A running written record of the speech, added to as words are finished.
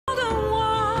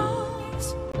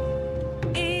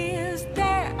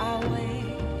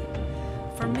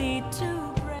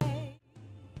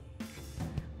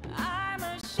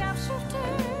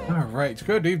Alright,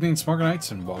 good evening, Smoker Knights,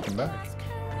 and welcome back.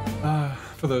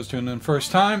 For those tuning in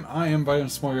first time, I am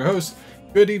Momentos, your host.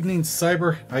 Good evening,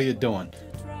 Cyber. How you doing?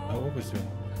 What was it?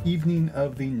 Evening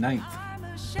of the 9th.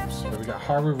 So we got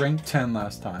Harbor rank 10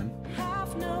 last time.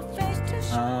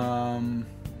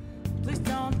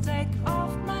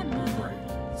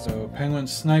 Right. So Penguin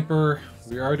Sniper,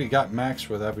 we already got maxed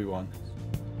with everyone.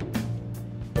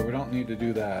 So we don't need to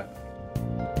do that.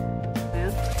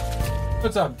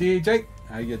 What's up, DJ?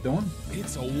 How you doing?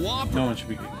 It's a Whopper. No one should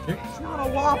be getting kicked. It's not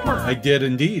a Whopper. I did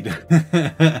indeed.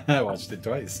 I watched it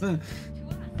twice. Is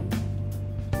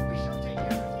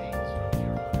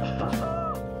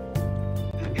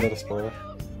that a spoiler?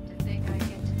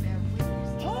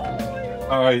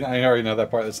 Oh, I already know that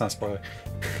part. That's not spoiler.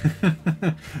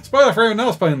 Spoiler for everyone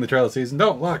else playing the trailer season.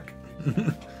 Don't look.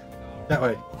 That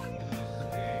way.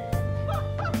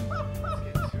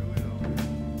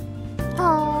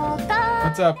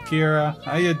 What's up, Kira?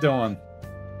 How you doing?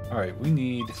 Alright, we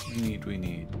need.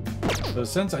 So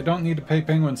since I don't need to pay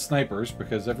Penguin Snipers,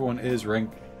 because everyone is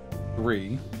rank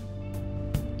 3.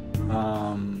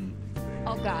 Oh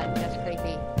god, that's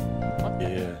creepy.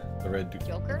 Yeah, the red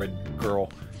Joker? red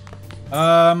girl.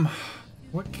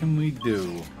 What can we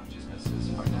do? I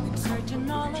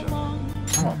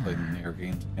want to play the near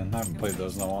games again. I haven't played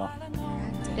those in a while.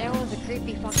 There was a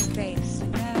creepy fucking face.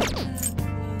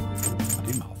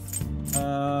 Bloody mouth.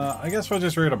 I guess we'll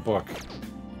just read a book.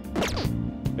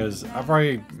 Because I've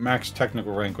already maxed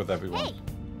technical rank with everyone. Hey.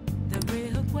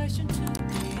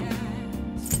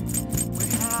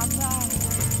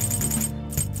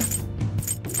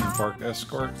 Park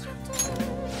escort.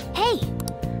 Hey!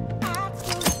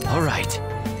 Alright.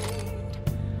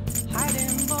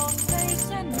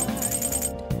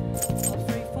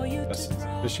 That's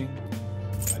fishing.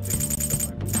 I think.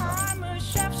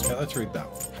 Yeah, let's read that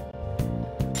one.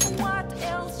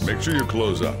 Make sure you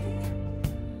close up.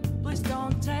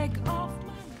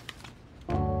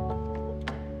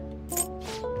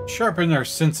 Sharpen their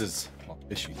senses while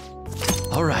fishing.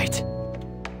 Alright.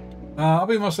 I'll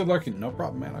be mostly lurking. No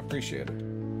problem, man. I appreciate it.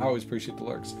 I always appreciate the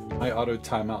lurks. I auto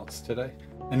timeouts today.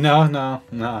 And no,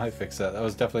 I fixed that. That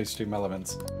was definitely stream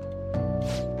elements.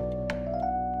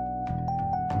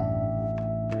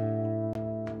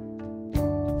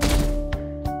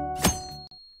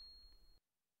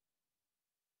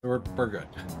 We're good.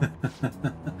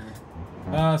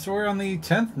 So we're on the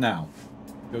 10th now.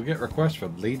 You'll get requests for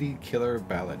Lady Killer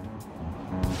Ballad.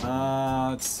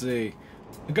 Let's see.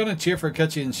 I'm gonna cheer for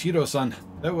Akechi and Shido-san.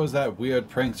 That was that weird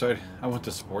prank, so I want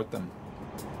to support them.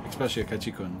 Especially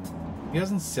Akechi-kun. He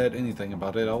hasn't said anything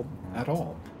about it at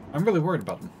all. I'm really worried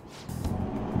about him.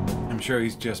 I'm sure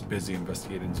he's just busy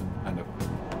investigating some kind of...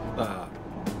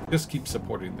 just keep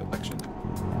supporting the election.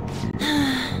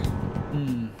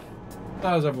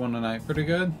 How's everyone tonight? Pretty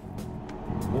good?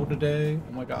 Cold today?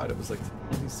 Oh my god, it was like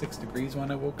 26 degrees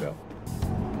when I woke up.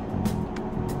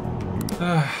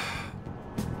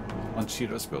 Once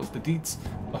Shido spills the deets,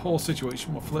 the whole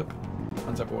situation will flip.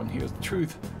 Once everyone hears the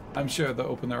truth, I'm sure they'll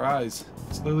open their eyes.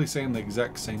 It's literally saying the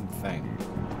exact same thing.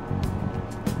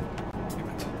 Damn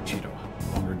it, Shido.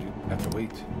 How longer do you have to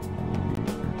wait?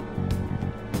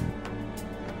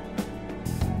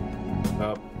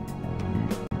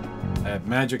 I have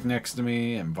Magic next to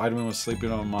me, and Vitamin was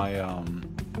sleeping on my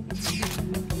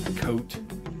coat.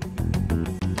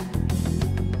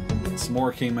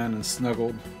 S'more came in and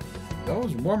snuggled. That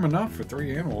was warm enough for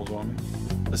 3 animals on me.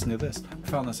 Listen to this. I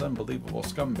found this unbelievable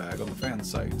scumbag on the fan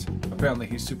site. Apparently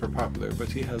he's super popular, but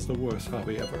he has the worst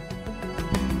hobby ever.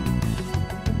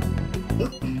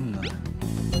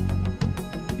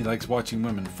 He likes watching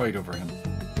women fight over him.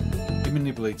 He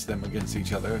manipulates them against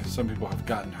each other. Some people have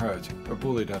gotten hurt or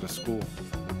bullied out of school.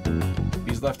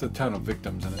 He's left a ton of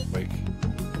victims in his wake.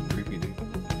 Creepy dude.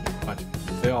 But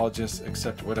they all just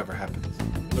accept whatever happens.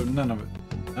 So none of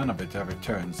it ever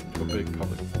turns into a big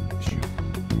public issue.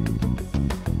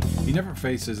 He never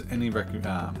faces any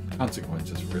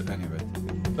consequences for any of it.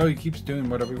 So he keeps doing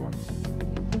whatever he wants.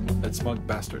 That smug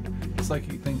bastard. It's like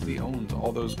he thinks he owns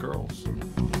all those girls.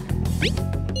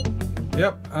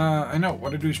 Yep, I know,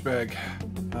 what a douchebag.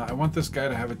 I want this guy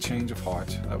to have a change of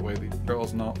heart. That way the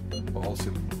girls know.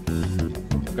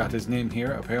 I've got his name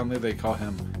here. Apparently they call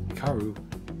him Hikaru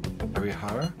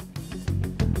Arihara.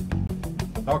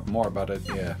 Talk more about it,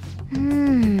 yeah.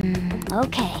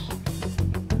 Okay.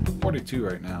 42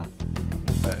 right now.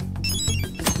 But,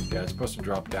 yeah, it's supposed to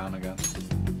drop down again.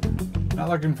 Not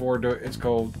looking forward to it. It's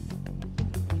cold.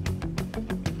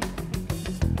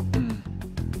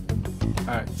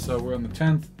 Alright, so we're on the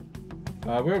 10th.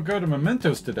 We'll go to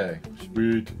Momentos today.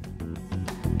 Sweet.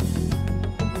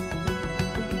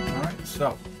 Alright,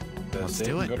 so the Let's save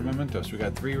do and it. go to Momentos. We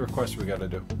got 3 requests we gotta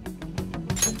do.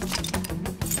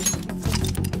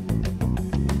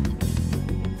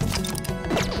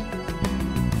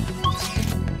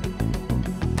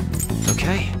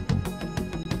 Okay.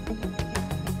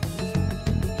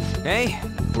 Hey,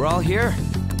 we're all here.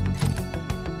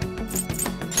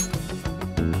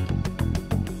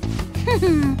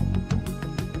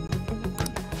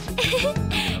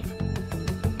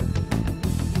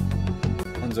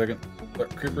 One second.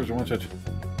 Look, creepers wanted.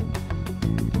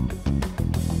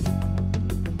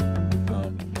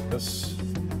 This.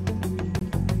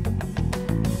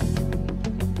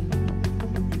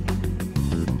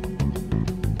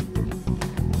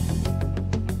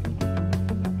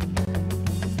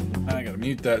 I gotta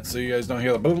mute that so you guys don't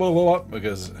hear the blah blah blah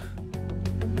because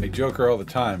I joke her all the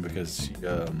time because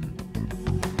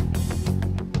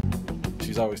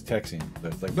she's always texting. So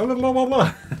it's like blah blah blah blah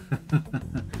blah.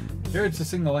 Here to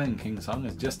sing the Lion King song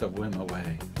is just a whim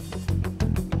away.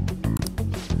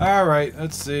 Alright,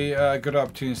 let's see. Good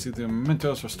opportunity to see the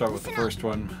Momentos. We'll start with the first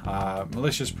one.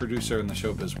 Malicious producer in the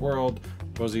showbiz world.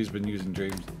 Rosie's been using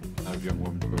dreams of young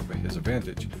women for his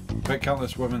advantage. But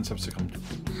countless women have succumbed.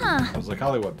 Huh. I was like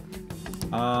Hollywood.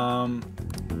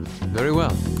 Very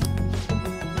well.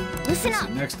 Listen up.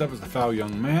 Next up is the foul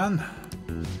young man.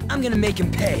 I'm gonna make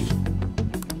him pay.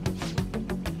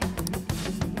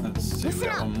 Let's see. We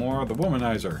got one more. The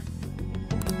womanizer.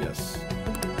 Yes.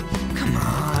 Come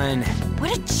on.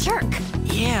 What a jerk.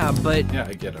 Yeah, but... Yeah,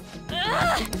 I get it.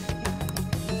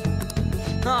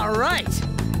 All right.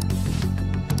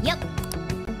 Yep.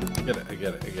 I get it. I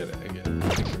get it. I get it. I get it.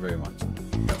 Thank you very much.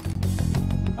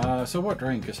 So what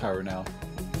rank is Haru now?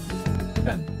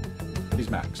 10. He's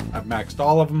maxed. I've maxed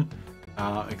all of them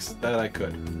that I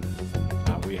could.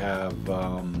 We have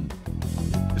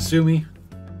Kasumi,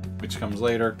 which comes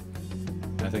later.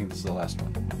 I think this is the last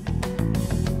one.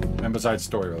 And besides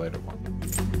story-related one.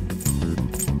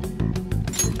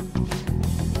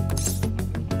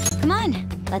 Come on.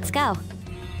 Let's go.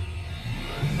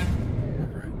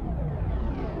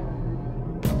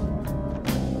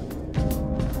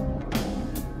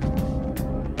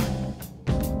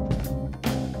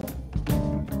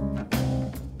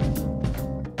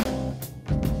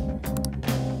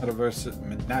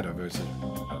 Nada versus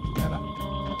Nada.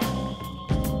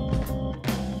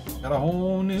 Got a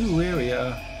whole new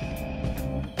area.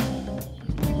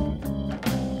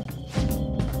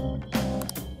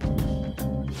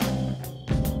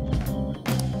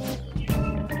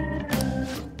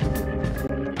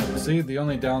 See, the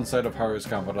only downside of Haru's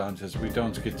confidant is we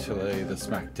don't get to lay the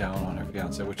smack down on her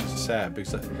fiance, which is sad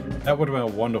because that would have been a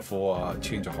wonderful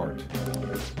change of heart.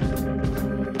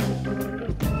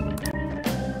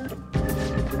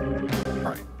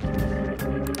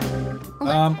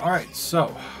 Alright,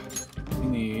 so we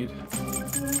need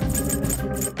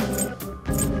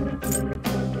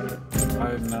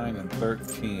 5, 9, and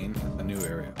 13 in the new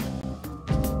area.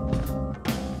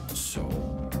 So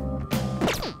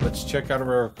let's check out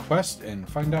our quest and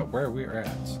find out where we're at.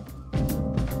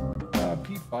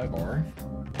 P5R.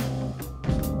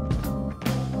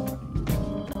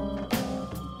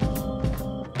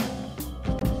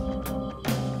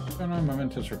 Turn on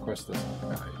Momentos request this.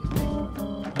 Alright.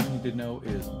 To know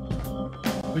is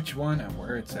which one and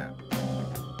where it's at.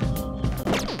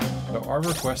 So our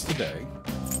requests today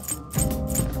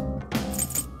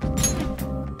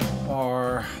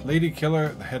are Lady Killer,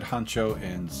 the head honcho,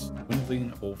 and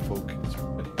Swindling Old Folk is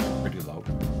pretty low.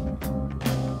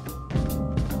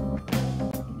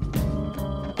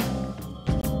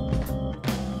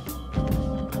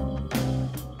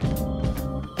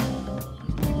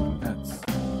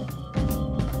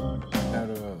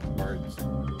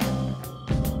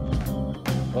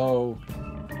 Low.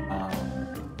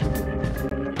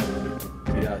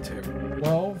 Yeah, to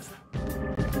 12.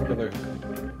 Killer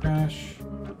crash.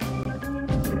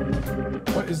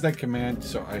 What is that command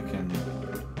so I can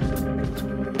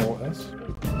Control S?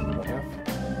 Control F?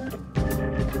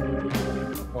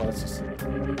 Oh, that's just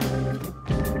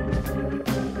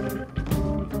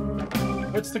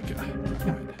what's the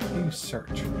damn it, how do you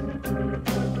search?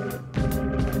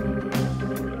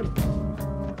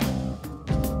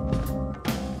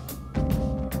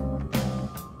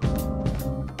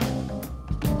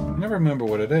 I never remember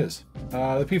what it is.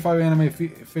 The P5 anime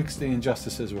fixed the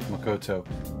injustices with Makoto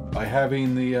by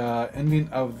having the ending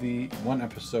of the one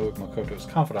episode with Makoto's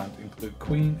confidant include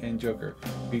Queen and Joker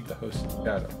beat the host of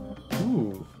Shadow.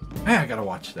 Ooh, man, I gotta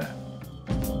watch that.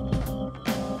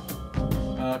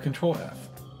 Control F.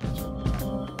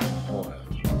 Control F.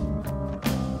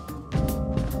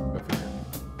 Go figure.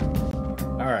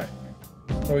 All right.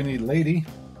 So we need Lady.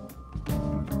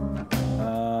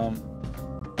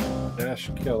 Dash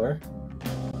killer.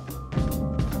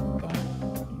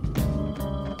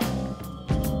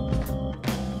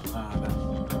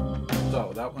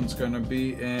 So that one's going to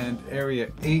be in area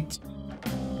 8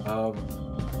 of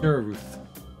Ruth.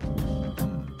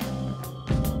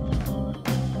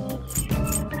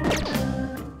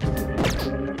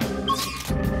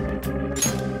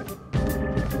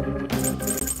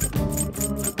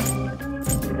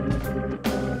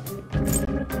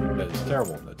 That is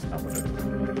terrible. That's not what it is.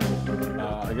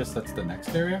 I guess that's the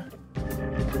next area.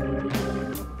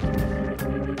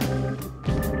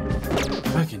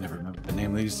 I can never remember the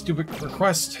name of these stupid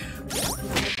requests.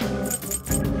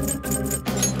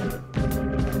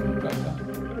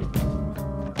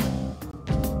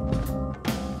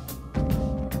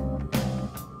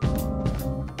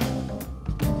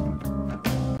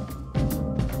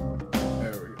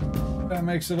 There we go. That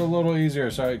makes it a little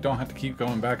easier so I don't have to keep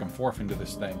going back and forth into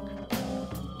this thing.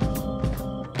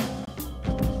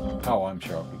 Oh, I'm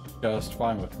sure I'll be just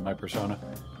fine with my persona.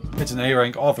 It's an A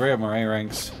rank. All three of them are A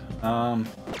ranks.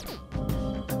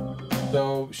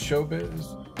 So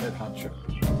Showbiz, Head Honcho.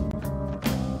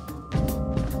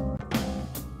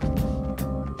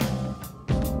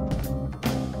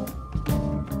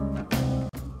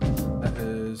 That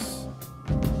is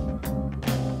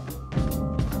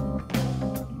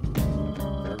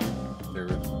there.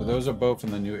 So those are both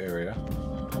in the new area.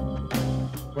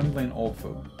 Gwendolyn Old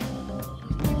Folk.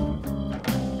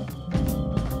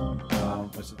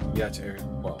 Was it? Yeah, it's area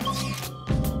 12.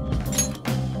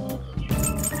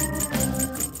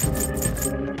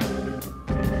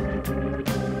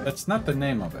 That's not the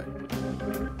name of it.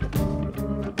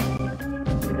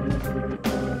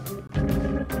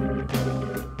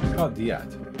 It's called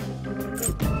Diat.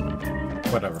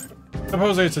 Whatever.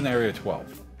 Supposedly it's in area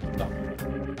 12. So.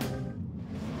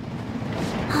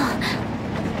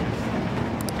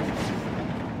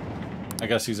 I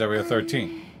guess he's area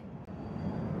 13.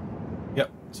 Yep,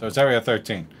 so it's area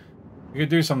 13. You could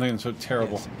do something so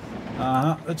terrible.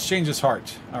 Uh-huh. Let's change his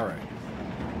heart. Alright.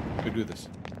 Go do this.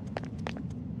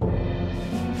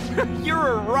 You're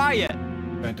a riot!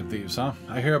 Phantom thieves, huh?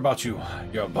 I hear about you.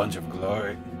 You're a bunch of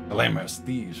glamorous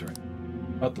thieves, right?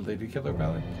 About the lady killer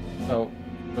valley. So,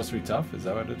 supposed to be tough? Is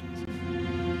that what it is?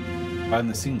 Behind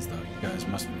the scenes, though, you guys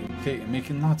must be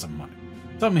making lots of money.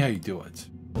 Tell me how you do it.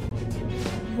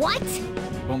 What?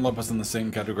 Don't lump us in the same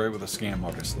category with a scam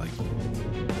artist like you.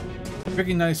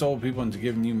 Tricking nice old people into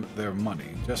giving you their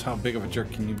money. Just how big of a jerk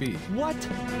can you be? What?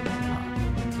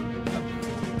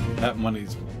 That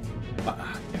money's...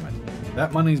 damn it.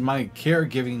 That money's my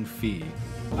caregiving fee.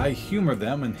 I humor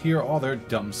them and hear all their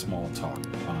dumb small talk.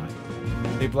 Fine.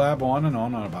 They blab on and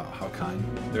on about how kind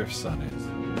their son is.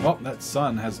 Well, that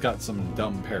son has got some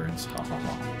dumb parents. Ha ha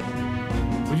ha.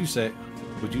 Would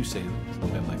you say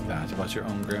something like that about your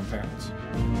own grandparents?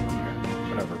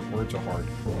 Whatever, words are hard.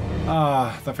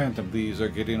 Ah, the Phantom Thieves are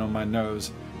getting on my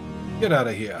nerves. Get out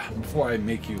of here before I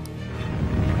make you.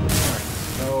 Alright,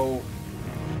 so...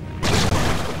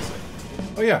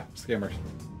 oh yeah, scammers.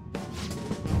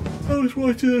 I was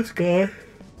watching this guy.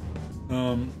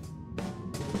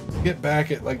 Get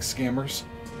back at like scammers.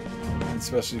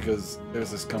 Especially because there's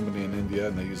this company in India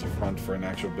and they use a front for an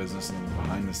actual business, and then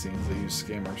behind the scenes they use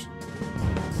scammers.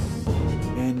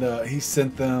 And he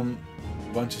sent them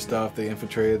a bunch of stuff. They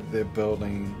infiltrated their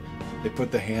building. They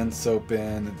put the hand soap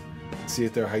in, see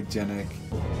if they're hygienic.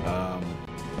 A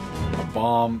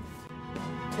bomb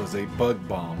was a bug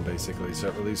bomb, basically, so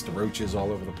it released roaches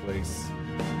all over the place.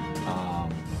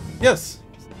 Yes.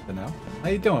 So now, how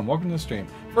you doing? Welcome to the stream.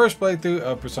 First playthrough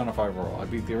of Persona 5R. I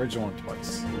beat the original one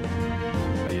twice.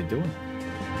 How you doing?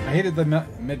 I hated the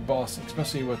mid-boss,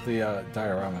 especially with the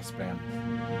diorama spam.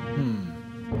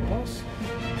 Boss?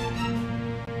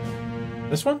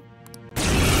 This one?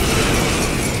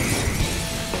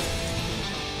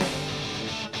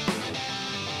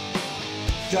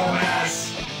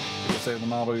 Dumbass! You say the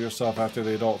model yourself after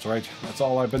the adults, right? That's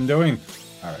all I've been doing.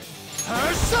 Alright.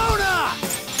 Persona!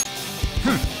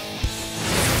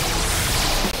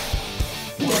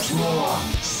 What's wrong?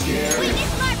 Scared?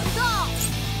 Witness my resolve!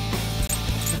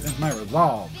 It's my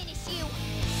resolve. Finish you!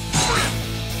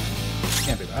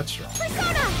 Can't be that strong.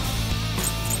 Persona!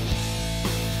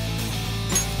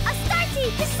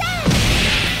 Astarte, descend!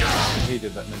 I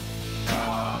hated that move.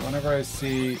 Whenever I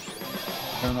see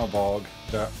Colonel Bog,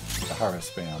 the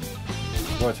harvest spam,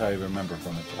 what I remember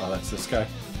from it. Oh, that's this guy?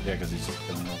 Yeah, because he's just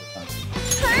killing all the time.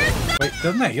 Wait,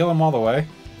 doesn't that heal him all the way?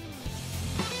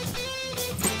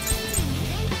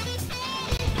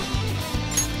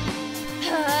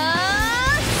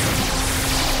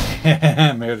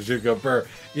 Mayor to go Burr.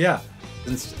 Yeah,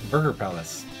 it's Burger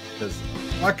Palace. Because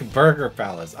Fucking Burger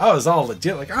Palace. I was all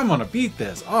legit, like, I'm gonna beat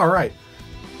this. Alright.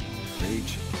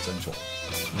 Rage Essential.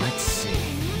 Let's see.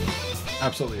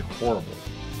 Absolutely horrible.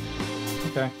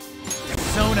 Okay.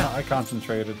 Persona. I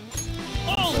concentrated.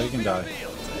 So you can die.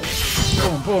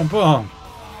 Boom, boom, boom.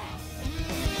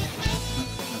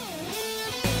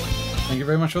 Thank you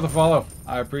very much for the follow.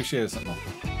 I appreciate it, Sentinel.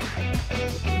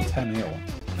 10 heal.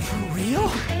 For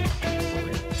real?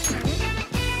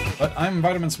 But I'm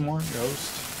Vitamin S'more, your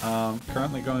host.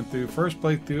 Currently going through first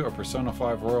playthrough of Persona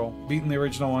 5 Royal. Beaten the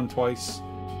original one twice.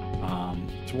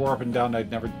 Swore up and down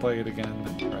I'd never play it again.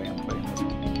 And here I am playing this.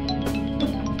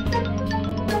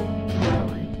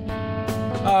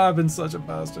 I've been such a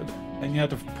bastard. And you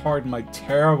have to pardon my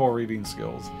terrible reading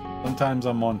skills. Sometimes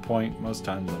I'm on point, most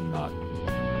times I'm not.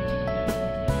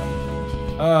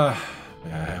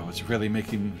 Yeah, I was really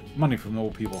making money from the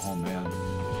old people home, man.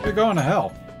 You're going to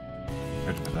hell.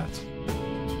 Good for that.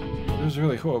 It was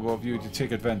really horrible of you to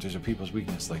take advantage of people's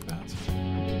weakness like that.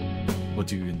 What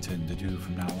do you intend to do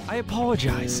from now on? I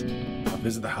apologize. I'll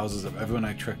visit the houses of everyone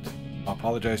I tricked. I'll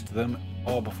apologize to them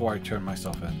all before I turn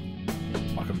myself in.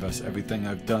 I'll confess everything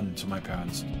I've done to my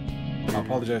parents. I'll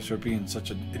apologize for being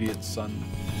such an idiot son.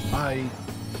 Bye.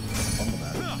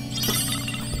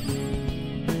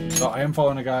 So I am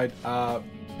following a guide.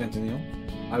 Antonio,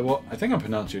 I think I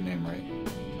pronounced your name right.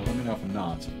 Let me know if I'm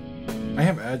not. I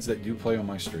have ads that do play on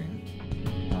my stream.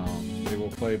 They will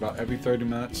play about every 30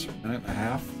 minutes, minute and a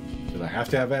half. Because I have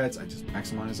to have ads, I just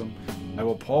maximize them. I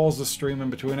will pause the stream in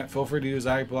between it. Feel free to use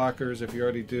ad blockers if you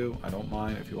already do. I don't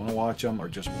mind if you want to watch them or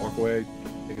just walk away,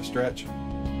 take a stretch.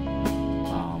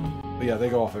 But yeah, they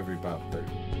go off every about 30.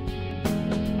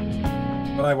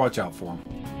 But I watch out for them.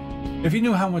 If you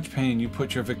knew how much pain you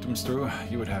put your victims through,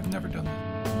 you would have never done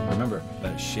that. Remember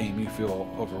that shame you feel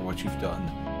over what you've done,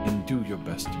 and do your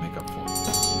best to make up for it.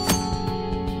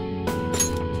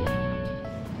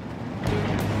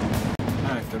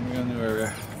 Alright, then we got a new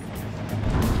area.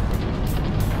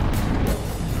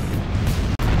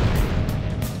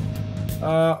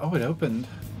 Oh, it opened.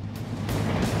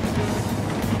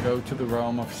 Go to the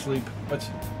realm of sleep, but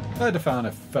glad to find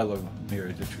a fellow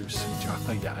mirror to true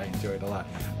sweet. Yeah, I enjoyed it a lot.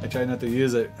 I tried not to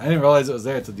use it. I didn't realize it was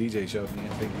there until DJ showed me.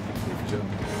 Thank you for showing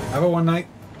me. Have a one night.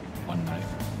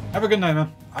 Have a good night,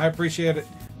 man. I appreciate it.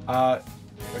 I'll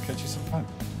catch you sometime.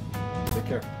 Take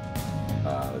care.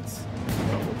 Let's see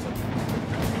what's up.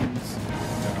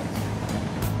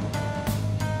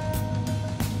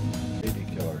 Lady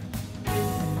Killer.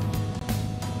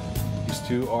 These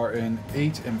two are in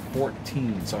 8 and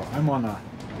 14, so I'm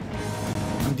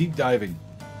deep diving.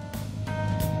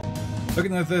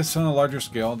 Looking at this on a larger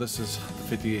scale, this is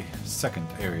the 52nd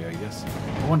area, I guess.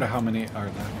 I wonder how many are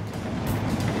left.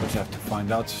 We'll just have to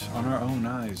find out on our own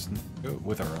eyes.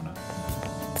 With our own eyes.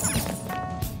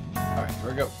 Alright, here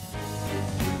we go.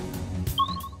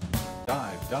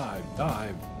 Dive, dive,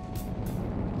 dive.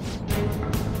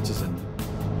 This is in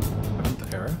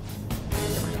 7th era.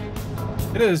 There we go.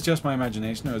 It is just my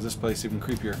imagination, or is this place even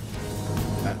creepier?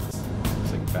 Bats.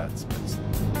 It's like bats, but it's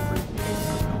creepy.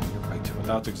 No, you're right.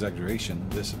 Without exaggeration,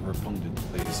 this repugnant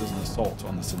place is an assault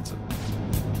on the senses.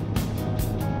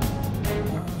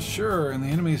 Sure, and the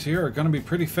enemies here are gonna be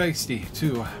pretty feisty,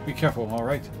 too. Be careful,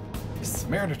 alright?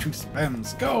 Smear the two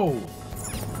spams, go!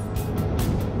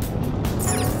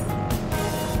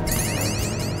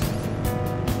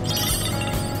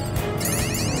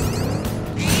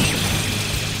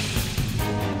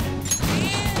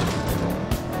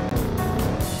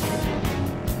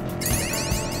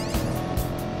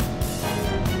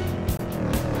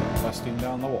 Busting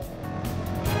down the wall.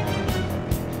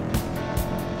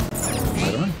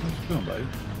 Spider-Man, what you doing, buddy?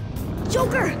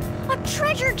 Joker! A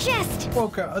treasure chest!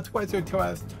 Joker, a treasure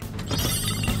chest.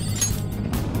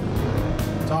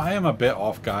 So I am a bit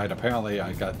off guide. Apparently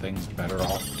I got things better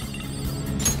off.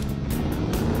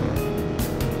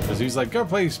 Because he's like, go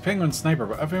play Penguin Sniper,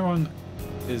 but everyone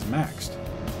is maxed.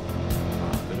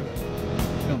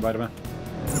 Doing, Vitamin.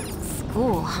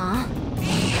 School, huh?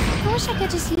 I wish I could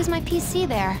just use my PC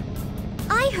there.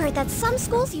 I heard that some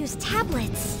schools use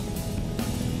tablets.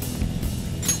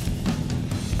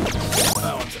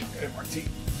 That one's okay, Marty.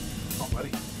 Oh,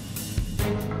 buddy.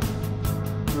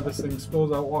 Oh, this thing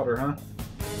spills out water, huh?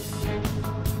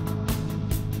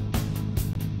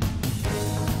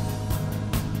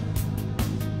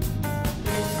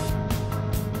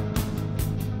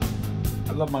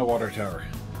 I love my water tower.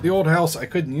 The old house, I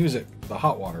couldn't use it, the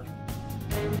hot water,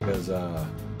 because it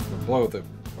would blow the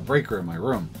breaker in my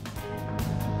room.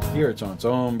 Here it's on its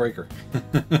own breaker.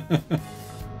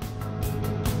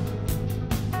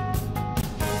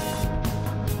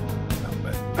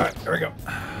 Alright, there we go.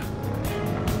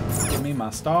 Give me my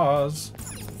stars.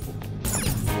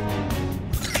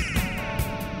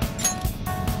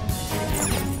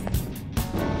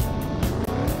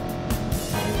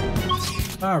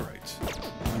 Alright.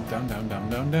 Down, down, down,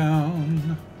 down,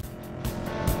 down.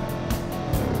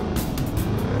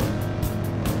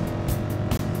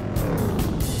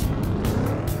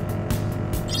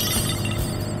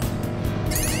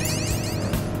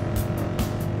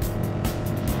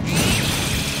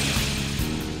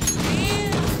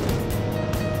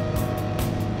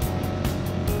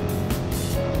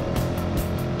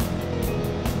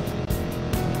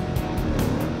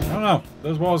 I don't know.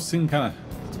 Those walls seem kind of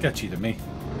sketchy to me.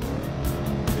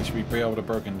 They should be able to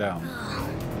broken down.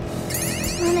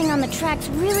 Running on the tracks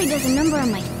really does a number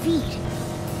on my feet.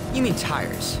 You mean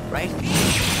tires, right?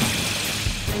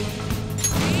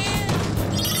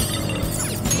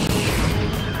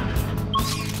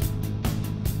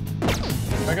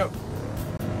 Back up.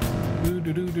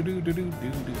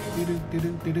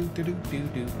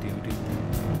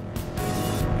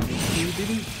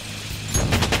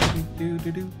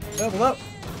 Level up.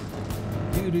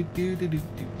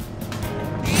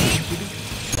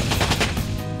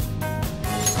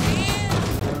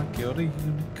 Killed a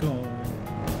unicorn.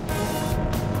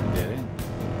 Dead end.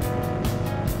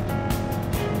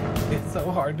 It's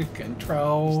so hard to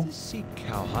control. This seat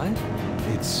cowhide?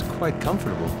 It's quite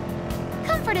comfortable.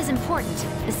 Comfort is important.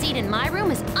 The seat in my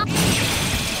room is up.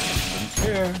 Don't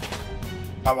care.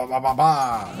 Ba ba ba ba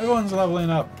ba. Everyone's leveling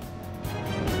up.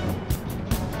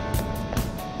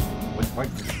 Wait,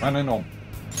 running on.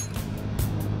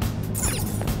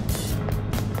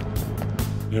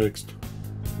 Next.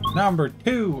 Number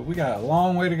 2. We got a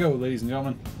long way to go, ladies and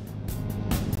gentlemen.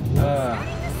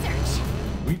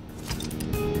 Sweet.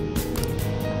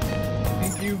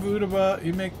 Thank you, Voodoo.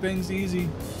 You make things easy.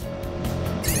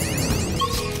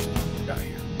 Got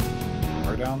here.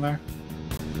 Or down there.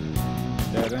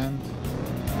 Dead end.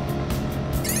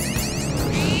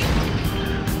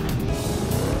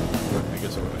 I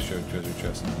guess I would have showed treasure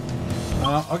chest.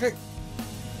 Okay.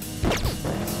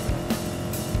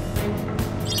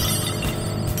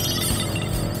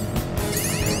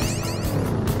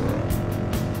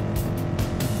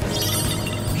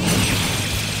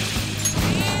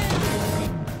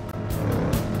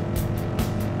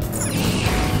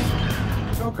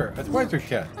 Joker, a spider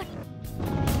cat.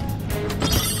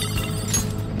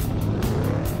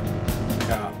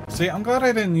 Yeah. See, I'm glad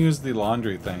I didn't use the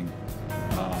laundry thing.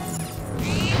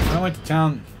 When I went to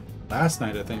town last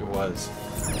night, I think it was.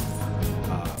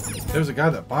 There's a guy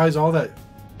that buys all the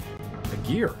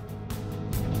gear.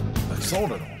 I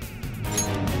sold it all.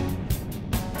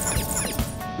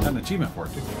 Got an achievement for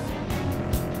it too.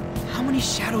 How many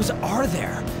shadows are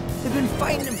there? They've been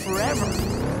fighting him forever.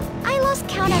 I lost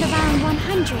count at around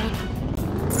 100.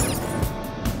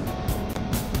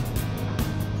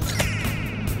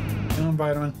 Healing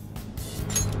vitamin.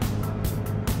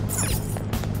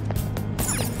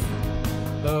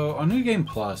 So, on New Game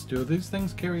Plus, do these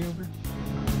things carry over?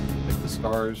 Like the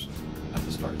stars? Not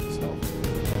the stars itself.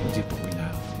 Let's see what we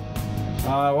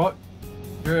now. Well,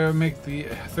 you're make the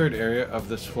 3rd area of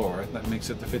this floor. That makes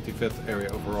it the 55th area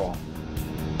overall.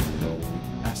 So,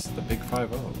 that's the P5R.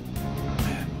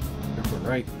 Man, if we're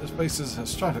right, this place is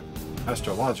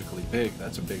astrologically big.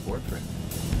 That's a big word for it.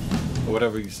 Or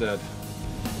whatever you said.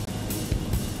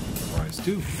 Rise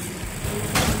 2.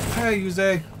 Hey,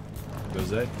 Jose.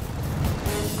 Jose.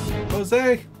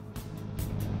 Jose!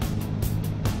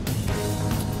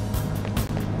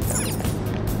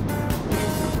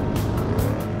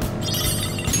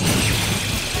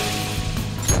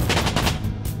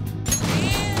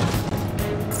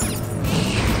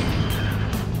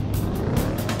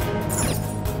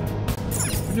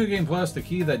 New Game Plus, the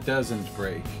key that doesn't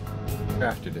break.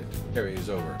 Crafted it. Carries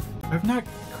over. I've not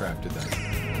crafted that.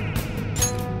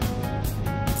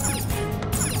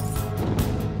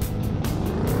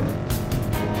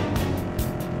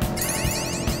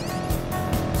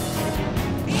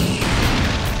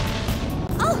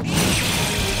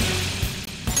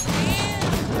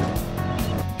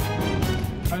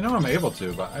 I know I'm able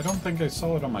to, but I don't think I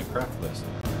saw it on my craft list.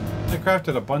 I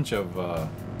crafted a bunch of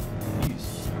these.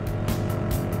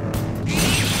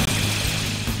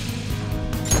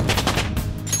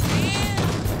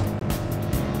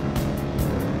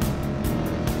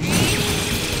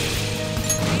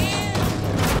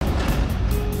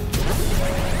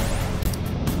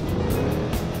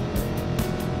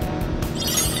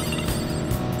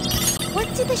 What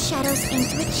do the shadows aim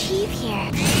to achieve here?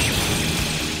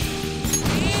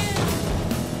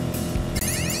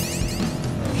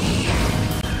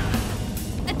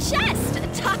 A chest! A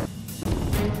top!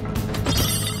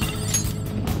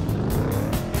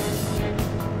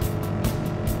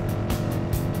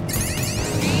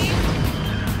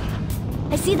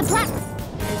 I see the plat.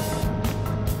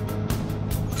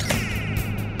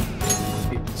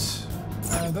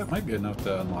 that might be enough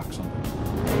to unlock something.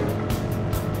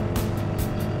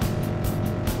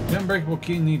 The unbreakable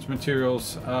key needs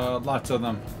materials, lots of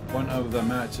them. One of the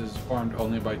mats is farmed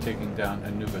only by taking down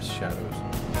Anubis shadows.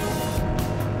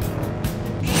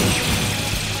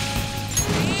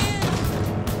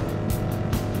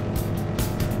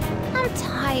 I'm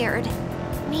tired.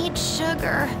 Need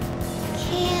sugar.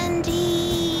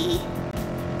 Candy.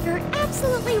 You're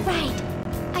absolutely right.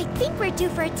 I think we're due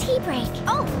for a tea break.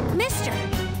 Oh, mister.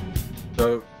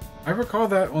 So, I recall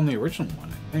that on the original one,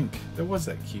 I think. There was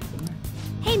that key, wasn't there?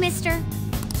 Hey, mister.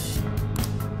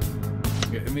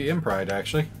 Getting me in pride,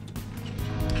 actually.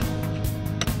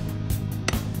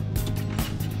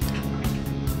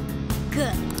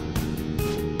 Good.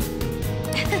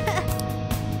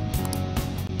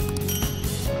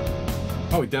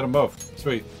 Oh, we did them both.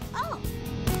 Sweet. Oh.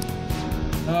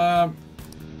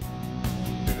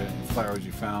 Flowers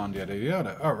you found, yada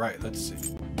yada. All right, let's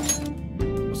see.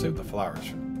 We'll save the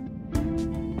flowers.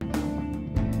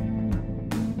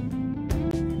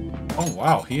 Oh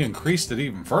wow, he increased it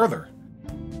even further.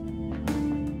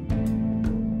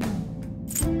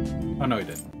 Oh no, he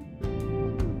didn't.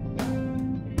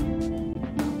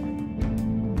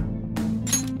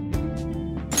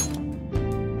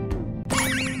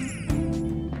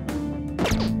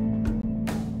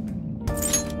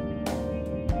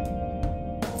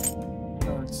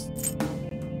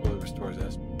 Restores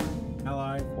S.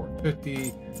 Ally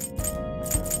 450.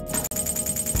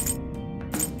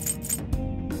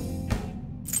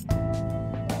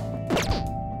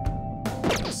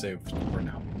 Save for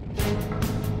now.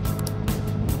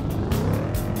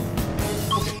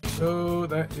 Okay, so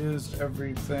that is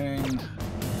everything.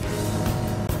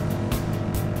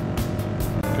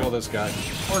 Kill this guy.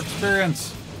 More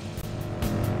experience.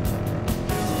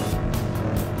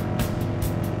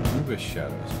 Anubis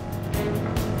shadows.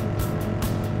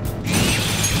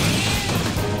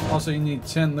 Also, you need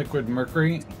 10 liquid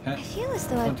mercury. I feel as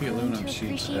though I've 20 grown aluminum to sheets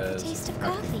appreciate the as taste of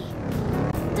crafting. coffee.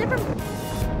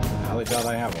 I thought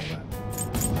I have all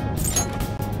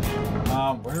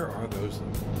that. Where are those?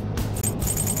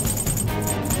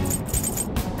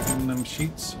 Aluminum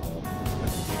sheets.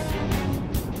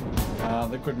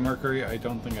 Liquid mercury. I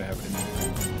don't think I have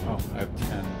anything. Oh, I have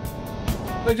 10.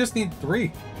 I just need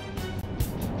 3.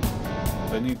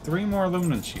 I need 3 more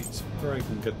aluminum sheets. Where I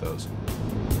can get those.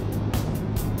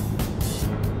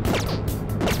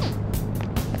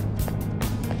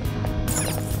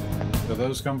 Do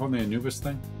those come from the Anubis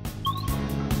thing?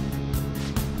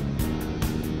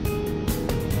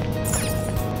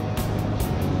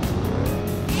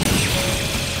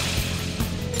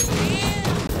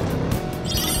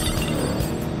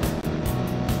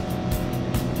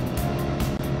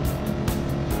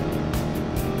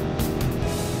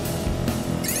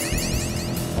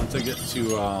 Once I get to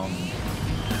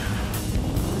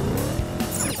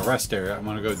the rest area, I'm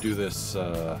gonna go do this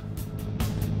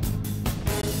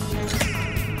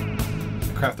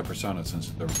craft the persona since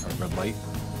they're a red light,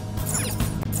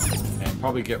 and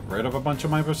probably get rid of a bunch of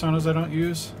my personas I don't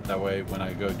use. That way when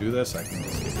I go do this I can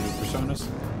just get new personas.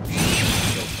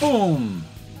 So, boom!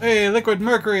 Hey, liquid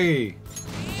mercury!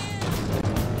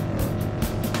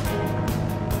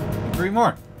 3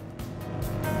 more.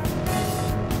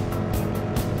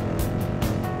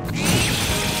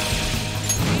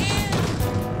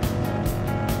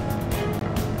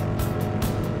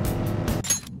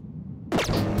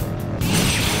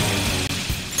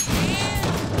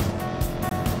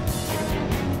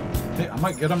 I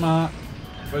might get them,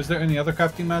 was there any other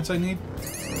crafting mats I need?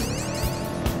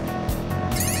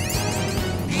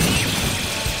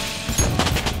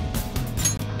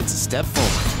 It's a step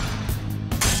forward.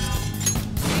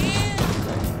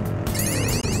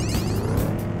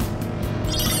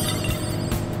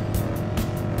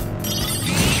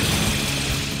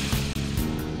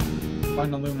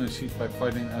 Find aluminum sheets by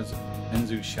fighting as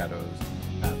Enzu shadows.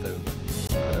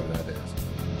 Whatever that is.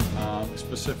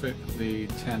 Specifically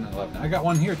 10, 11. I got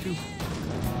one here too.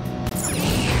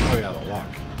 Oh yeah, the lock.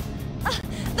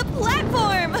 The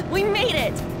platform! We made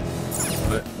it!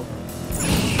 But,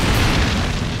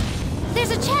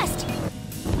 There's a chest!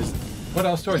 what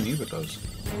else do I need with those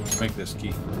to make this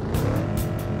key?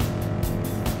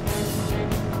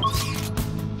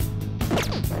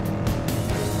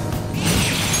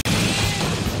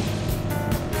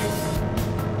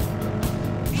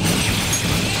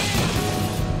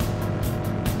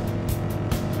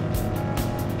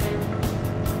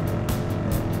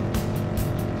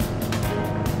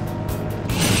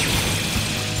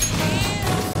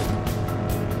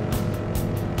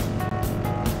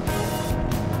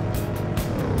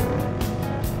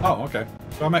 Oh, okay.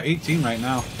 So I'm at 18 right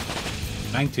now.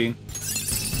 19.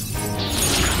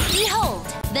 Behold,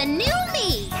 the new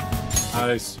me!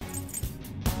 Nice.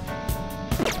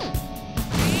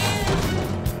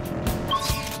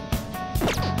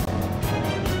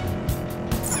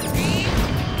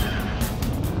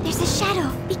 There's a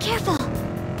shadow. Be careful.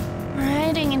 We're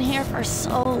hiding in here for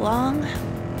so long.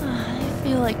 I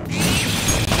feel like...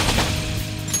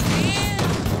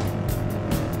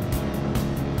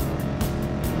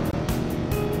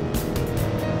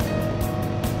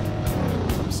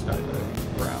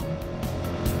 Skydiving brown.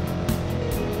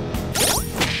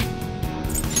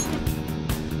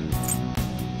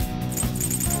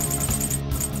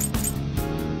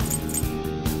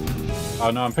 Oh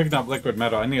no, I'm picking up liquid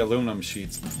metal. I need aluminum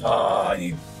sheets. Oh,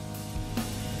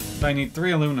 I need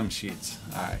 3 aluminum sheets.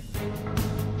 Alright.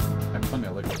 I have plenty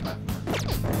of liquid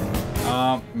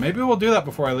metal. Maybe we'll do that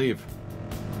before I leave.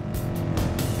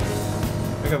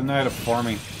 I got a night of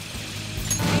farming.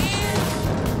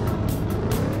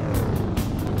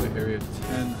 Area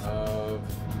 10 of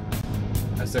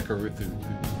Azekaruthu.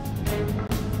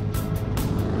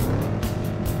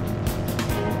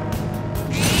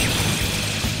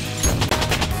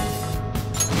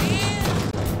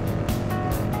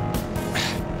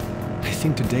 I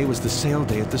think today was the sale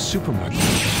day at the supermarket.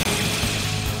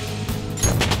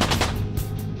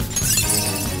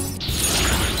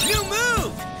 New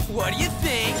move! What do you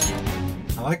think?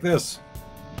 I like this.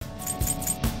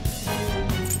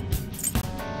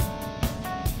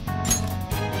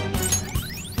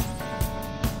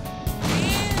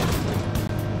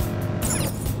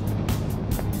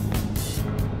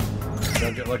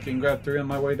 I'll get lucky and grab 3 on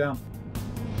my way down.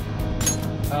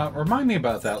 Remind me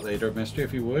about that later, Mystery,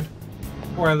 if you would.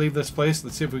 Before I leave this place,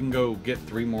 let's see if we can go get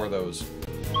 3 more of those.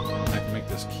 I can make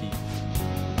this key.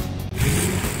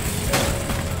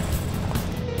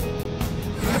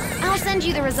 I'll send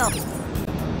you the results.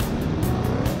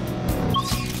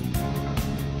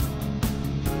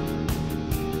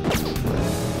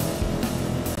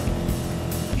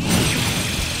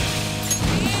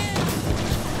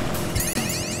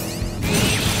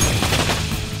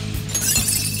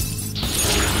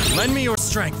 Lend me your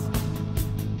strength.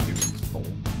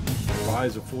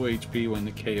 Buys a full HP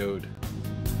when KO'd.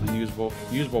 Unusable.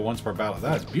 Usable once per battle.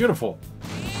 That's beautiful.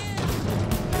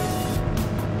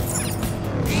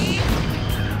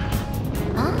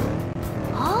 Huh?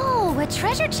 Oh, a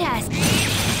treasure chest.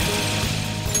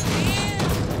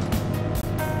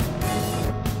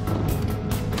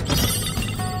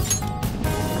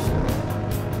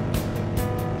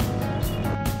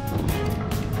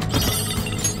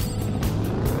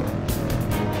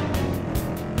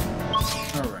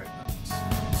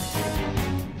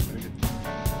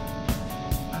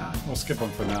 Skip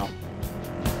them for now.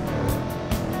 I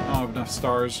don't have enough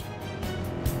stars.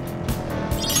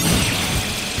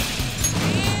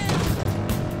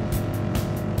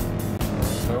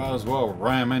 So I might as well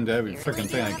ram into every freaking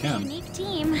thing I can. Unique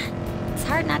team. It's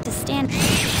hard not to stand.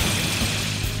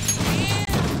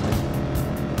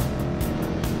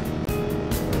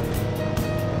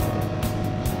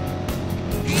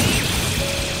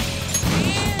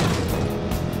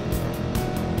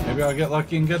 Maybe I'll get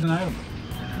lucky and get an item.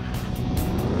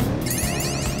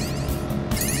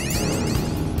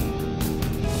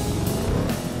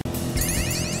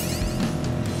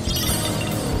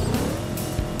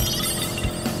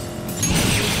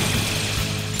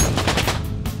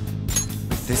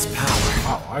 This power.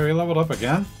 Wow, I already leveled up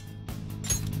again?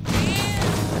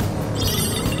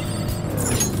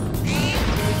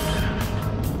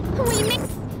 We mix.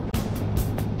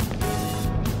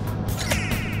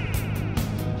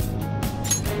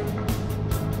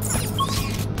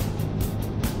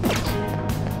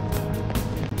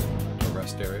 The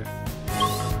rest area.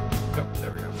 Yep,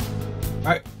 there we go.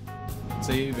 Alright.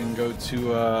 Save and go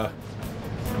to,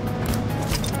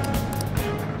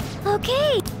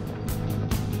 Okay.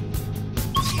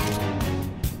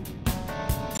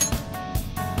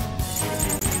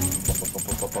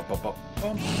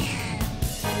 We'll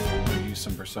use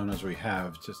some personas we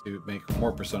have just to make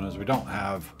more personas we don't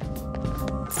have.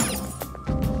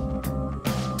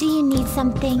 Do you need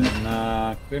something?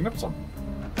 And clean up some.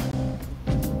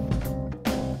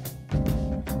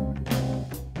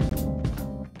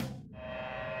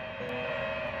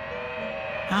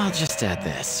 I'll just add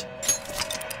this.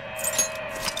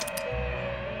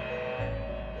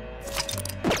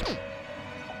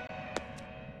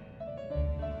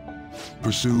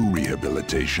 Pursue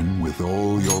rehabilitation with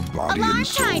all your body and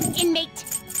soul. inmate.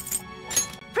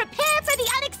 Prepare for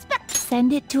the unexpected.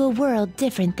 Send it to a world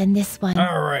different than this one.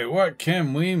 Alright, what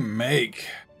can we make?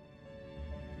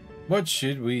 What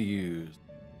should we use?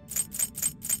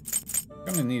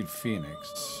 I'm gonna need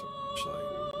Phoenix, actually.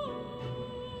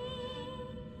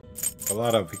 A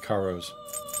lot of Picaros.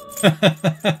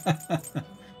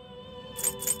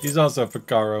 He's also a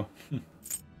Picaro.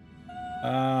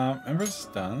 Ember's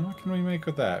done. What can we make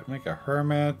with that? Make a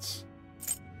hermit.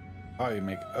 Oh, you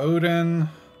make Odin.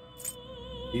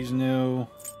 He's new.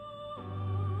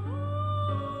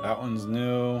 That one's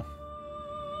new.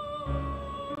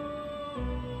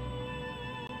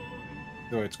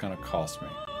 See what it's gonna cost me.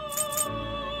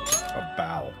 A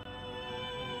bow.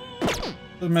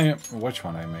 Let's make it. Which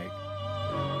one I make?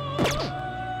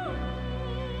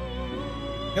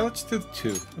 Yeah, let's do the two.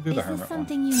 We'll do the hermit one.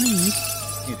 Something you need.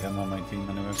 Need him on my team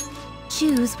anyway.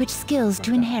 Choose which skills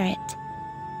to inherit.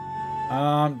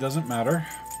 Doesn't matter.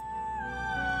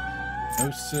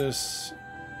 Gnosis.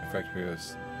 Effective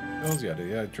skills.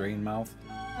 Yeah, drain mouth.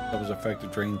 Doubles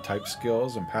effective drain type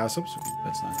skills and passives.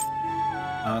 That's nice.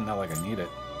 Not like I need it.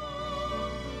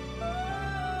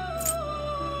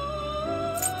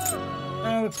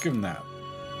 Let's give him that.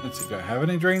 Let's see. Do I have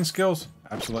any drain skills?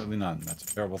 Absolutely none. That's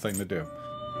a terrible thing to do.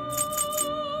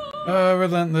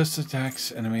 Relentless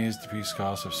attacks enemies, decrease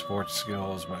cost of support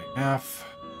skills by half.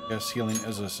 Yes, healing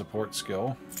is a support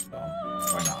skill, so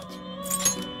why not?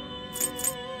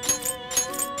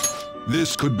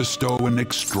 This could bestow an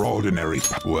extraordinary...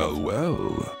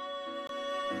 Well.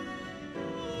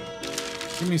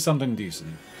 Give me something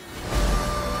decent.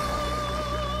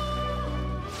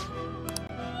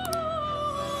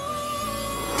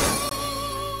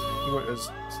 See what his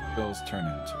skills turn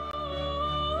into.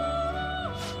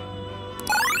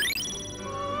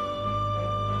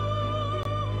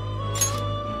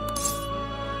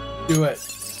 Do it.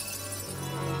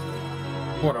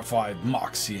 Fortified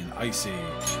Moxie and Ice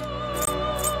Age.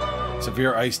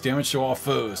 Severe ice damage to all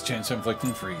foes. Chance of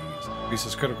inflicting freeze.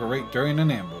 Increases critical rate during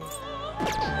an ambush.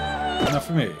 Enough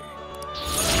for me.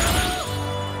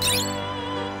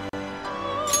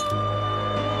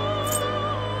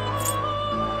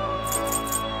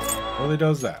 Well, he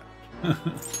does that.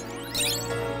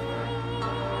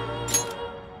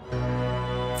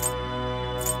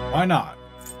 Why not?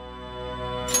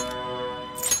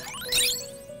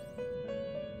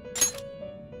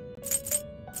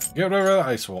 Get rid of the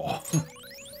ice wall.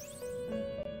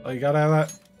 Oh, you gotta have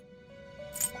that?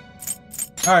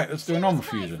 Alright, let's do a normal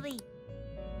fusion. Wait,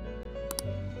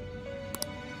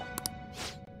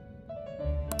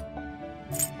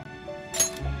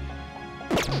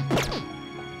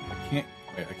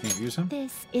 I can't use him?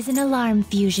 This is an alarm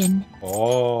fusion.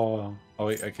 Oh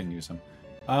wait, I can use him.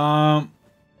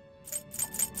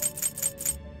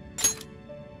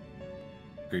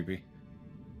 Creepy.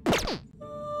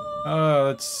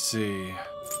 Let's see.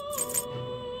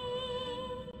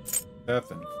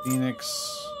 Death and Phoenix.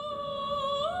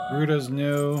 Ruda's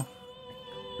new.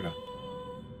 Ruda.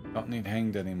 Don't need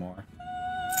hanged anymore.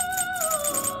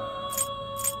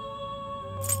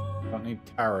 Don't need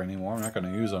Tower anymore. I'm not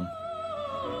gonna use them.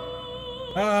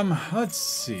 Let's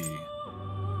see.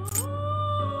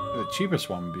 The cheapest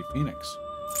one would be Phoenix.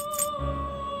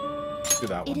 Let's do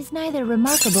that one. It is neither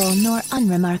remarkable nor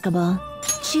unremarkable.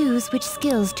 Choose which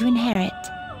skills to inherit.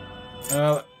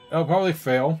 I'll probably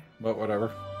fail, but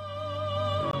whatever.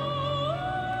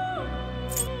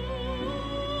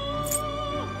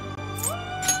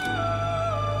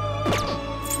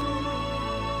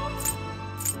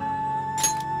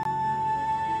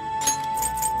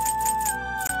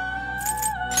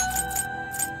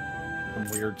 Some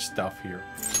weird stuff here.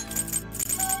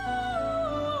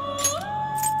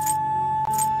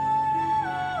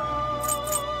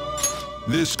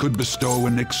 This could bestow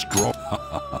an extra...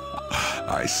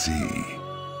 I see.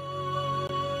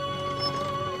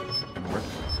 Gonna work?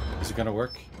 Is it gonna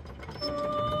work?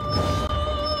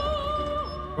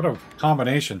 What a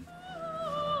combination.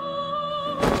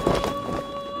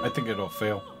 I think it'll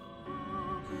fail.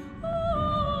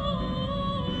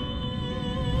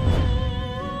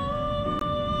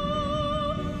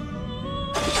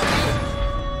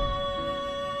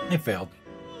 It failed.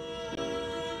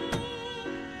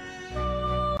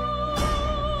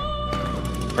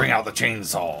 Bring out the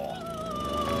chainsaw.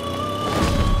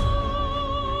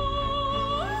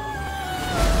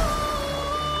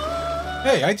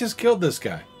 Hey, I just killed this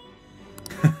guy.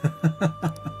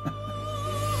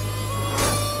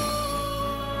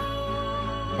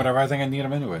 Whatever, I think I need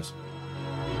him anyways.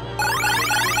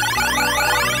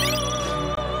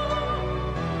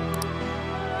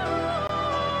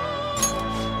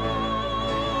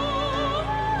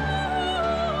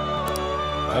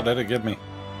 How did it give me?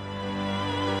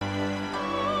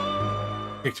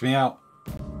 Kicked me out.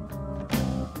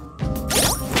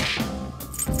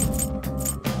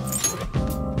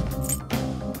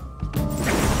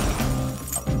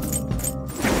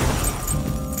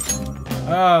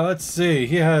 Let's see.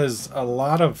 He has a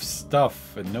lot of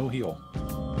stuff and no heal.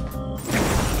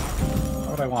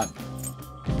 What would I want?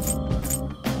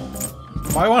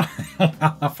 If I want,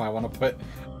 if I want to put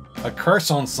a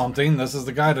curse on something, this is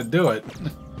the guy to do it.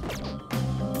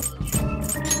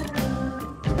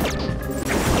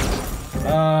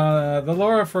 The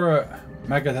lore for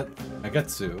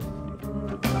Magetsu,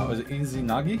 was it Easy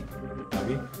Nagi?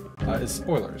 Is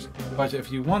spoilers. But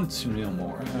if you want to know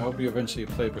more, I hope you eventually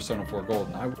play Persona 4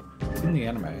 Golden. I've seen the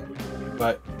anime,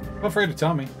 but feel free to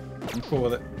tell me. I'm cool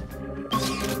with it.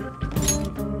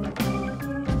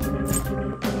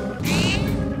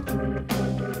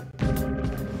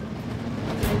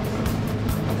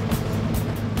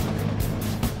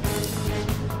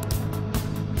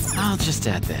 I'll just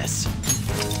add this.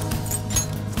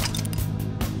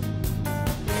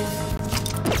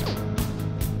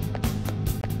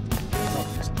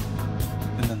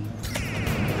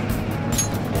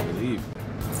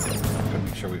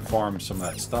 Farm some of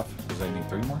that stuff because I need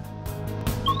 3 more.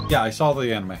 Yeah, I saw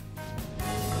the anime.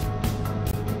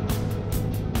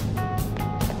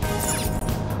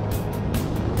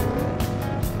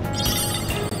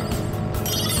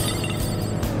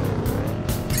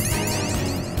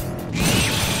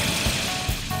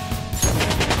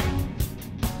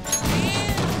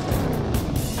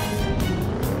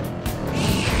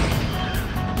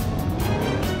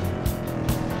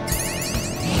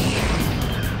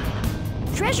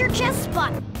 Treasure chest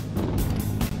spot.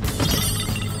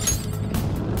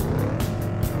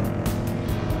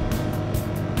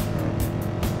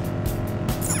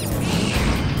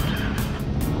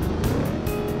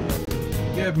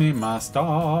 Give me my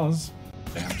stars.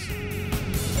 Damn.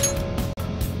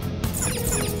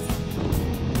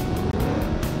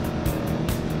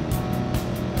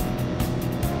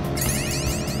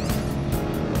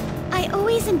 I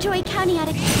always enjoy counting out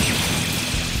a...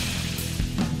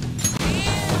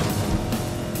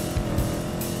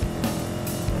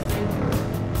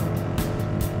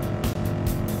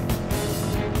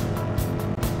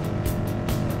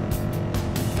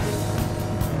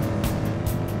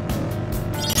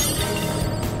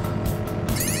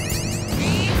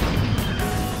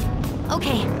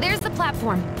 Okay, there's the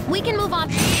platform. We can move on.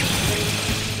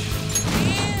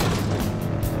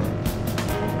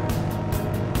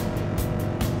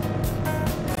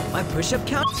 My push-up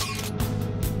count?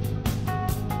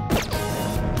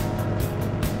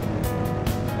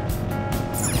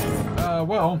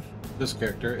 Well, this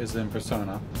character is the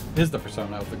persona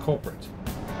of the culprit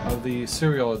of the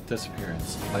serial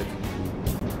disappearance, like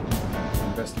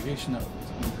investigation of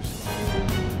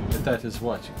if that is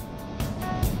what you.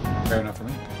 Fair enough for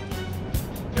me.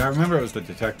 Yeah, I remember it was the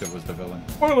detective was the villain.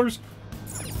 Spoilers!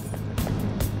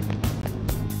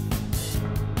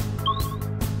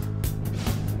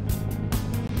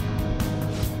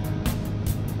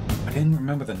 I didn't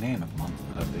remember the name of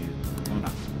the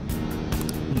Luna.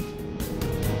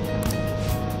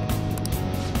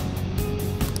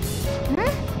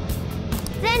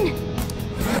 Then,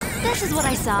 this is what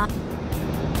I saw.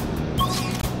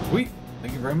 Sweet.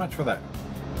 Thank you very much for that.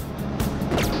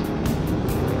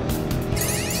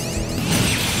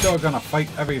 Still gonna fight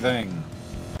everything.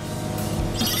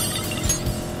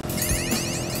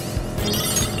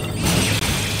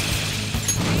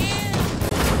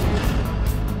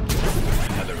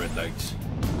 Another red lights.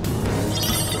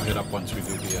 We'll hit up once we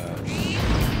do the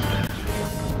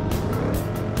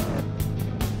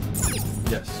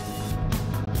yes.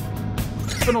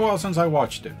 It's been a while since I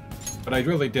watched it, but I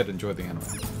really did enjoy the anime.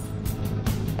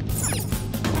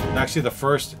 Actually, the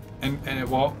first and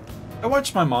well, I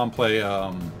watched my mom play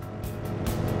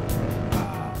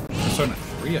Persona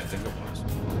 3, I think it was.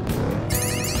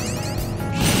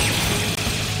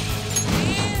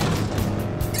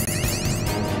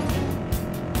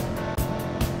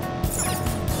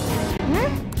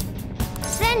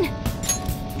 Sin!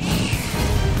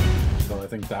 So I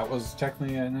think that was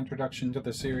technically an introduction to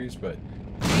the series, but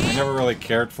I never really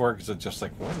cared for it because it's just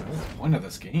like, what is the point of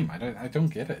this game? I don't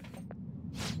get it.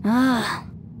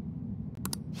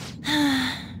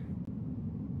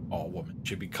 All women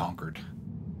should be conquered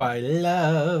by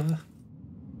love.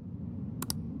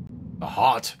 The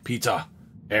heart, Peter.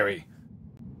 Harry.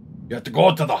 You have to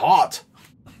go to the heart.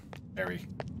 Harry.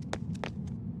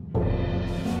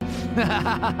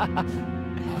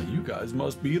 You guys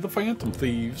must be the Phantom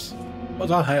Thieves.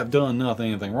 But I have done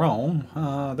anything wrong.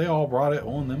 They all brought it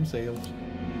on themselves.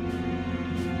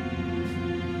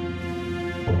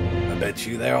 I bet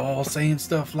you they're all saying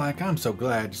stuff like, I'm so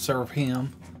glad to serve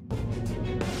him.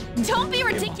 Don't be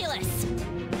ridiculous! A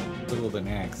little of an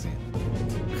accent.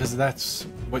 Because that's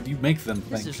what you make them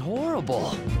This think. is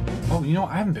horrible. Oh, you know,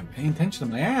 I haven't been paying attention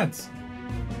to my ads.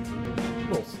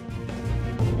 Rules.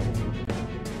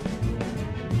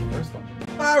 First one.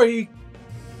 Sorry!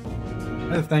 I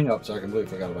had a thing up so I completely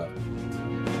forgot about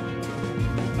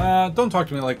it. Don't talk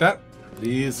to me like that.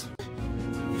 Please.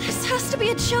 This has to be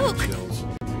a joke. Chills.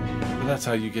 But that's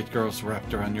how you get girls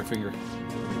wrapped around your finger.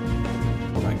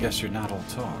 Well, I guess you're not all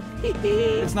talk.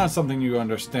 It's not something you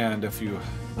understand if you're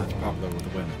not popular with the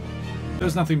women.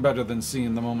 There's nothing better than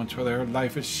seeing the moments where their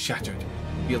life is shattered,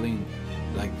 feeling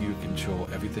like you control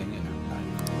everything in her life.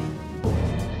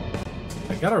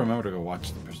 I gotta remember to go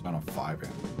watch the Persona 5 here.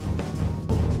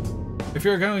 If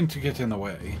you're going to get in the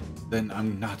way, then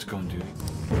I'm not going to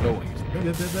go easy.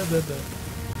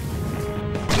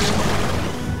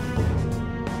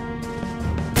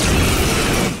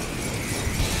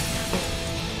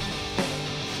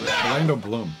 Orlando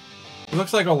Bloom. He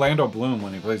looks like Orlando Bloom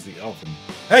when he plays the elf.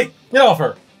 Hey, get off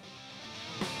her!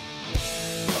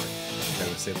 Sorry, I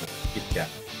gotta say the Kit Kat.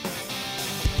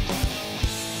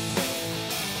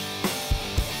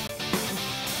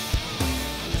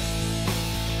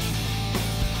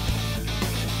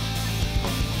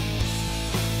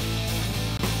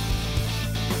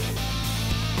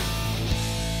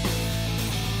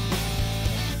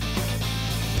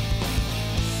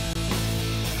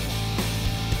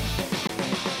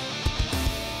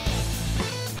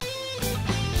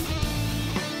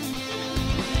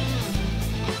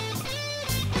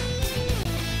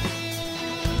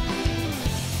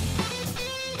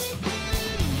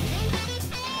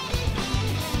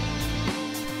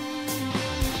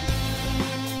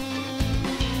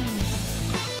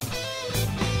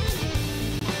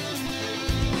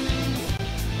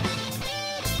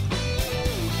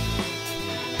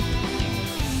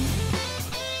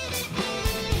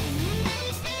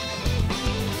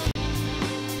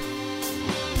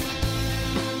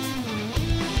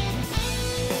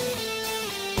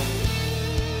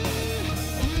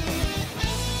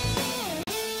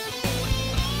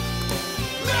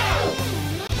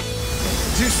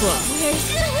 Too slow. Where's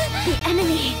the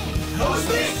enemy? How's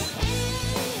this?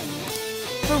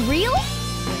 For real?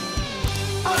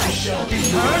 I shall be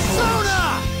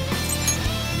Persona!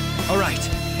 Alright.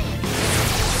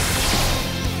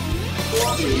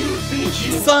 What do you think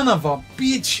you... Son of a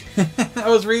bitch! I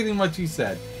was reading what you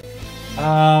said.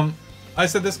 I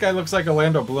said this guy looks like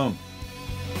Orlando Bloom.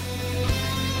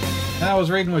 And I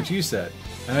was reading what you said.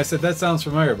 And I said that sounds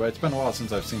familiar, but it's been a while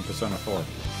since I've seen Persona 4.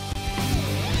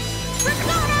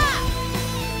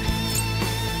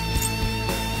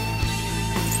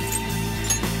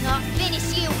 Not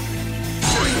finish you.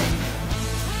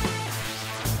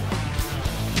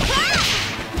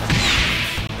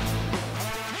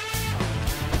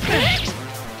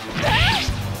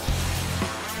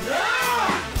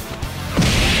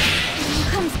 It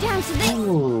comes down to this.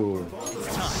 Ooh.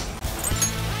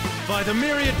 By the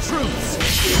myriad truths.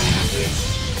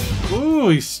 Ooh,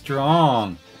 he's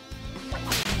strong.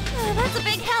 That's a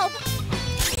big help.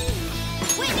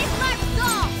 Witness my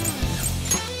resolve.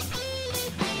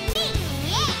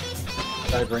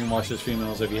 Guy brainwashes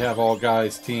females. If you have all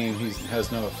guys team, he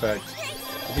has no effect.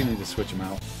 You need to switch him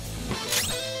out.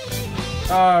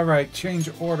 Alright, change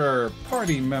order.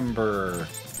 Party member.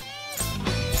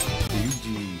 UG.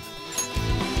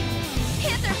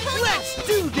 Panther, pull Let's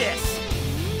do this!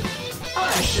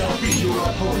 I shall be your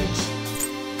opponent.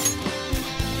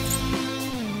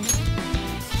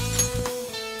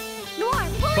 Noir,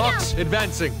 pull Fox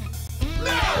advancing.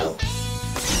 Now!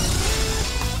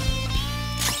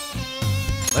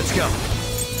 Let's go.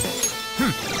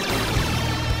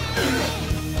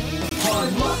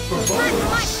 Hard luck for both Burn of my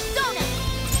us. persona.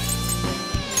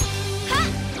 Ha!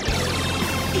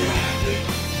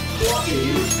 What do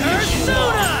you think you are?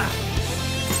 Persona!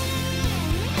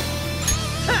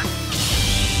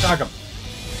 Knock him.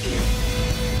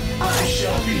 I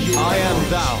shall be your I am opponent.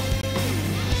 thou.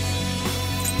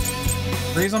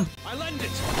 Freeze him. I lend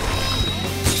it.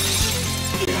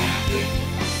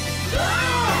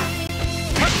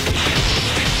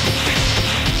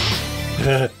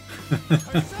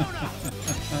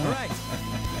 Alright.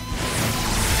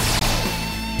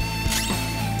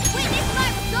 Witness my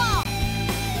resolve.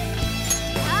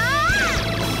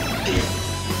 Ah!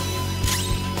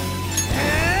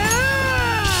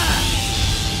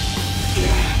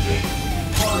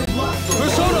 Hard luck for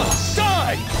Persona,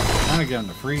 die! Trying to get him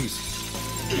to freeze.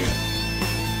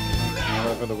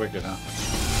 Not for the wicked, huh?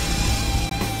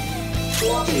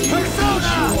 What do you think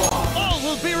Persona! you are? All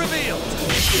will be revealed.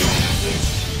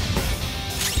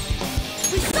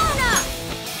 Persona!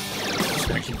 Just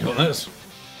gonna keep doing this.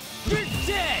 You're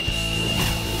dead.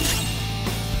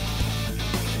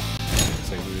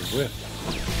 with?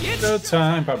 Good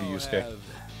time, probably Yusuke.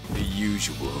 The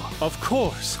usual. Of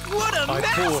course. What a I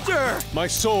master! pour my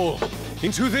soul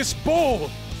into this bowl.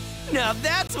 Now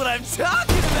that's what I'm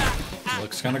talking about!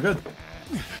 Looks kind of good.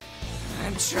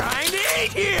 I'm trying to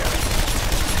eat here!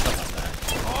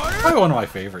 Probably one of my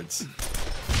favorites.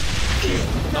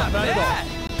 Not bad!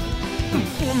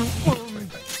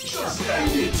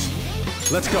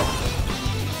 Let's go.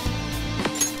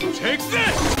 Take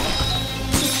this!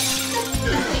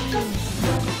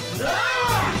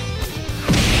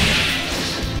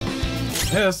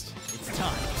 Pissed. It's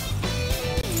time.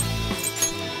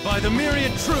 By the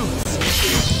myriad truths!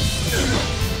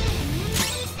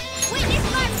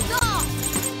 Witness my skull!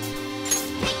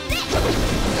 Take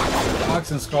this!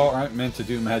 Ox and Skull aren't meant to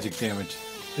do magic damage.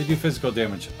 They do physical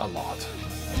damage a lot.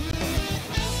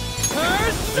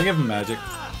 They give him magic.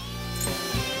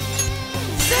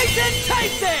 Satan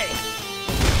Taisei!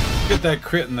 Get that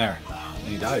crit in there. And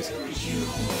he dies.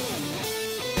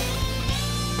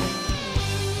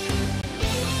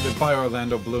 Goodbye,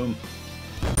 Orlando Bloom.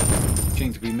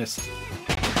 Chain to be missed.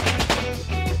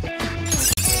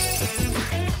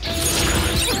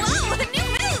 Whoa, a new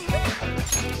move!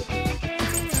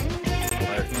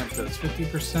 Fire amp does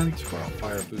 50%, while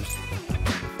fire boost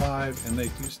 5, and they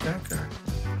do stacker.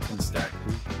 And stack.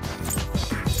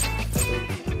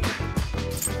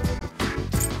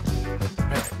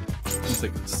 Since they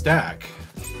can stack.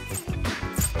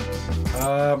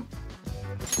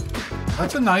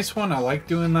 That's a nice one. I like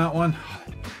doing that one.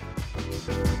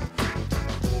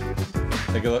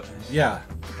 Take a look. Yeah.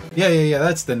 Yeah.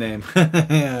 That's the name.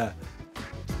 Yeah.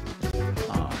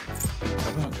 I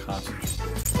don't concentrate.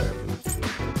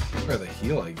 Or the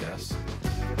heal, I guess.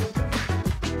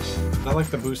 I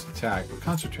like the boost attack, but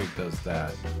concentrate does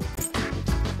that.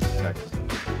 Attack does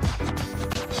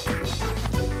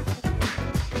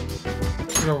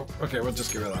that. Okay, we'll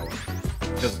just get rid of that one.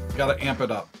 Because gotta amp it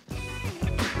up. It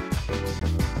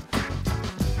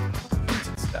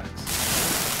stacks.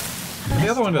 The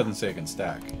other one doesn't say it can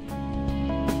stack.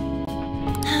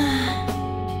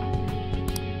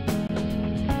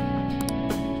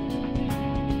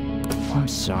 I'm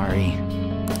sorry.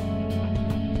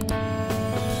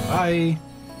 Bye.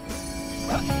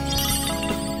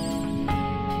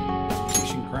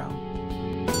 Fishing crown.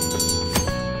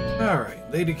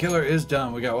 Alright, Lady Killer is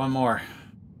done. We got one more.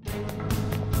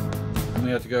 And we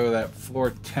have to go to that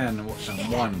floor 10 and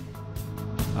 1.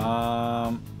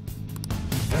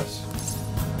 Yes.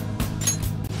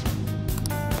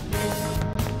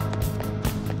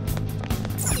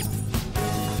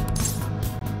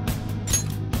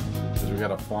 Because we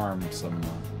gotta farm some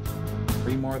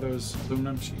 3 more of those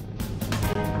aluminum sheep.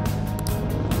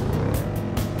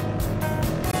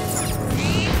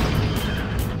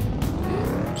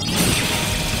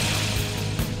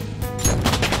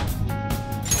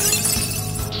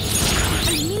 A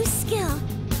new skill.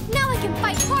 Now I can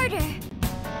fight harder.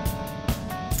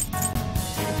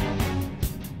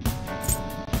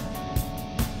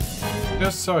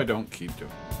 Just so I don't keep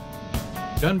doing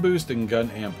it. Gun boost and gun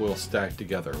amp will stack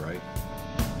together, right?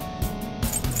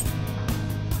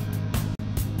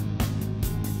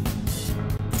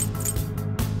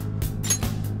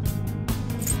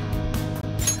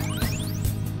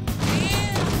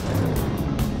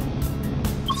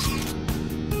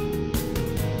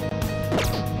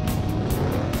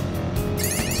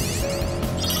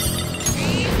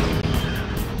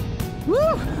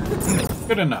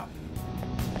 Good enough.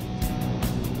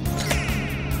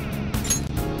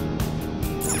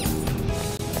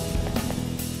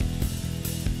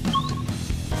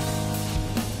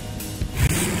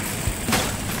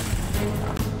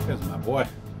 Here's my boy.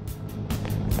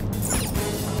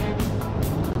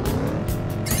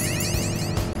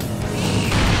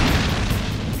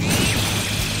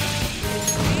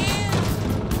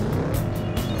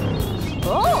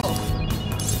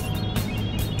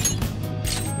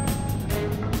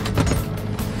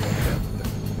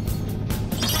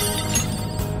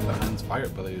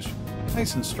 But he's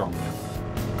nice and strong now.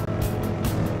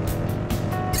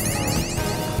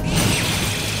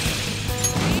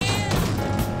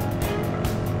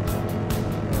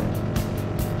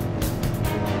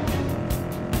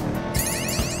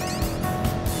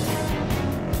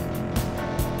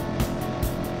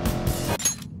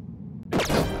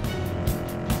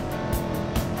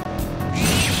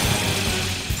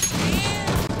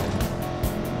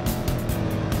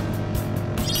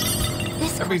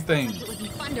 Everything. It would be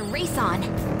fun to race on.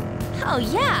 Oh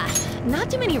yeah, not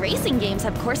too many racing games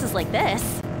have courses like this.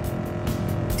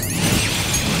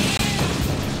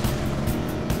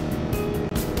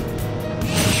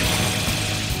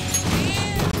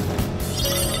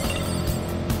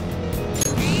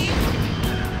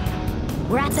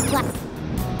 That's a flat.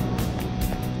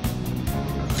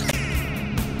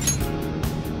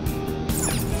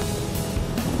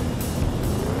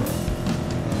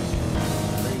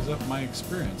 Raise up my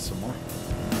experience some more.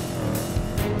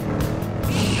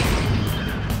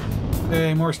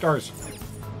 Hey, more stars.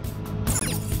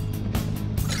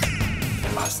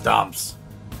 My stomps.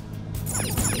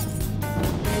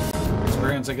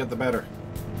 Experience I get, the better.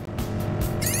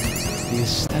 The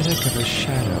aesthetic of a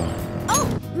shadow.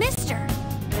 Oh, mister.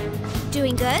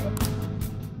 Doing good?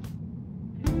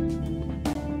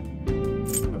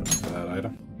 For that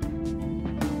item.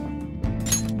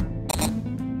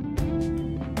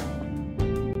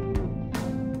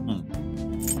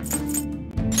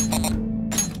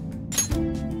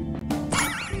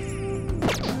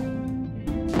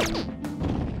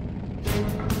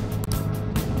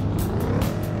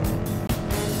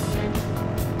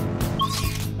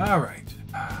 All right.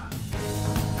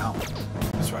 Now,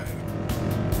 this way.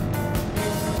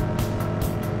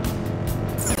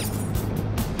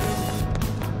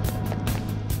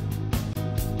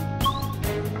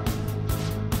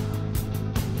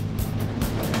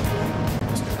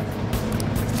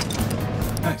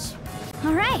 Nice.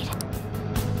 All right.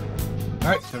 All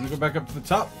right, time to go back up to the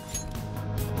top.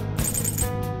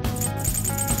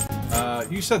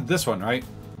 You said this one, right?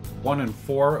 1 and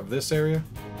 4 of this area?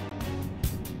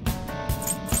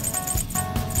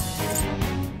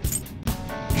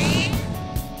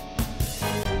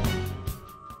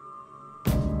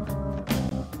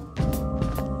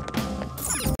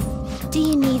 Do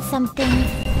you need something?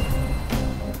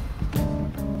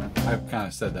 I kind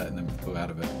of said that and then flew out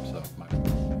of it, so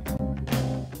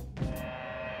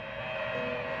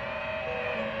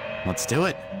Let's do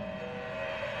it.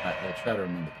 I'll try to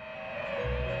remember.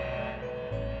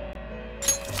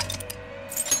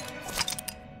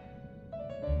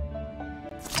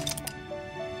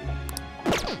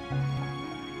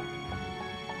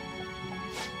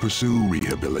 Pursue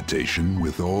rehabilitation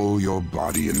with all your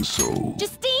body and soul.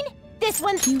 Justine, this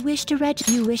one. You wish to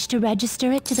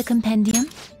register it to the compendium?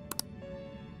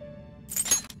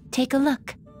 Take a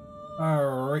look.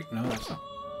 Alright, no, that's not.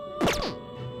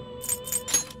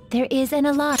 There is an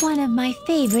allot. One of my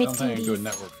favorite I don't think I can do a CDs.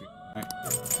 network feed. Right.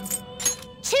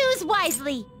 Choose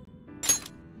wisely.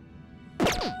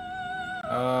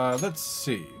 Let's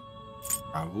see.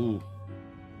 Ooh.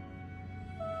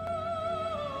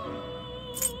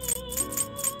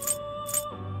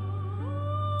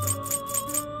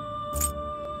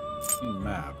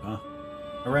 Map, huh?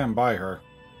 I ran by her.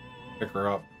 Pick her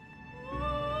up.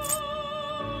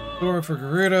 Door for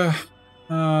Garuda.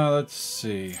 Let's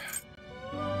see.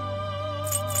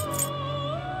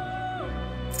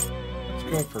 Let's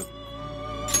go for...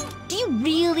 Do you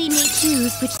really need to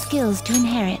choose which skills to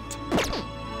inherit?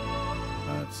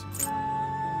 Let's...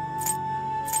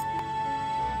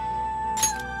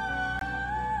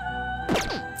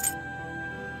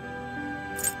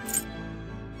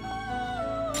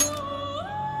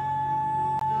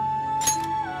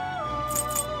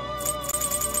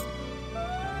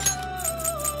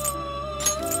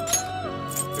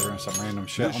 Give her some random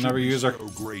shit. I'll never use her. So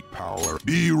great power.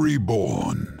 Be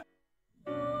reborn.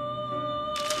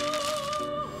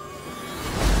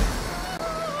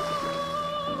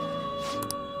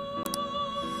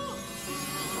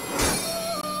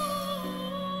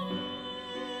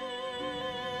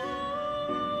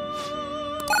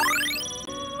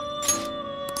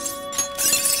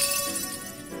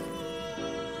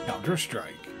 Counter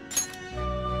strike.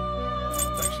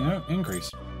 Section out,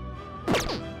 increase.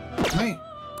 Mate.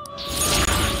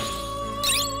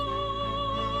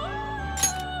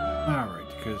 Alright,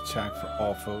 you could attack for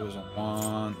all foes on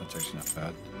 1. That's actually not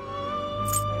bad.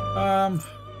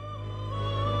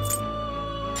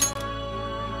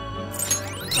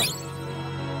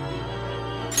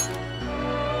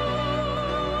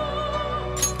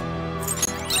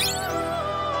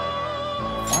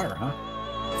 Fire, huh?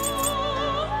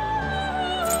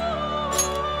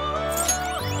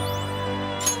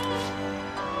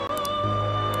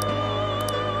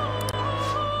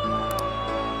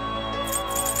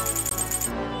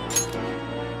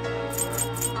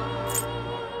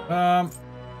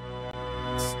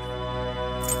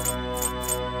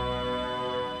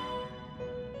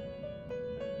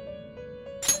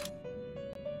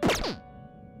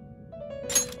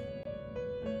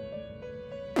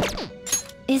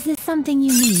 Is this something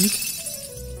you need?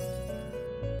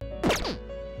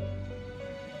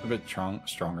 A bit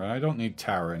stronger. I don't need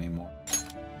tower anymore.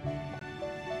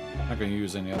 Not gonna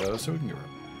use any of those, so we can get rid of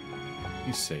him.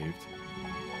 He's saved.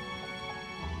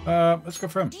 Let's go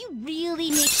for him. Do you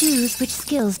really need to choose which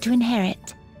skills to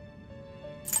inherit?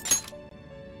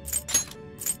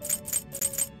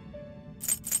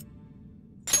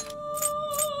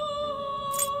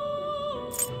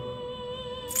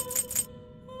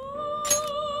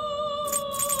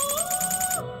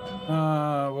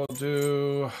 We'll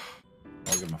do...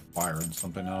 I'll give him a fire and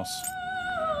something else.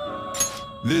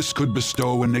 This could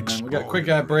bestow an And we got a quick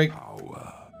ad break.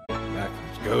 power. Back,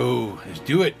 let's go. Let's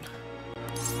do it.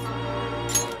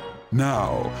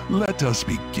 Now, let us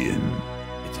begin.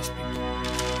 It just be...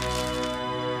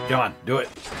 Come on, do it.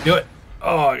 Do it.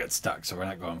 Oh, I got stuck, so we're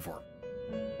not going for it.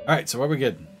 Alright, so what are we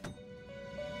getting?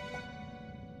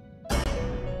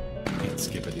 Can't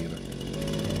skip it either.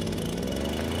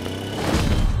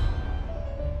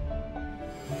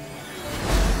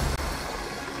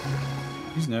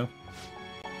 He's new.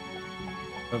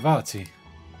 Vivati.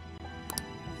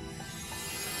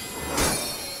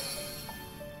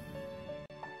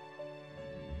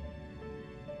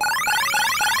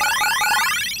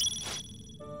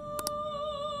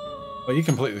 Well, you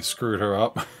completely screwed her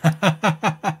up. All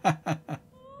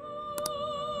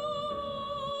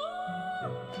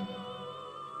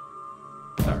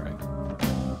right.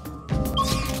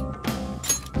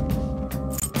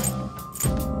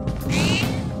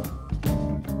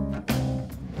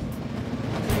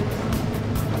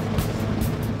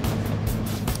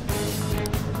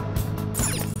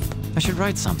 I should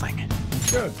write something.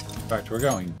 Good. Back to where we're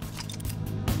going.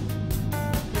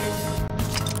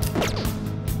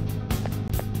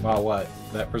 Wow, what?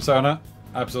 That persona?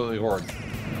 Absolutely horrid.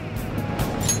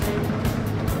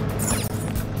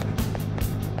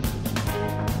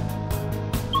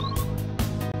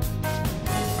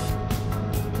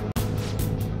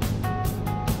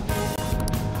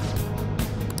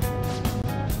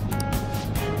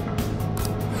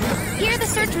 Here are the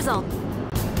search results.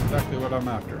 Exactly what I'm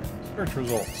after. Search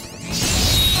results.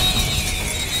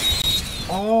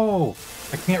 Oh!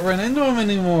 I can't run into him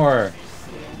anymore!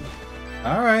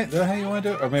 Alright, is that how you want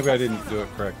to do it? Or maybe I didn't do it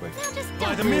correctly.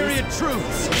 By the myriad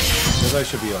truths. Because I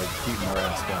should be like beating her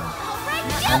ass down.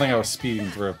 I don't think I was speeding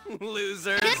through.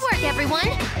 Losers. Good work, everyone.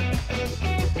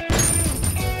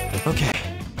 Okay.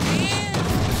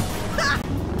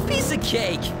 Piece of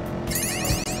cake.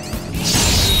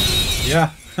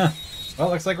 Yeah. Well,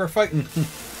 looks like we're fighting.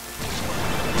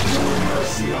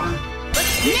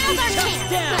 Now's our chance.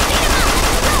 Down.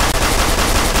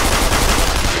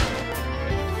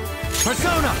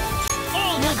 Persona!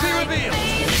 All will be revealed.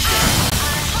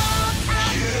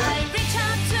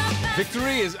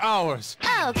 Victory is ours.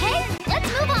 Okay, let's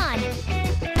move on.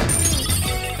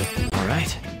 All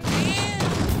right.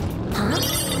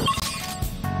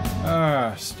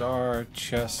 Ah, star,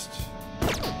 chest.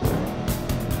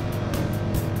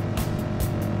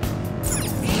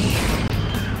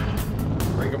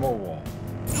 Breakable wall.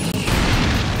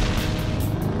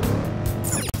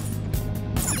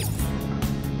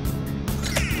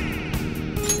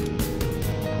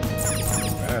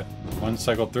 Bad. One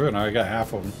cycled through and I got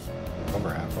half of them.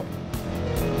 Over half of them.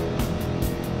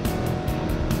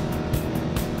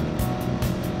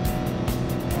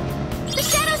 The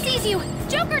shadow sees you.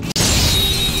 Joker. He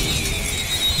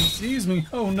sees me.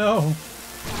 Oh no.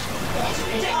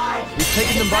 We've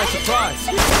taken them by surprise.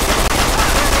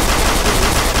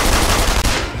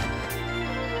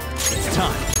 It's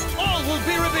time. All will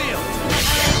be revealed.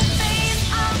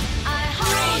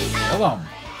 Hold on.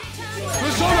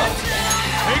 Persona,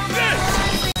 take this.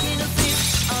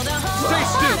 Stay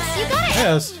still. You got it.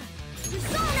 Yes.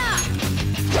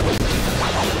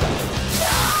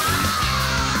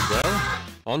 Well,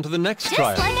 on to the next Just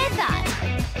trial. like I thought.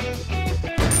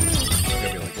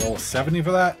 Gotta be like level 70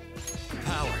 for that.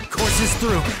 Power courses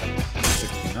through.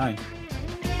 69.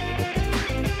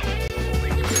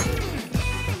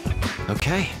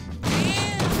 Okay.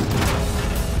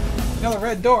 Another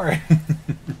red door.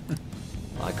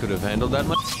 I could have handled that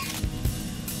much.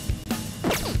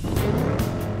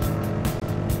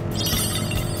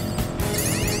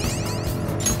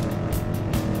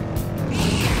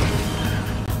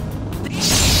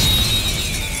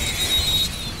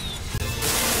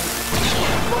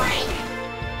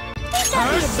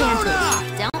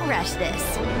 Don't rush this.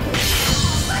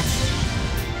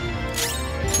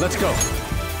 Let's go.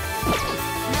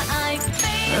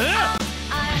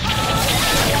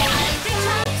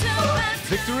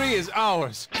 Victory is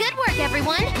ours. Good work,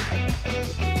 everyone.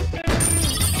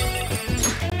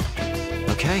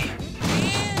 Okay.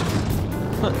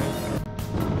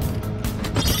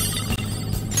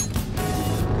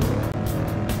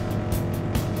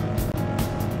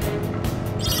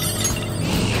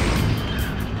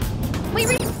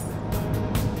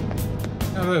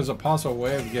 There's a possible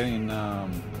way of getting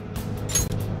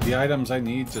the items I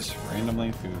need just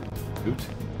randomly through loot.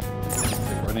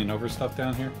 Like running over stuff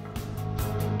down here.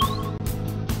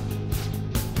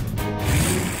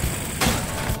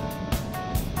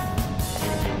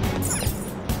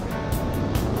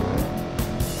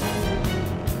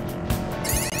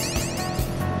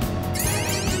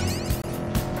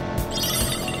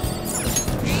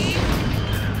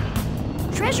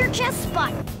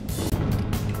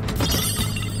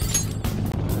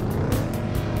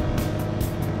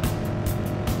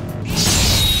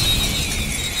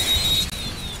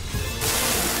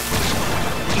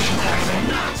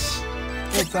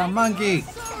 a monkey!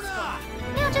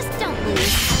 Now just don't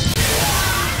lose.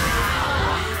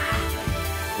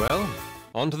 Well,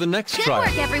 on to the next Good trial.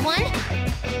 work, everyone.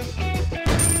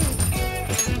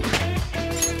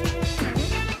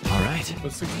 All right.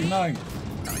 But 69.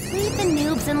 Leave the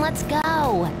noobs and let's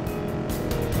go.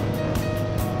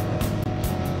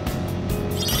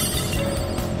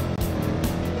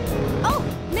 Oh,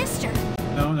 mister.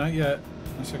 No, not yet.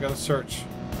 Unless I gotta search.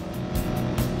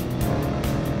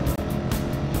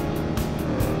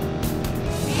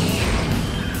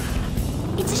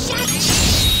 It's a shadow.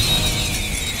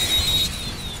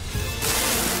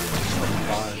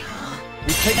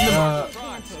 We've taken them.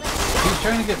 He's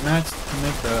trying to get Matt to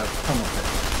make the promo pick.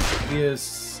 He is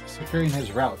securing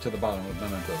his route to the bottom of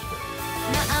Momentos.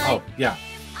 Oh, yeah.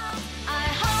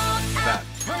 That.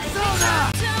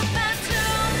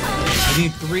 I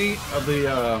need 3 of the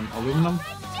aluminum.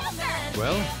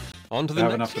 Well, on to I the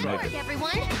have next enough to trial. make it.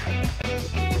 Everyone.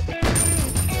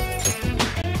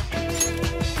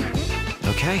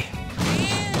 Okay.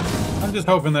 I'm just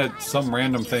hoping that some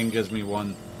random thing gives me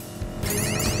one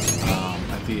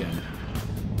at the end.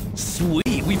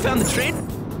 Sweet. We found the train.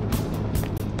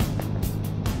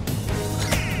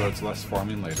 So it's less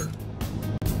farming later.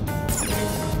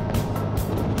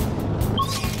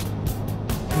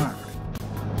 Alright.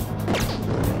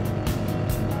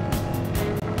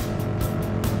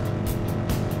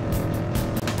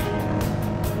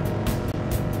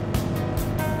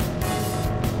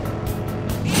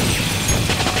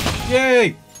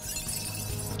 Yay!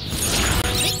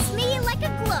 Fits me like a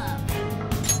glove.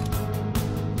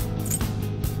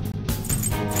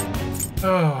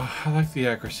 Oh, I like the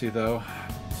accuracy though.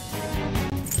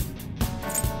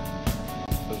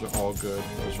 Those are all good.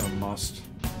 Those are a must.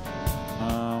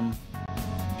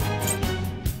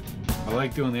 I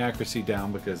like doing the accuracy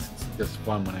down because it's just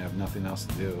fun when I have nothing else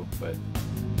to do, but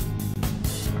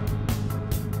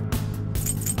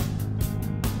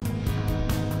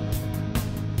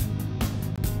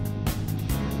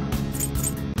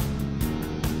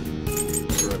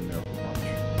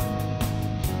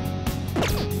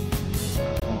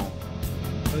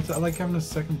I like having a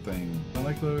second thing. I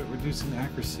like reducing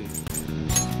accuracy.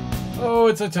 Oh,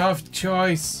 it's a tough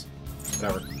choice.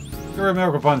 Whatever. You're a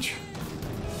Miracle Punch.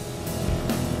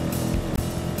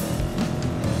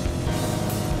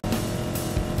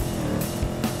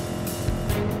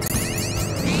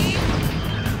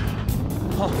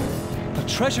 Huh. A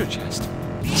treasure chest.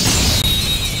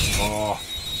 Oh,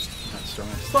 that's strong.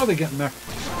 Slowly getting there.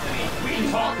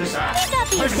 You got the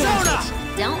advantage.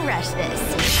 Don't rush this.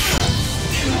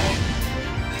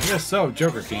 Yes, so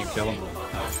Joker can't kill him.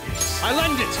 I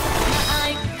lend it!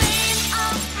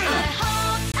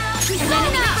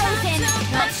 Persona broken.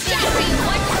 Let's shatter you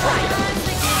one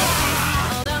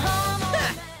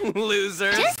time.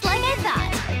 Losers! Just like I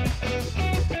thought.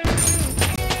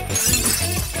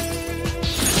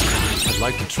 I'd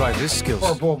like to try this skill.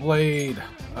 Purple Blade.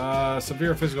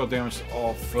 Severe physical damage to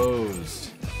all foes.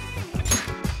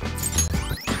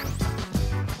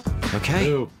 Okay.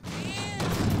 Ooh.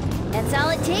 That's all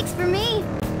it takes for me.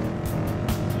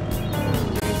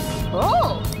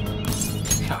 Oh!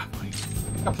 Yeah,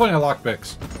 I got plenty of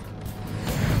lockpicks.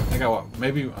 I got what?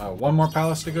 Maybe one more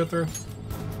palace to go through?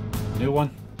 New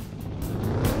one?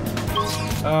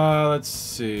 Let's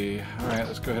see. Alright,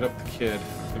 let's go hit up the kid.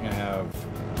 I think I have...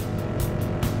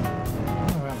 I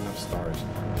don't have enough stars.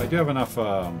 I do have enough,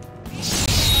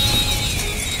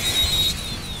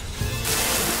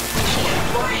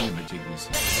 thingamajiggies.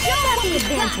 You got the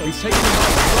advantage. We've taken them by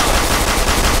surprise.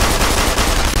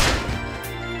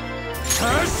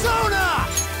 Persona!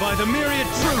 By the myriad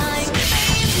truths!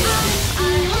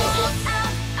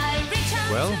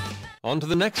 Well, on to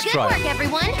the next Good trial. work,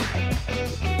 everyone.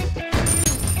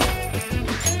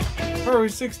 Oh,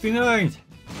 69!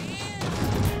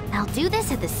 I'll do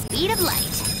this at the speed of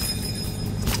light.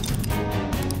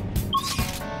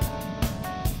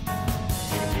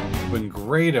 Been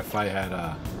great if I had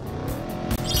a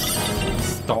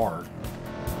star.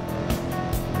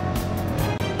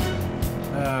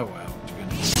 Well, what you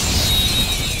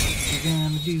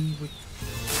gonna do? What you gonna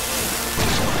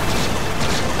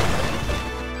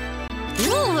do?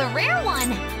 Ooh, a rare one.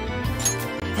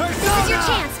 This is your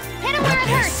chance. Hit him where it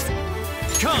hurts.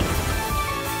 Come!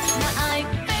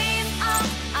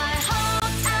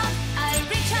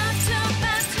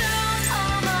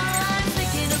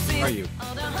 Are you?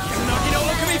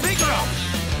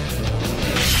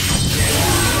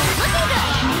 Looking good.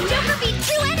 Joker beat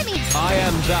 2 enemies. I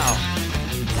am thou.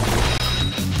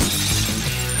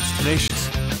 It's tenacious.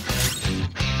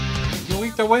 You're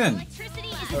weak to win. Electricity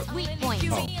is his weak point.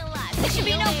 Oh. This should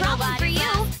be no problem for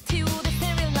you.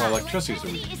 Well, electricity's a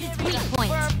weak. Is its weak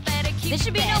point. This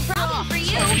should be no problem for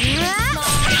you.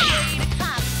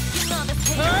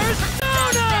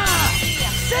 Persona!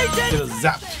 Satan! It was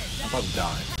zapped. I'm about to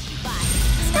die.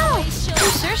 No! You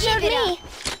sure showed me.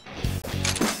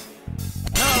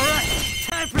 Alright,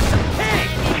 time for some cake!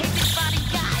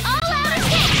 All out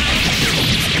attack!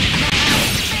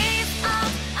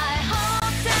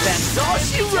 That's all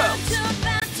she wrote!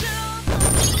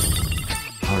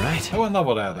 Alright. I wouldn't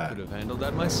leveled out of Could that. have handled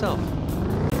that myself.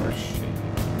 For shit.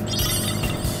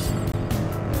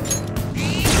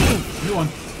 New one.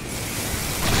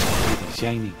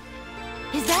 Shiny.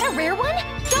 Is that a rare one?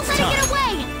 Don't let it get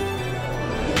away!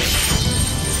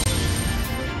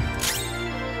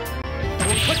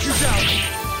 Put you down!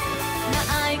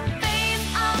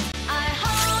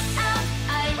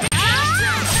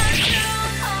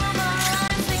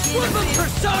 Flip him,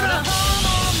 Persona!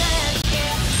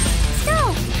 No!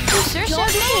 You sure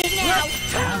showed me. Now!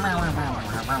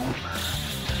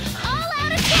 All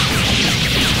out attack!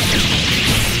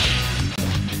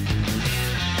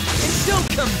 And don't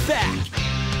come back!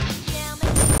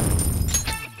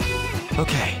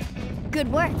 Okay. Good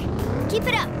work. Keep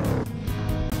it up.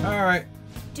 Alright.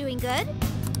 Doing good?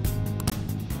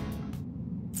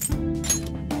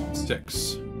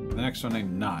 6. The next one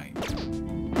named 9.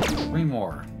 3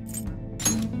 more.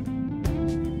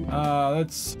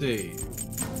 Let's see.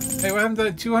 Hey, what happened to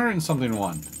that 200 and something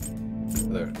one?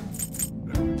 There.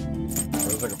 It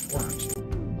was like a 400.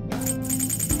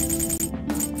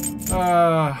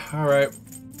 Alright.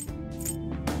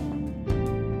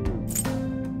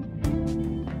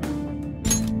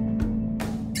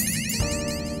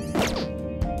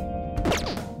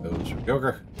 Those for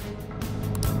Joker.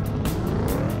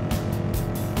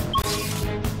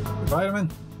 Vitamin.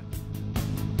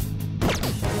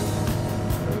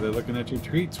 Are they looking at your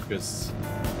treats? Because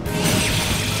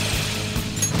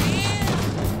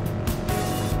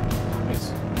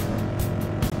nice.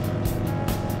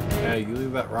 Yeah, you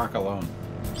leave that rock alone.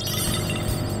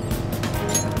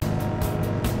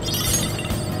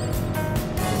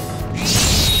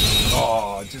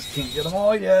 Oh, I just can't get them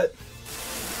all yet.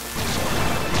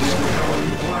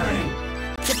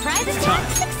 Surprise attack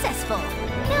successful.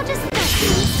 Now just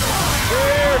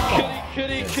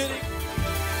Kitty!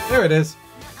 There it is.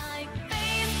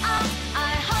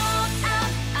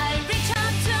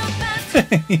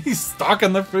 He's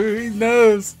stalking the food. He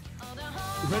knows.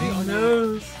 He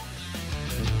knows.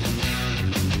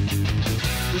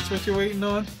 This what you're waiting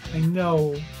on? I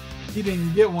know. He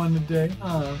didn't get one today.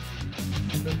 Huh?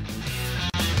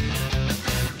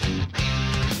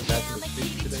 Back to the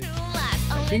speech today.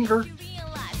 My finger.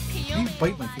 You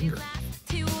bite my finger.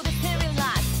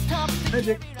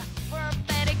 Magic.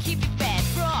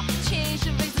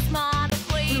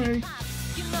 Alright.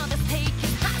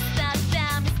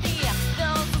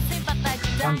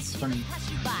 Sounds funny.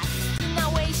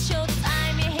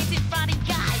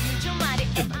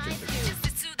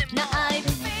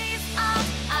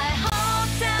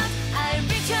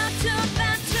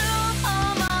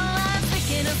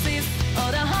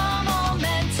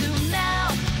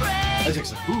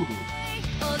 Magic's like, ooh.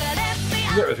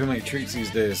 You get too many treats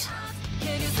these days.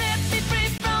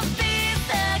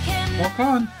 Walk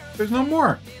on. There's no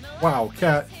more. Wow,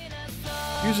 cat.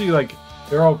 Usually, like,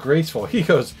 they're all graceful. He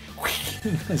goes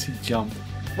as he jumped.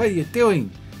 What are you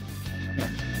doing? Yeah.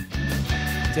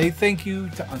 Say thank you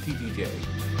to Auntie DJ.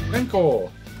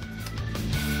 Wrinkle.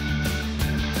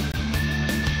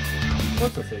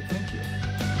 Let's say thank you.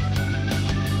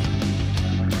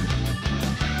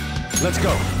 Let's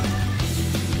go.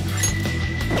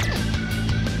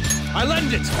 I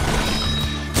lend it.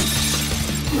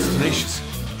 It's tenacious.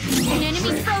 An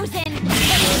enemy's frozen.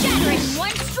 Shatter in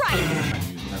one strike.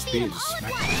 Using that speed to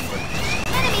smack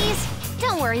him. Enemies.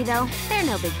 Don't worry though. They're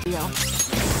no big deal.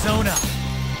 Persona!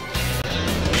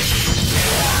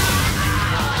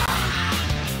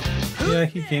 Yeah,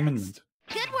 he came in.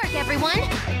 Good work, everyone.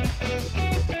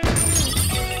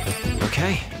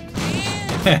 Okay.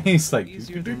 He's like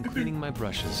Easier than cleaning my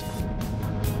brushes.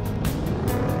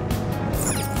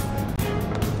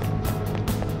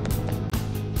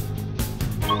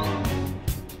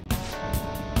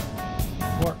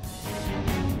 What?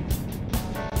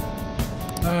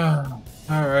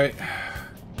 All right.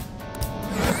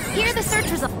 Here are the search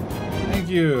results. Thank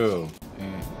you.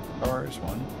 And ours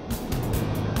one.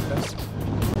 Yes.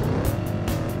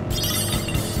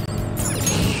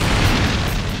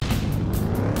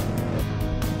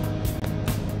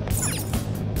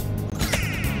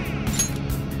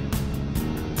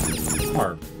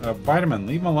 Or vitamin,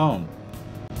 leave him alone.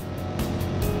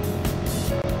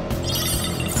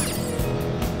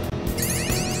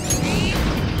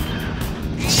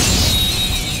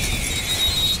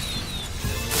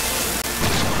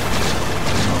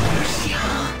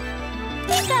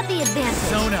 the advantage.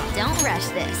 Sona. Don't rush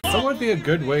this. What would be a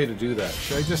good way to do that?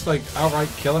 Should I just like outright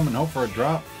kill him and hope for a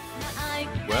drop?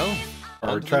 Well,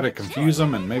 Or try to confuse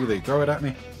them and maybe they throw it at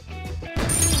me?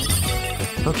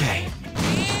 okay.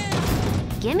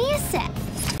 Give me a sec.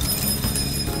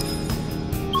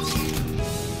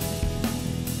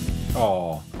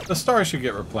 Oh, the stars should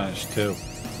get replenished too.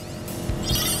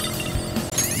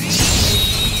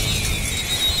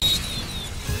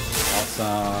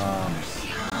 Awesome.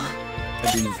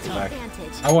 I do need to go back.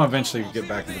 I will eventually get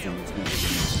back into the game. It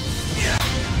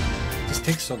just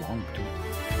takes so long to do it.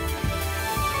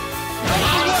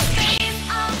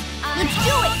 Let's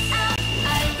do it!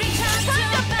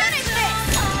 Time to finish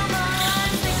this!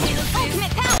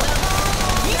 Ultimate power!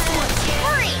 This one's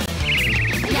free!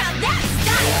 Now that's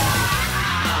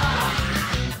style!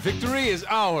 Victory is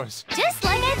ours. Just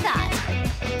like I thought.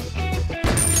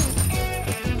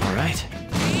 All right.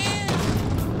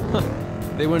 Huh.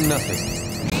 They were nothing.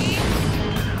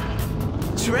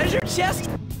 Treasure chest?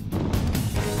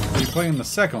 You're playing the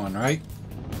second one, right?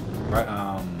 Right.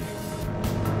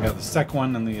 Yeah, the second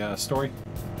one in the story.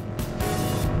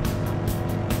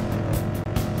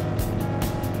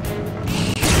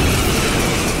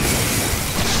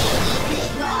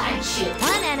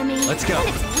 One enemy. Let's go. And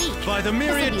it's weak. By the This will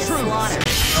myriad be a truths. slaughter.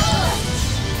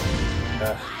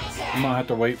 I'm gonna have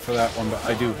to wait for that one, but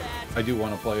I do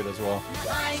want to play it as well.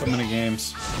 So many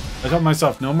games. I told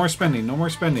myself, no more spending, no more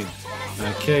spending. And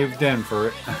I caved in for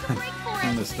it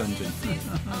in this dungeon.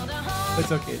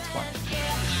 It's okay, it's fine.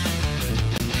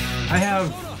 I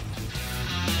have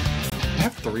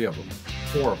 3 of them.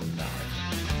 4 of them now.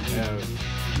 I have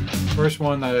the first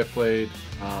one that I played,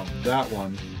 that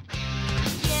one.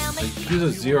 Yakuza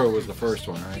 0 was the first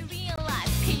one, right?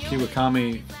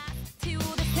 Kiwakami.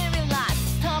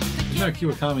 No,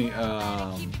 Kiwakami,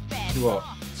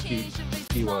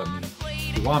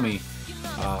 Kiwami,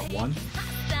 1?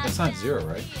 That's not 0,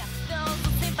 right?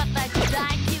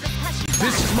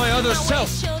 This is my other self.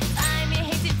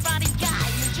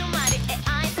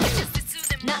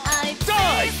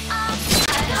 Die!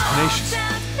 Tenacious.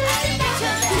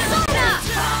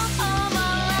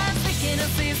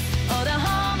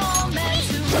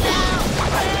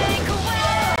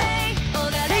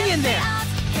 Hang in there!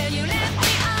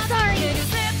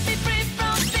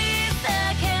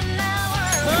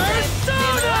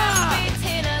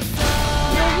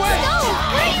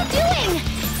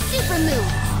 Super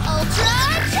move! Ultra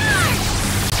charge!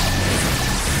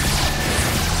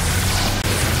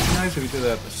 Nice if you did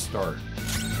that at the start.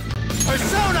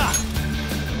 Persona!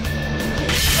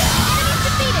 Enemy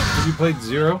defeated! Have you played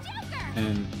 0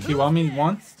 and Kiwami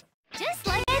 1? Just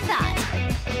like I thought.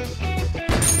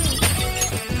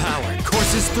 Power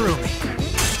courses through me.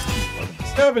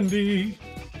 70!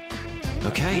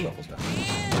 Okay. Levels down.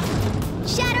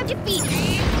 Shadow defeated.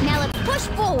 Now let's push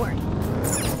forward.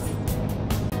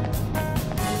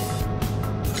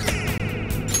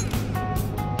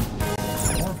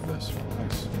 More for this.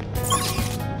 Nice.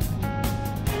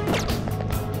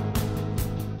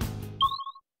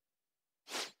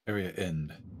 Area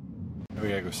end. Now we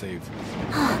gotta go save.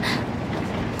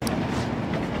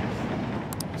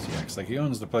 He acts like he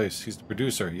owns the place. He's the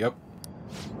producer. Yep.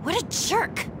 What a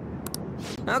jerk!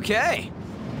 Okay.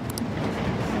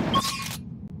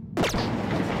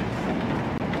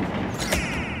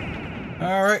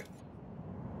 Alright.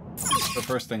 So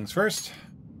first things first.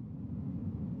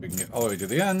 We can get all the way to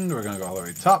the end. We're gonna go all the way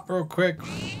to the top real quick.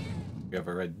 We have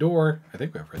a red door. I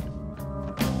think we have a red door.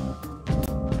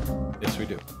 Yes, we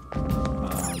do.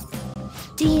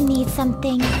 Do you need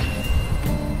something?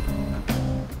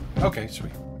 Okay,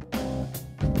 sweet.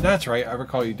 That's right, I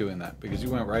recall you doing that, because you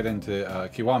went right into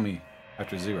Kiwami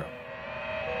after 0.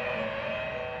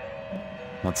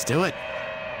 Let's do it.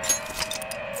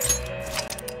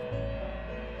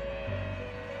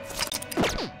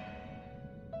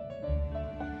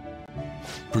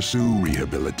 Pursue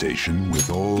rehabilitation with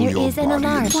all There your is an body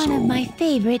alarm. and One of soul. my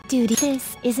favorite duties.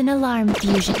 This is an alarm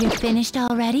fusion. You're finished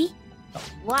already?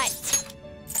 What?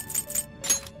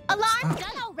 Alarm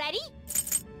done already?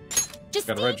 Just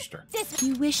Gotta register. this.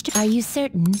 You wish to. Are you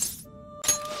certain?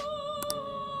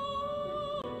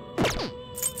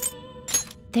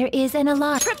 There is an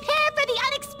alarm. Prepare for the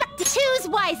unexpected. Choose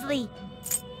wisely.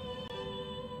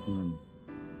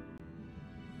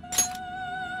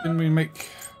 Didn't we make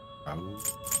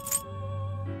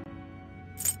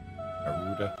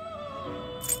Aruda?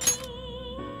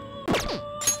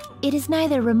 It is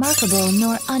neither remarkable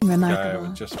nor Guy I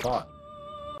unremarkable. just fought.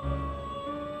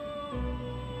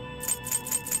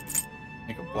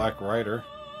 Make a black rider.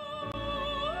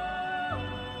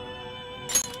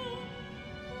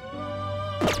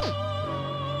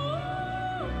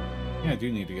 Yeah, I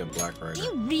do need to get Black Do Rider.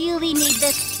 you really need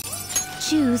this?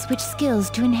 Choose which skills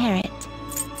to inherit.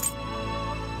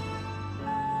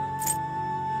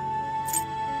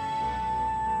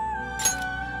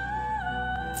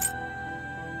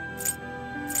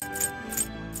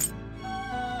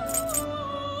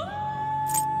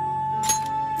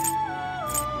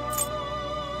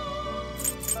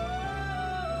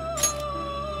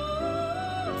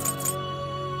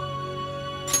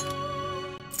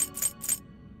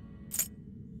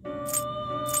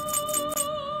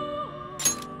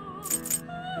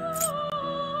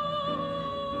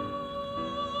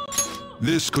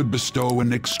 This could bestow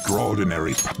an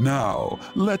extraordinary... Now,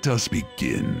 let us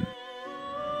begin.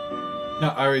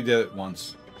 No, I already did it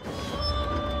once.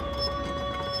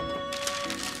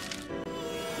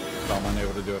 So I'm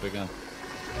unable to do it again.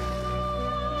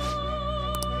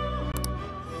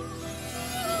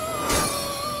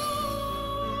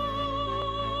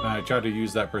 I tried to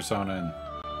use that persona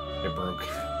and it broke.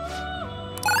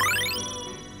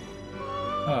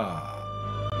 Ah.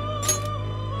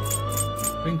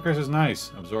 Being Curse is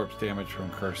nice. Absorbs damage from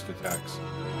cursed attacks.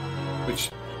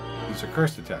 Which, these are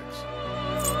cursed attacks.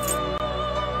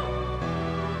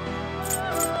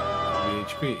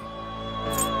 HP.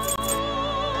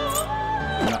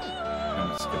 No, I'm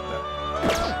gonna skip that.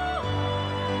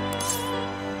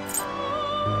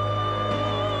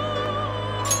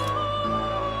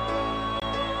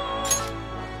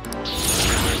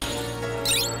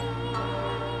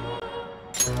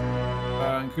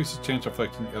 Increases chance of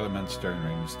afflicting elements during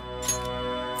ranged.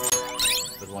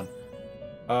 Good one.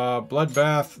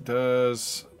 Bloodbath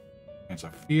does chance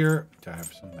of fear. Do I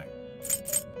have something?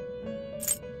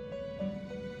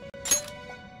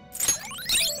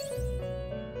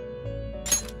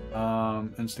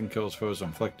 Instant kills foes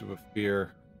inflicted with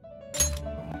fear.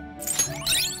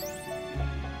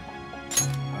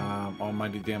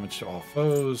 Almighty damage to all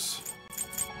foes.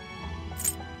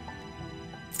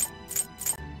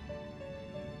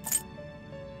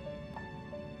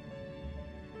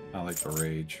 I like the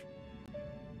rage.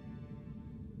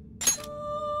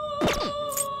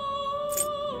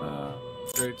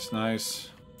 Great's nice.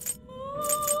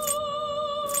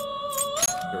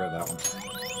 Get rid of that one.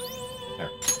 There.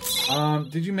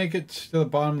 Did you make it to the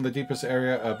bottom of the deepest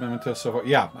area of Momentos so far?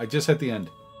 Yeah, I just hit the end.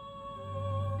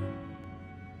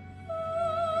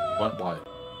 What?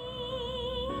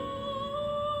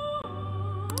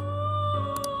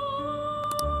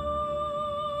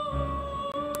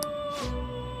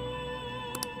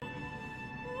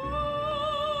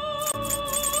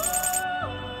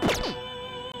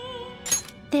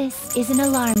 This is an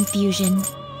alarm fusion.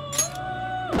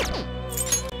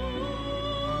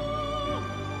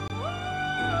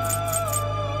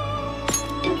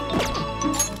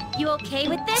 You okay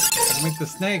with this? I can make the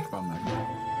snake on there.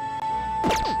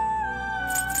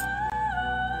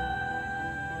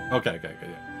 Okay,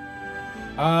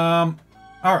 yeah.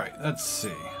 Alright, let's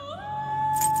see.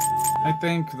 I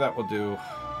think that will do.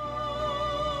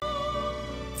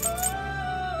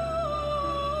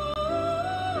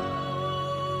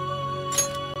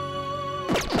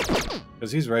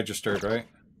 Because he's registered, right?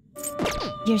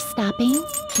 You're stopping?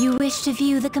 You wish to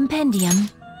view the compendium?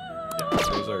 Yeah,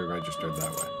 so he's already registered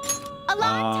that way.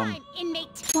 Alarm time, inmate.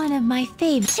 One of my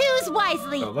favorites. Choose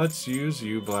wisely. So let's use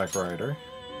you, Black Rider.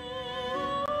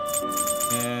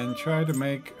 And try to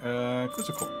make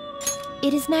quizzical.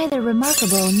 It is neither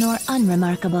remarkable nor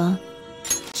unremarkable.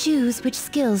 Choose which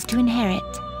skills to inherit.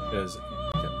 Because,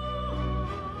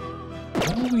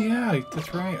 oh yeah,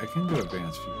 that's right. I can do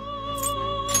advanced view.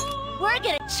 We're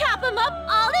gonna chop them up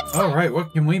all the time. All right,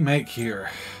 what can we make here?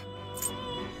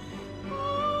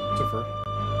 Christopher.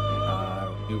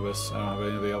 Newest. I don't have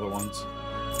any of the other ones.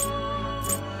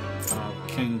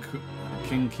 King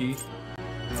Key.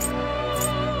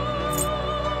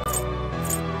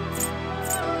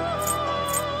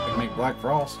 I can make Black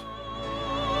Frost.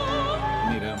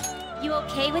 I need him. You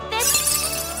okay with this?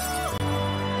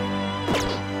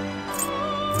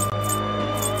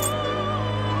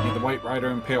 Need the White Rider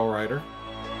and Pale Rider.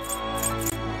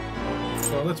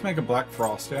 So let's make a Black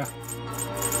Frost, yeah.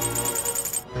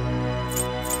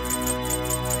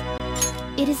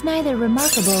 It is neither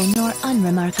remarkable nor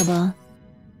unremarkable.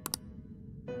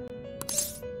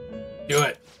 Do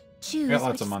it. Choose Got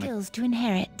lots which of money. skills to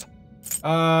inherit.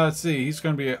 Let's see. He's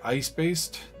going to be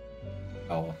ice-based.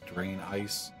 Oh, drain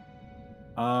ice.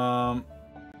 Yeah.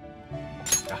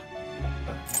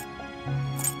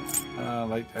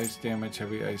 Light ice damage,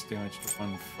 heavy ice damage to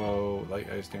one foe, light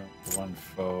ice damage to one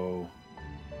foe.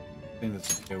 I think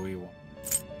that's a AoE one.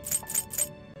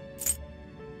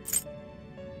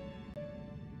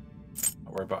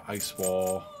 Not worry about ice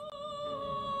wall.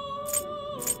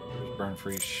 Burn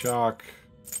free shock.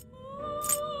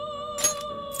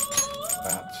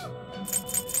 That.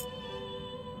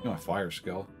 You know, a fire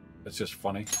skill. That's just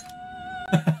funny.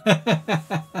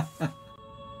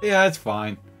 Yeah, it's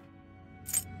fine.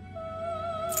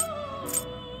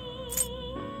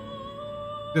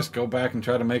 Just go back and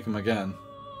try to make them again.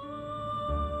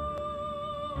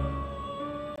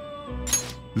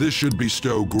 This should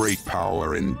bestow great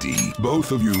power indeed.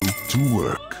 Both of you to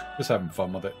work. Just having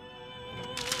fun with it.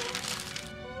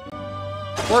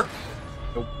 Work!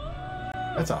 Nope.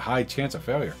 That's a high chance of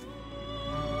failure.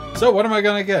 So what am I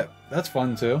gonna get? That's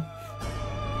fun too.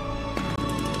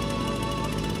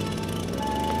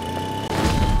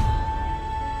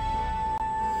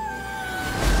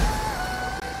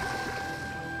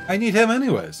 I need him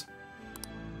anyways.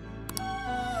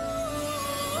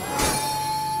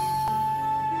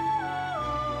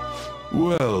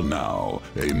 Well now,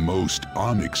 a most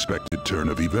unexpected turn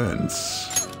of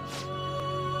events.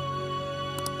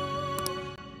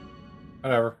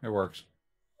 Whatever, it works.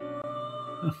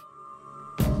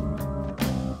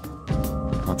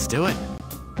 Let's do it.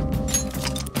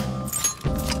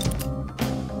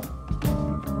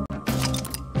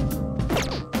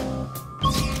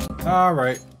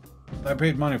 Alright. I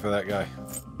paid money for that guy.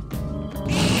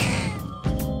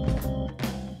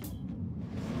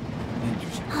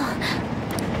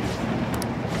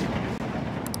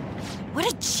 What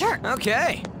a jerk!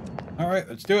 Okay. Alright,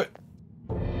 let's do it.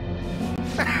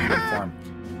 Farm.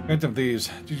 Phantom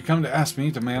Thieves, did you come to ask me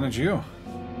to manage you?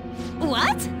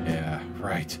 What? Yeah,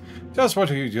 right. Just what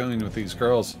are you doing with these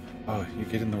girls? Oh, you're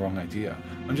getting the wrong idea.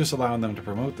 I'm just allowing them to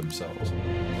promote themselves.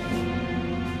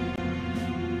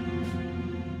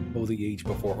 Oh, the age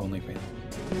before OnlyFans.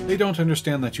 They don't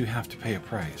understand that you have to pay a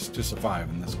price to survive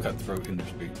in this cutthroat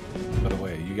industry. By the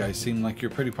way, you guys seem like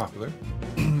you're pretty popular.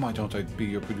 Why don't I be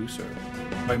your producer?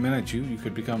 If I manage you, you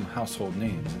could become household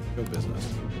names in show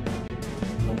business.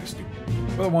 Don't be stupid.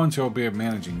 We're the ones who will be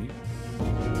managing you.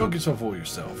 Don't get so full of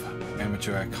yourself.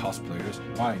 Amateur act cosplayers,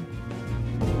 fine.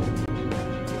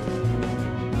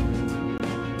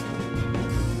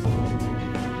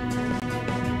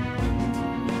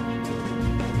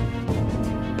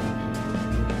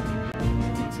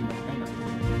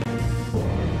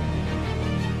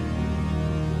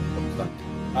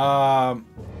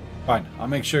 Fine. I'll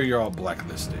make sure you're all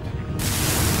blacklisted.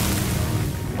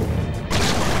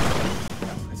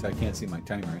 I can't see my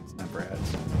timer. It's not for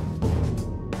ads.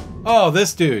 Oh,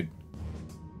 this dude.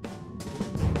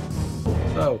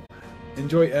 So,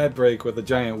 enjoy ad break with a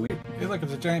giant weed. Hey, look,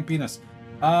 it's a giant penis.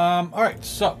 Alright,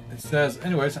 so, it says,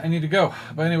 anyways, I need to go.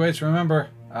 But anyways, remember,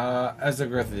 as the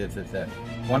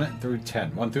 1 through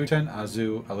 10. 1 through 10,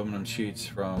 Azu aluminum sheets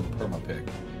from Permapic.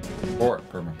 Or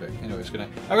Permapic. Anyways, good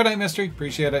night. Have a good night, Mystery.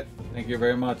 Appreciate it. Thank you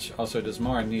very much. Also, does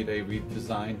Mara need a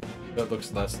redesign that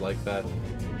looks less like that?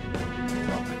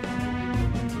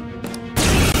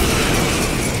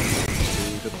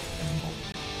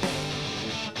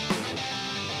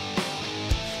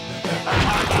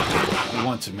 You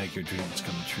want to make your dreams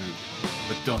come true,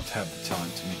 but don't have the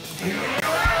talent to make them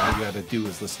happen. All you gotta do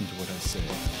is listen to what I say.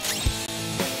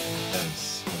 That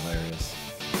is hilarious.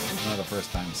 It's not the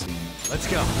first time seeing it. Let's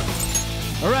go.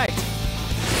 All right.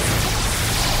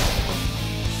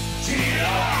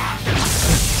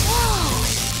 Whoa!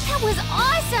 That was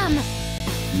awesome!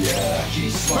 Yeah,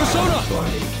 he's Persona!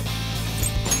 buddy.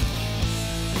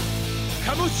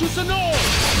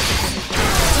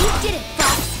 You did it,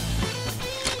 Fox!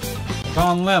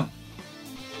 Gone limp.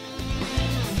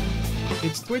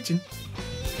 It's twitching.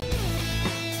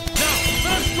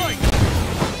 First strike!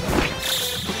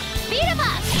 Beat him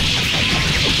up!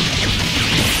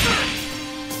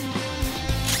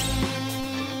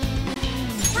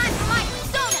 Time for my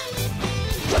persona!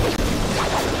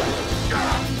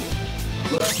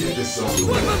 Let's get this over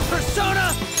with. Woman persona!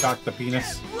 Shock the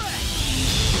penis.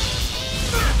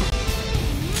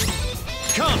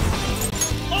 Come!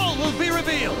 All will be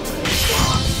revealed!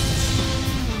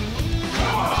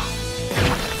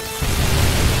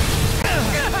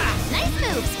 Nice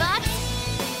moves, Fox!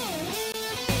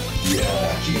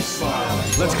 Yeah, keep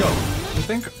smiling. Let's go! I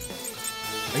think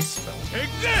ice spell.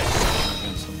 Take this!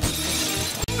 Against them.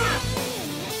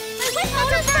 My whip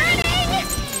motor's burning!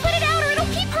 Put it out or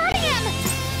it'll keep hurting him!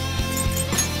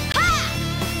 Ha!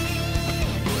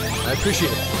 I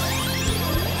appreciate it.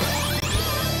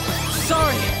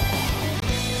 Sorry!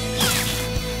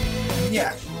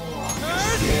 Yeah.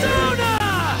 Persona!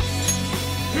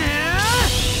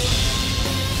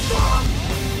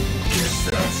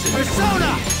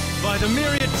 Persona! By the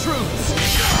myriad truths!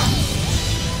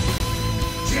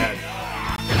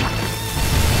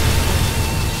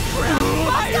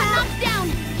 Fox got knocked down!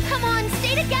 Come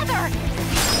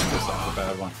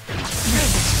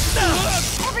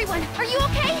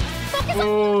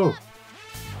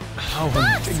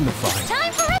fine.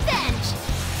 Time for revenge!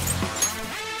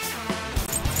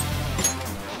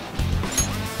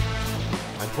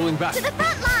 I'm pulling back. To the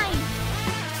front line!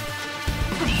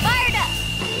 Fired up!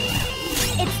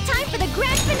 It's time for the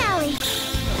grand finale!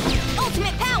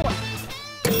 Ultimate power!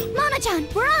 Mono-chan,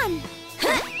 we're on!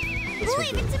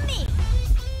 Leave it to me!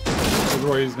 This is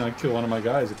where he's gonna kill one of my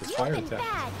guys with his fire You've been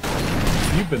attack.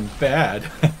 bad. You've been bad.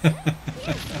 Yes,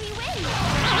 we win!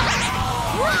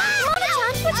 Mono-chan,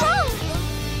 what's wrong?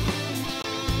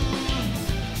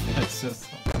 It's just...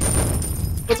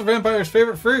 What's a vampire's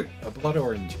favorite fruit? A blood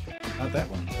orange. Not that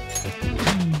one.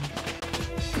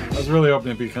 I was really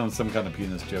hoping it becomes some kind of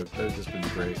penis joke. That would just been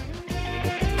great.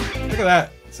 Look at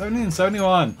that. 70 and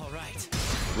 71. All right,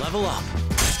 level up.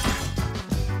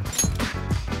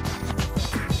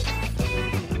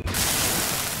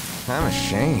 I'm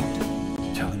ashamed.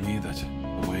 Telling me that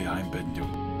the way I've been doing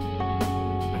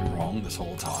been wrong this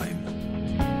whole time.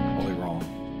 Totally wrong.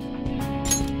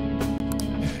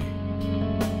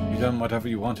 Okay. You've done whatever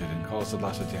you wanted and caused a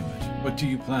lot of damage. What do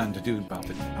you plan to do about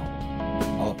it now?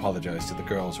 I'll apologize to the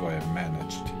girls who I have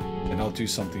managed, and I'll do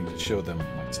something to show them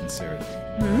my sincerity.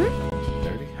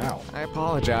 Sincerity? How? I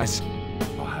apologize.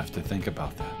 I'll have to think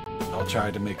about that. I'll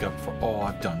try to make up for all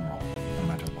I've done wrong, no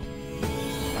matter what.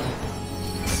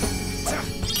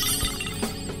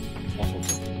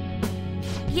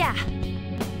 Yeah.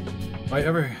 If I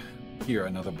ever hear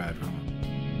another bad rumor,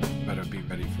 better be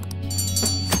ready for it.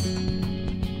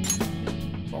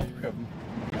 All three of them.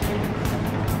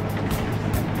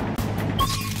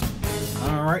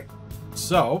 Alright,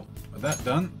 so, with that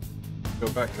done, go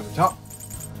back to the top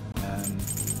and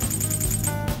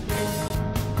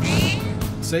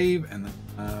save, and then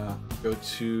go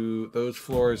to those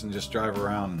floors and just drive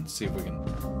around and see if we can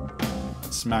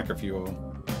smack a few of them.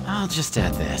 I'll just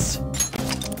add this.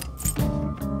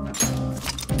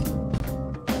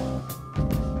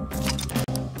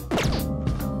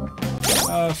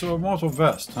 So Immortal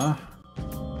Vest, huh?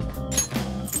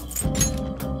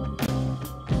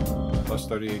 Plus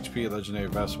 30 HP, legendary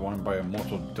vest worn by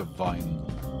Immortal Divine.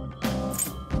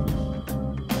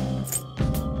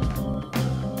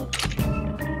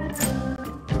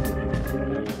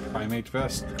 Primate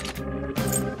Vest.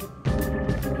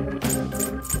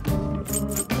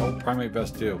 Oh, Primate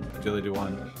Vest too. Do they do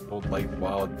one old light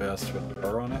wild vest with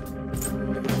fur on it?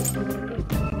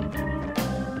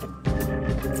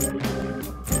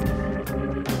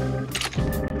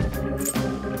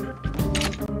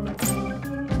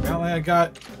 Apparently I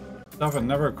got stuff and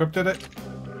never equipped it.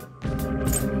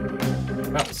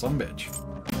 Wow, some bitch.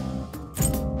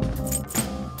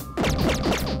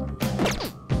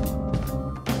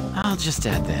 I'll just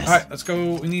add this. Alright, let's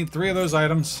go. We need 3 of those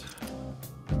items.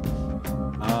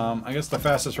 I guess the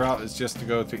fastest route is just to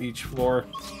go to each floor.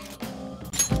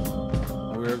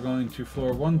 We're going to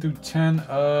floor 1 through 10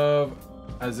 of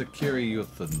Azakiri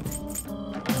Yuthan.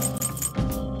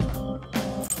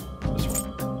 This one.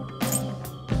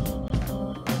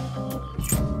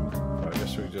 So I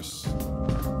guess we just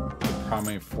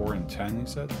Prime 4 and 10, you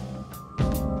said?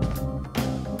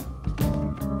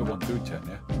 The 1 through 10,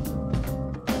 yeah.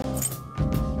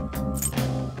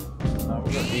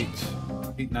 We'll go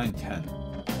 8, 9, 10.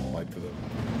 Like for the...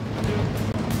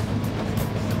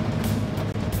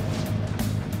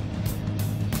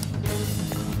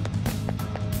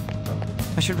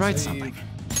 I should write something.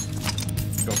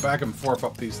 Go back and forth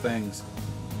up these things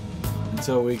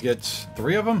until we get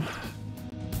 3 of them.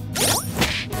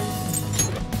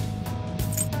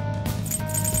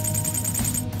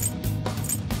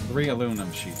 Three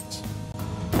aluminum sheets.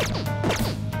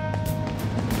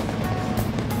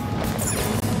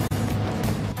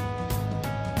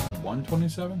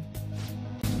 $127?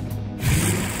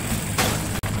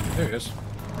 There it is.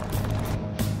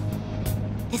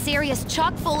 This area's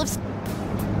chock full of...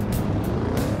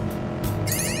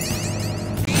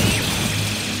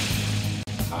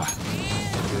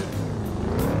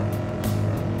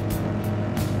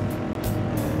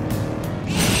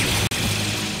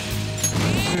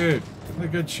 Dude, the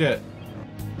good shit.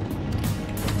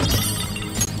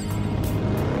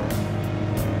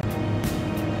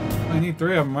 I need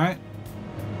 3 of them, right?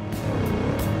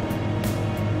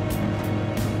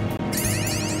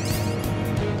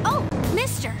 Oh,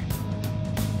 mister.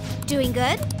 Doing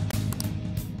good?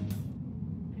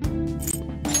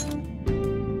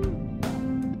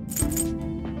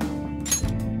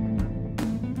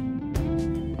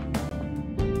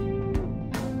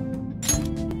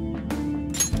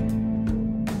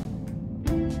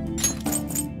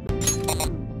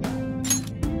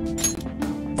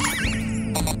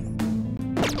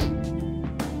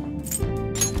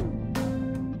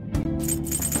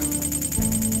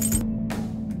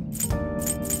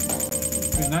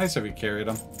 It'd be nice if he carried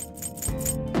him.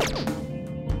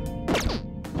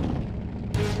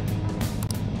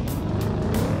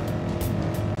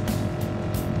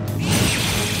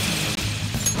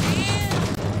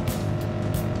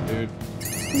 Dude.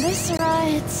 This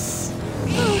ride's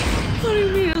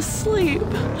putting me to sleep.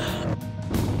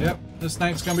 Yep, this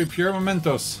night's gonna be pure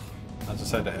Momentos. I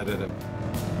just had to edit it.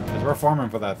 Because we're farming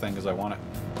for that thing because I want it.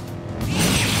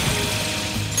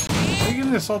 Why are you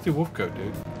getting a salty wolf coat,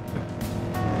 dude?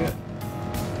 Yeah.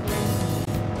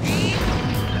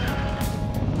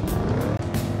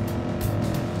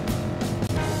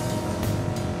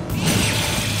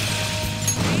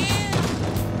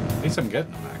 At least I'm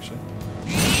getting them, actually.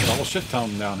 Double shit ton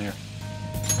them down here.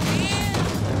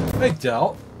 Hey,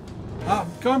 Del.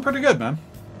 Going pretty good, man.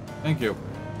 Thank you.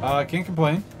 Can't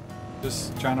complain.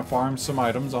 Just trying to farm some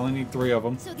items. Only need 3 of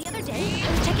them. So the other day,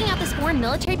 I was checking out this foreign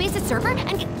military base's server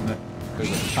and There's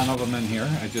a ton of them in here.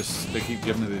 They keep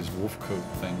giving me these wolf coat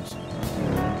things.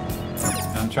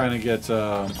 And I'm trying to get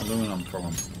aluminum from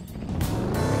them.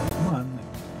 Come on.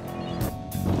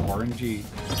 RNG.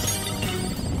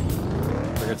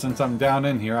 Figured since I'm down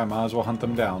in here, I might as well hunt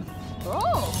them down.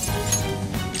 oh,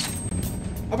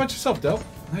 How about yourself, Del?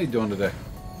 How you doing today?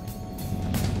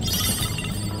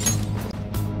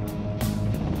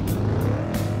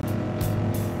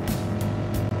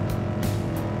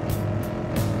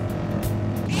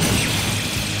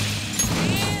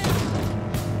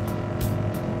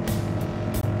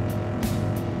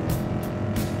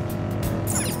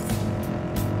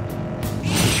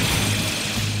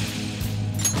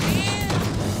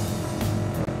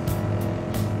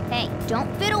 Hey, don't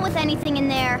fiddle with anything in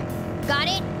there. Got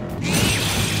it?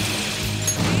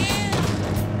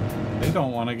 They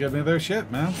don't want to give me their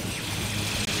shit, man.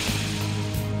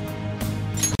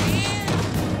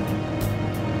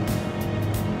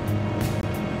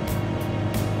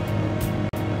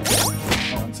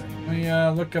 Oh, one second. Let me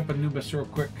look up Anubis real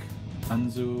quick.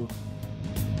 Anzu.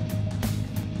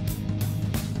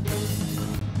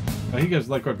 Oh, he gives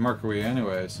liquid mercury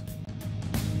anyways.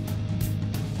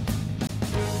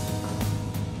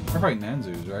 We're fighting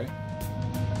Anzus, right?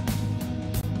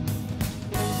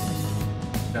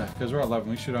 Yeah, because we're at 11.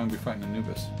 We should only be fighting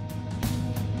Anubis.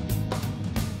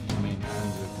 I mean,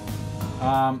 Anzu.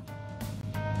 I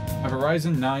have a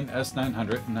Ryzen 9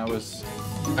 S900, and that was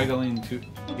idling to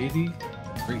 80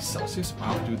 degrees Celsius.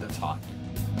 Wow, dude, that's hot.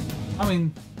 I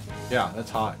mean, yeah,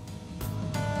 that's hot.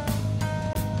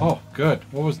 Oh, good.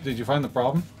 Did you find the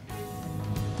problem?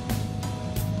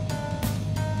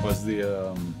 Was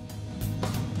the,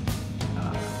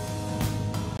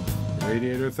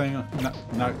 radiator thing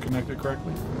not connected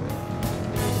correctly?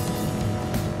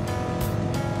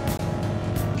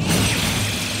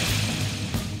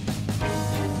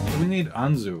 We need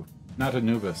Anzu, not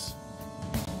Anubis.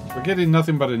 We're getting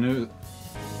nothing but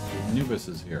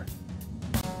Anubises here.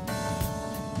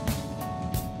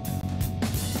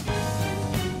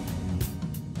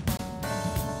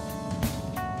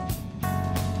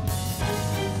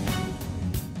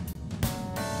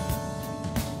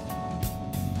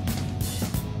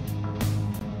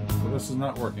 This is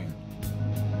not working.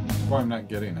 That's why I'm not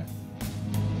getting it.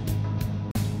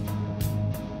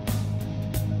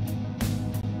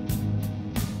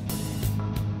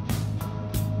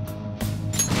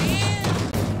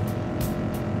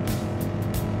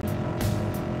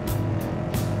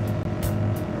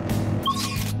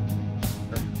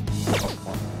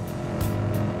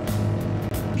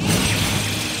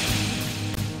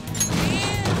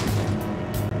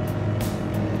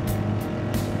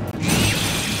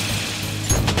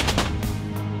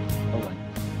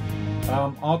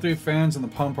 All 3 fans in the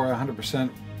pump are 100%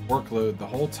 workload the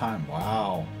whole time.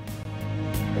 Wow.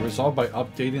 It was all by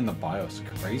updating the BIOS.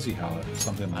 Crazy how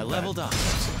something like that. I leveled up.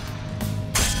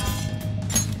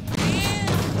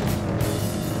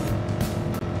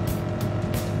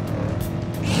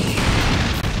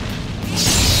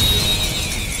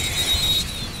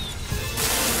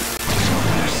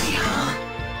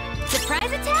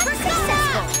 Surprise attack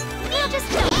successful. Now just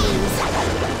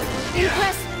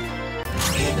impress.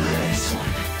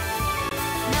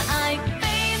 I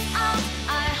face out,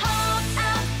 I hold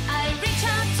out, I reach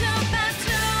out to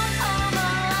battle all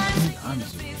my life.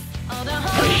 All the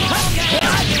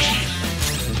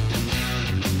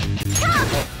Come!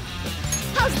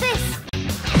 How's this?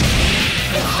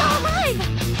 It's still alive!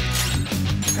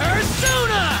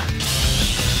 Persona!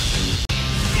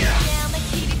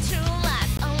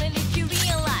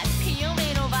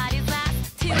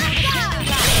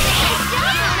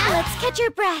 Let's catch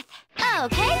your breath.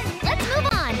 Okay, let's move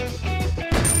on.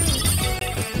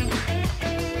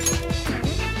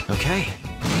 Okay.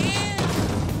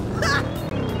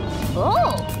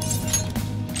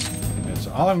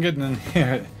 All I'm getting in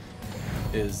here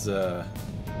is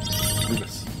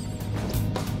Lupus.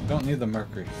 Don't need the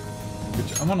Mercury.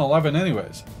 Which I'm on 11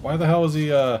 anyways. Why the hell is he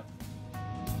he's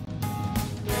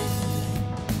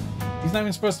not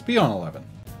even supposed to be on 11.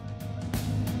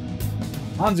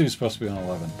 Hanzu's supposed to be on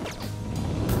 11.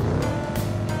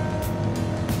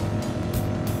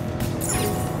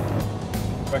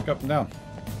 Back up and down.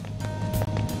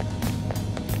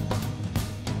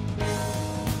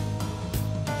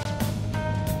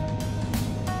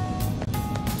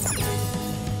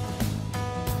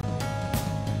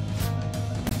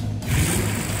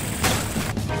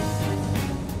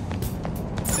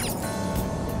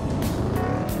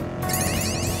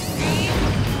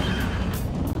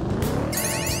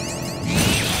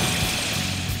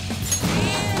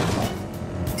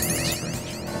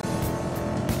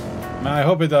 I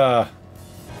hope it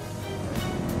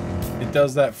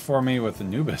does that for me with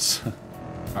Anubis or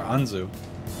Anzu.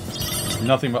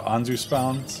 Nothing but Anzu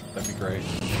spawns. That'd be great.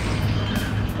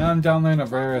 Now I'm downloading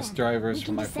various drivers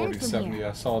for my 4070.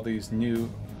 I saw these new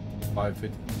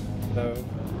 550.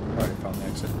 Already found the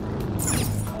exit.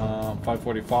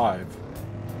 545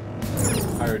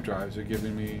 higher drives are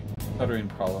giving me stuttering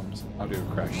problems. Audio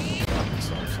crashing.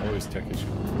 So it's always tech issue.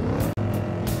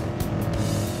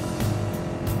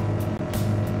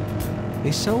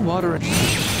 They sell water.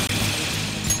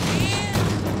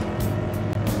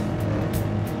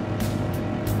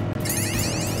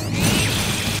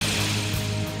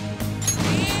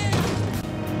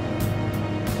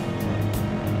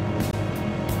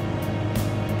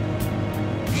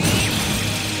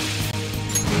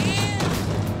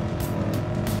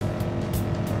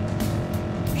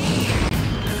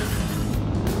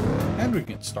 And we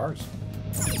can get stars.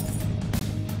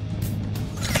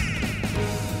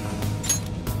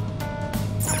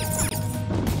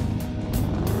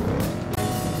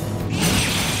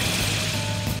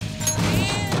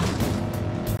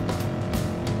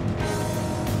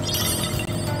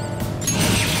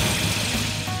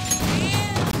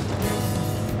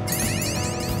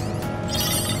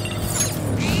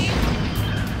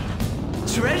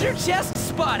 Treasure chest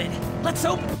spotted. Let's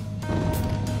hope. You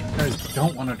guys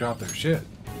don't want to drop their shit.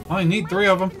 I only need 3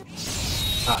 of them.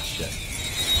 Ah, shit.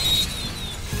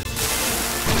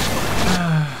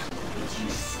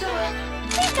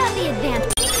 We got the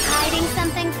advantage. Hiding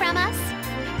something from us?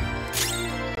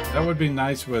 That would be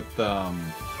nice with, This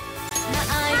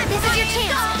is your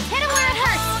chance. Hit him where it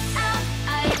hurts.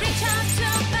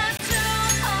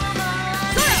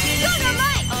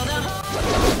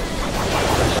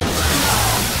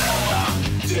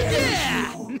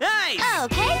 Yeah! Nice!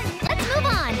 Okay, let's move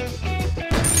on.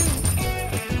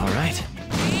 All right.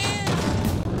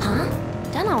 Huh?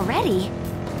 Done already?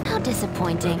 How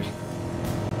disappointing.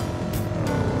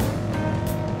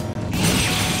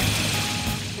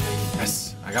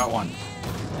 yes, I got one.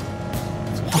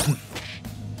 It's one.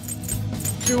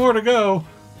 2 more to go.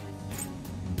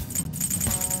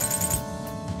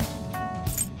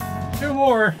 2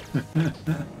 more.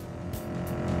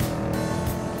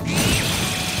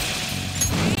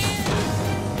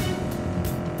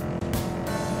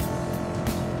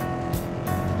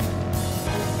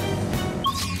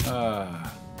 Up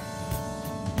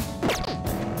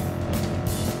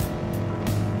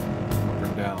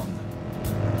and down.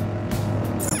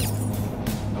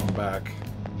 Going back.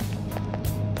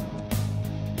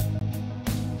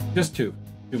 Just 2.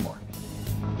 2 more.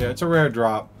 Yeah, it's a rare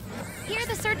drop. Here are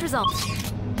the search results.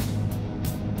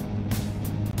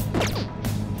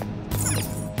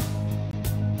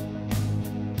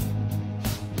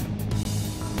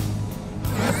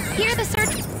 Here are the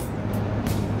search.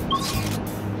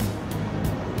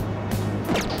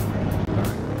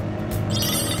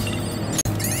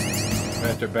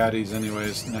 After baddies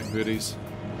anyways, not goodies.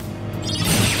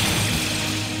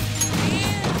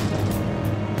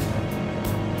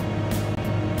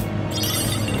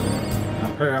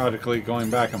 I'm periodically going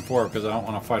back and forth because I don't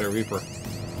want to fight a Reaper.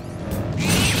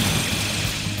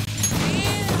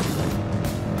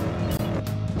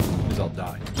 Because I'll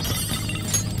die.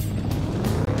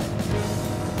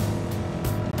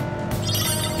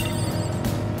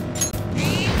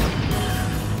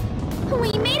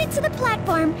 We made it to the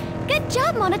platform. Good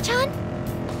job, Mona-chan.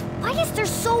 Why is there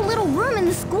so little room in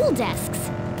the school desks?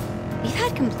 We've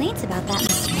had complaints about that,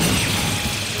 Mr.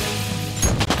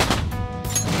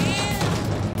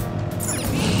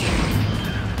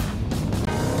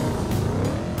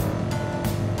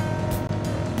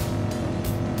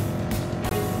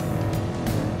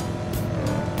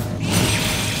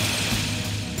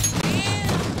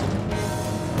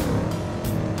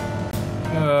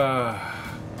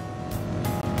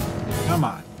 Come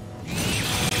on.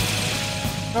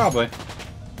 Probably.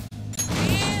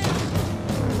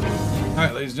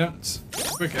 Alright, ladies and gents.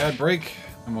 Quick ad break,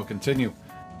 and we'll continue.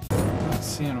 I'm not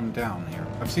seeing them down here.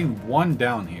 I've seen one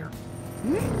down here.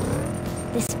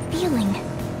 This feeling.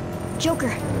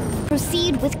 Joker,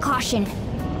 proceed with caution.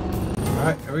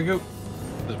 Alright, here we go.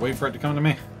 Just wait for it to come to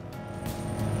me.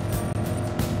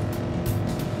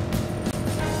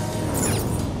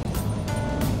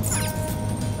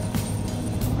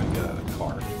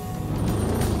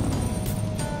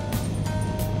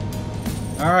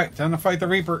 Alright, time to fight the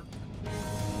Reaper.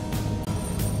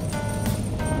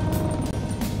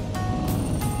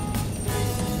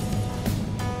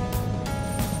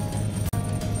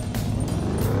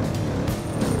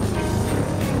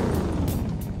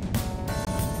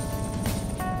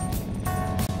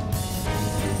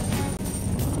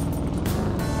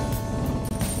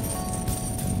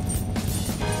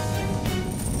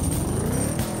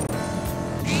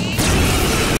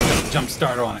 Jump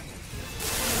start on it.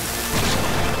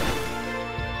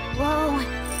 Whoa,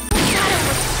 this shadow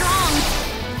was strong.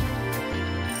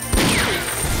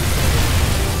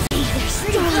 They're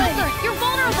strong. Joker, you're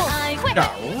vulnerable. Quick.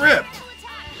 Got ripped.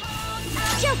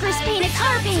 Joker's pain is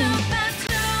our pain.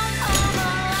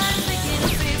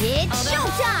 It's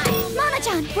showtime.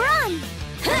 Mana-chan, we're on.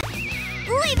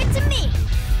 Leave it to me.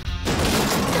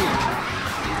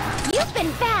 You've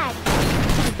been bad.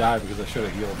 I died because I should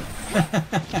have healed him.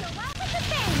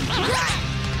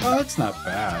 Oh, that's not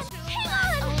bad.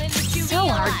 So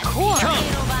hardcore.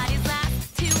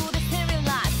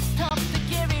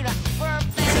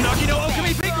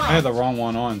 I had the wrong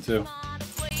one on too.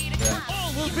 Yeah.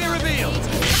 All will be revealed.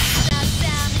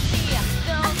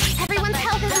 Everyone's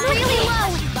health is really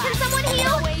low. Can someone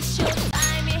heal?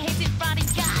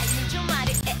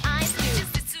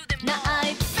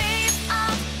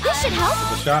 This should help.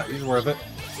 The shot, he's worth it.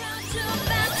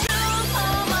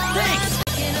 Thanks.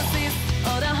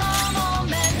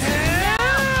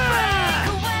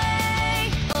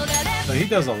 So he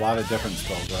does a lot of different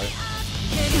spells, right?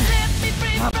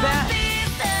 Not bad.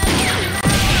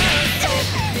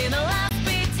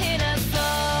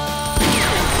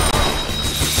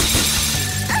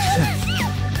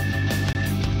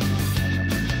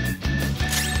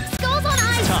 Skull's on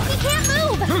ice. He can't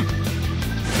move.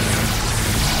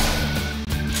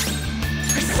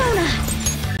 Persona.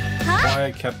 Huh? Why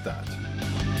I kept that.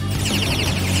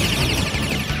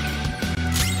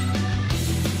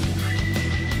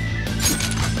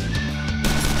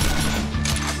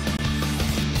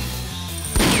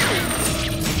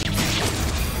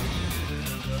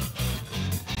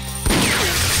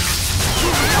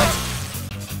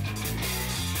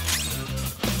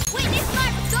 Witness my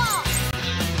resolve.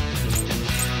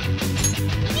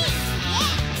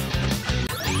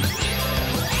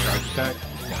 Charge attack.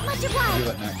 Much Do obliged.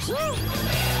 that next.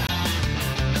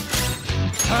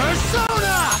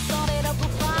 Persona!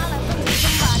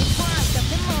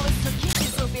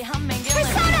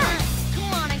 Persona!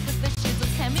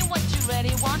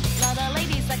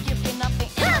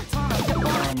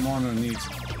 Mono needs.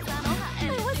 I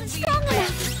wasn't strong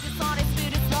enough.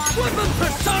 Weapon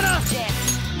Persona!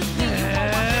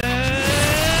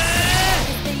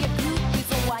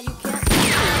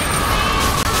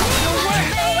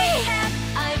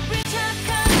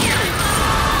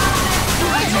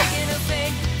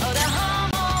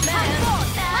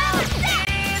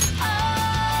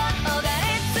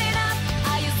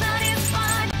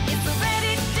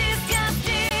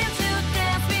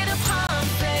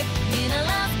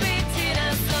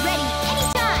 Ready,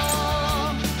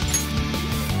 anytime.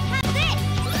 Have this.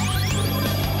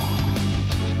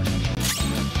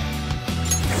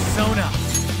 Persona!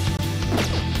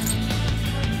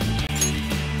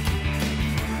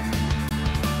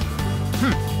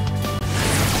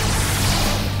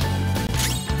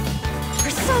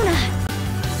 Persona.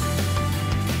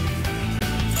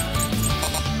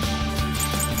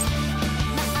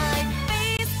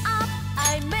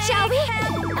 Shall we?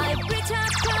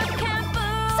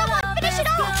 Someone finish it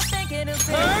off.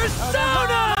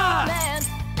 Persona!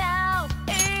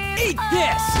 Eat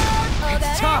this!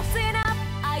 It's tough!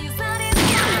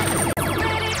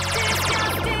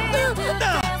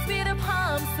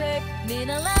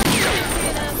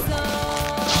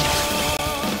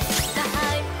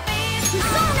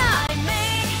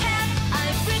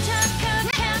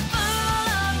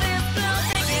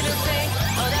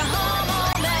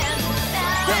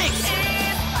 Thanks!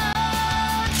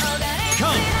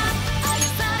 Come!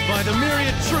 By the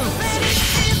myriad truths!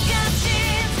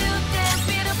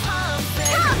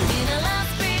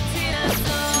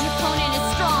 The opponent is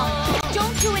strong.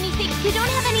 Don't do anything. You don't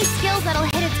have any skills that'll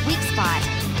hit its weak spot.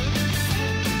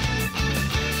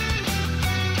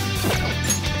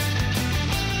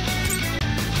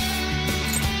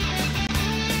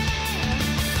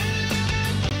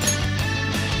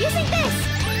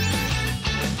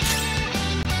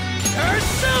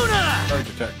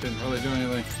 charge attack didn't really do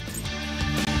anything.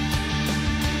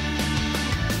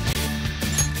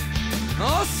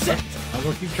 All set. Might as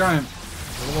well keep trying.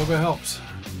 A little bit helps.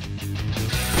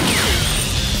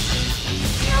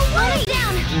 Put it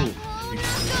down. Ooh.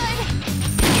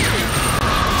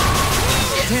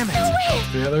 Damn it.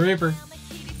 The other Reaper.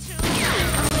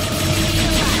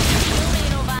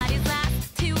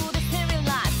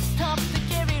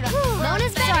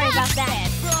 Mona's better. Sorry about that.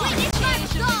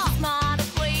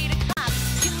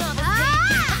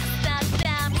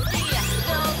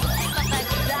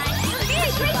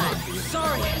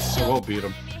 So we'll beat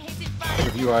him.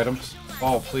 Review items.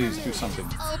 Oh, please do something.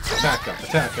 Attack up,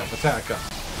 attack up, attack up.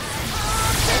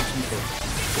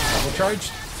 Double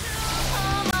charged.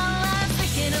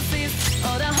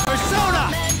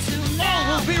 Persona! All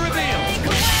will be revealed!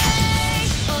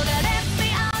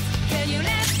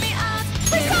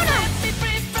 Persona!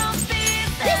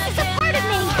 This is a part of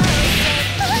me!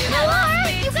 Lar,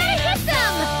 you gotta hit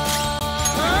them!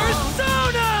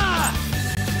 Persona!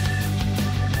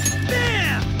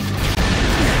 Bam!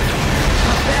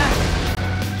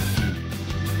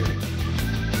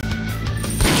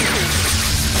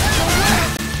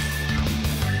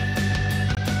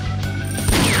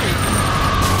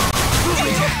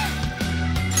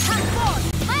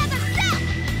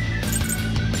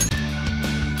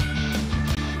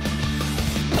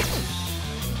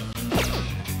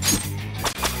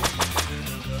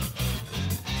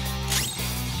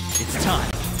 It's time.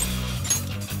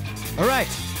 All right.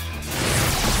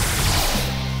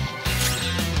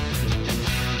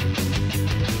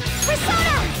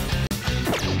 Persona!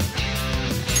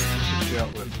 Get you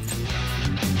out with.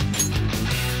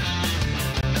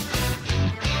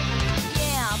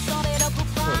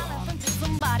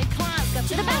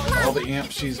 To the back line! All the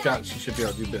amps she's got, she should be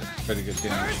able to do pretty good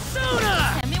damage.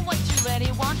 Persona! Tell me what you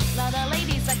really want. Lot of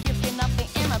ladies are giving nothing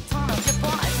in a ton of your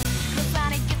boys. Cause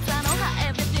I didn't get to know how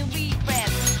everything we read.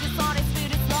 This all this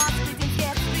food is lost, we didn't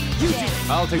get rejected.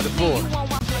 I'll take the floor. You want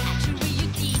one, but actually you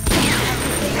deep.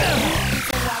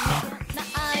 Now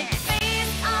I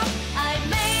face up, I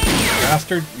made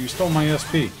Bastard, you stole my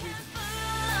SP.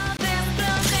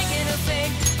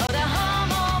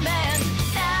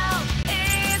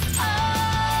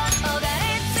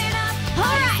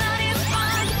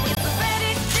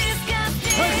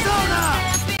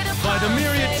 By the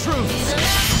myriad truths.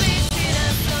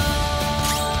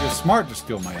 You're smart to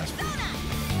steal my SP.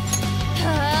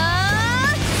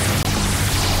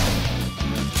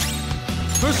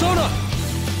 Persona!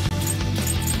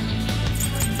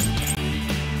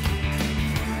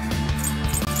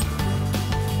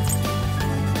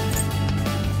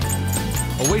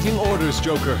 Awaiting orders,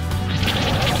 Joker.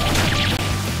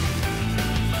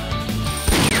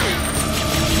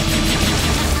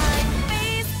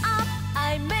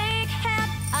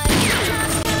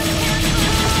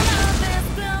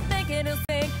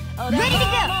 Ready to go!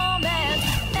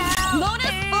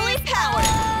 Mona's fully powered!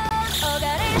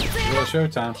 Real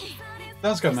showtime.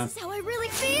 Sounds good, man. That's how I really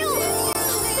feel!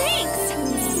 Thanks!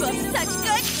 You have such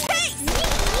good taste!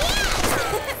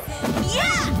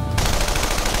 Yeah!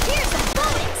 Here's a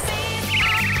bonus!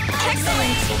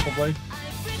 Excellent! Vocal blade.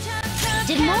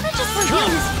 Did Mona just reveal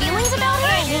his feelings about All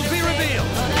her? will be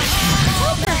revealed.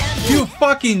 You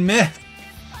fucking myth!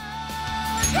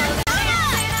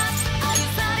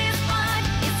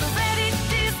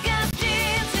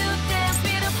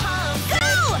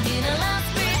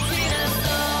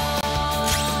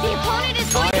 The opponent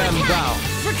is going to I am attack! thou.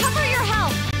 Recover your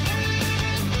health!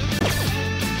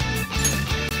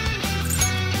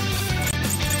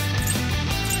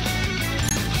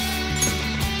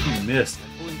 You missed.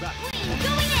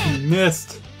 Going in! You missed.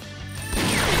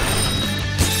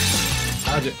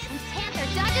 Dodge it. Panther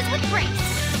dodges with grace!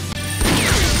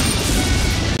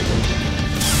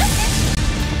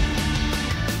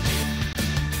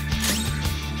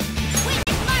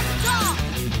 Witness my resolve!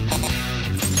 Me,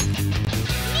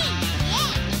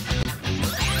 yeah!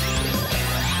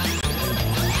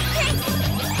 Thanks!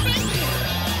 Thank you!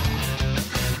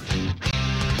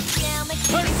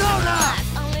 Persona!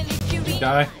 You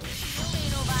die.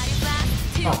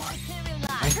 Oh,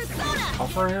 Persona!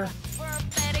 tougher here?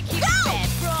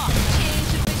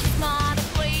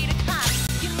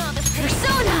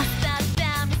 Persona!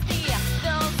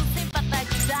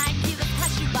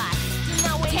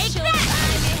 Take that!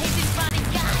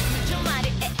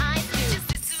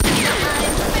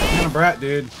 Kind of brat,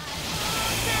 dude.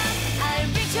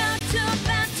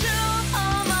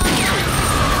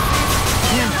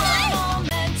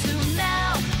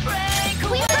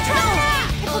 Queen control!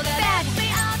 It looks bad!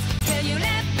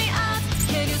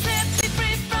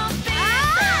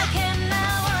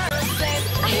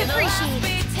 I have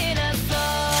Appreciate it.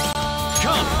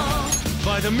 Come!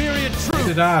 By the myriad Why truth!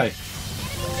 did I?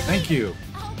 Thank you.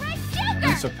 All right, Joker.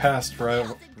 You surpassed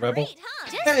Rebel. Great,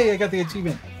 huh? Hey, I got the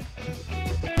achievement.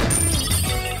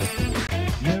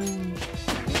 No.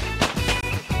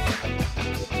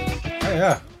 Oh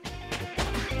yeah.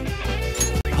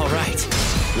 All right,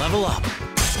 level up.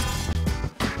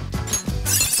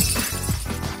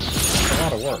 A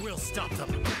lot of work. We'll stop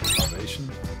them. Salvation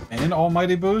and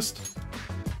Almighty Boost.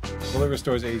 Fully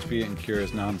restores HP and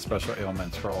cures non-special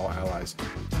ailments for all allies.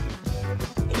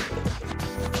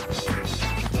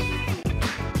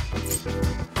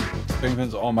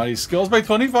 Strengthens Almighty skills by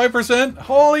 25%.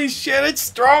 Holy shit, it's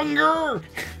stronger!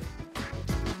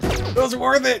 It was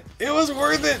worth it. It was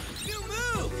worth it. New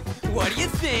move! What do you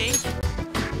think?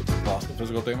 Lost the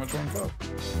physical damage one foe.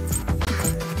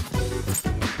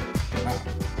 Wow.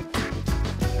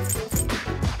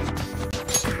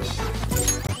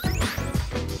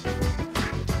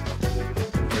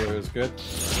 It was good.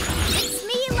 It's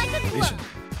me like a Decent.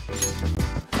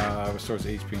 glove. Restores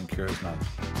HP and cures none.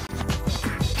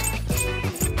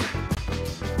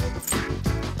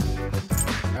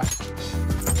 Yeah.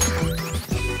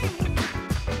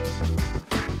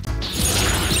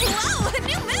 Whoa, a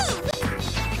new move.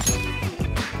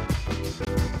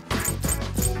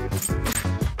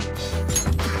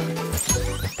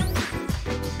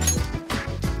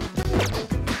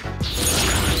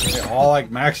 They're all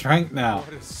like max rank now.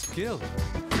 What a skill.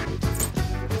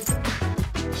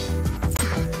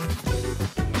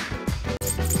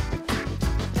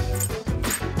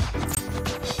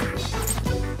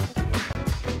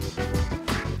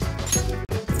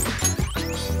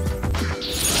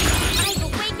 I've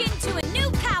awakened to a new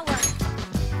power.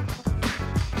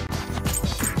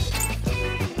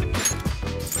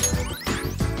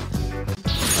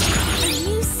 A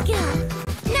new skill.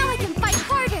 Now I can fight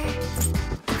harder.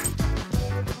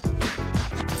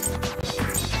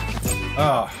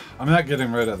 Oh, I'm not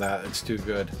getting rid of that. It's too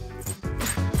good.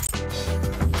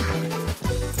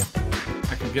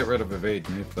 I could get rid of evade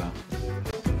nuke though.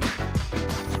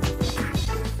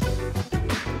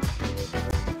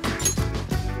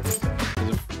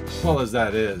 As well as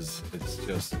that is, it's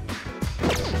just.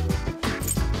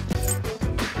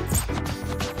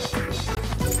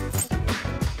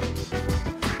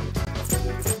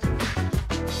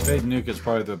 Evade nuke is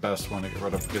probably the best one to get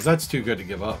rid of because that's too good to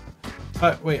give up.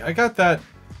 Wait, I got that.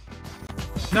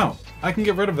 No, I can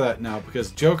get rid of that now because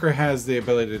Joker has the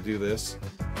ability to do this.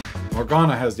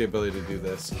 Morgana has the ability to do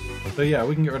this. So yeah,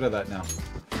 we can get rid of that now.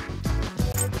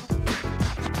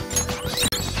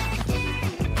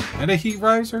 And a heat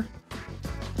riser?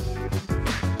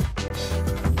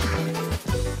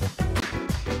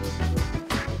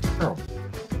 Girl.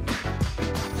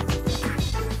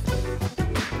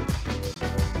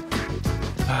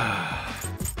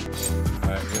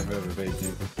 Alright, get rid of evade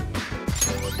nuke.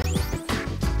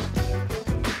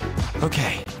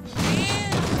 Okay.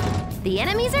 The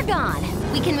enemies are gone.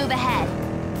 We can move ahead.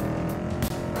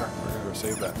 Alright, we're gonna go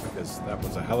save that because that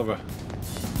was a hell of a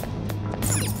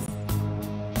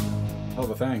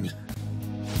thing.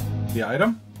 The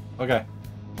item? Okay.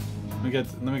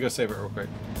 Let me go save it real quick.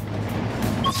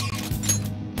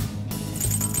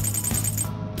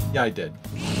 Yeah, I did.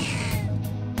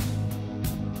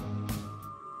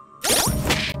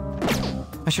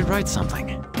 I should write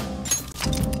something.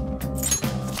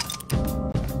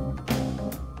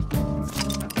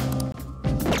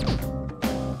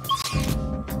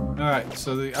 Alright,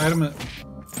 so the item...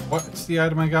 What's the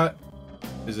item I got?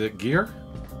 Is it gear?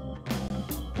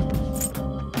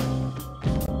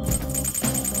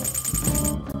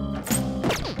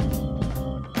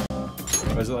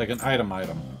 Or is it like an item?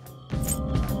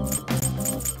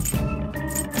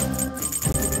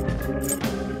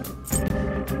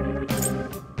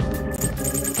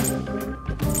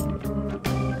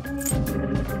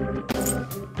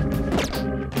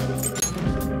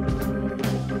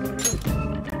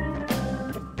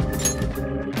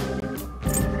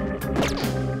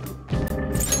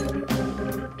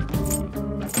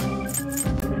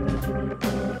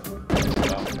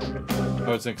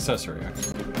 Oh, it's an accessory,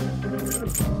 actually.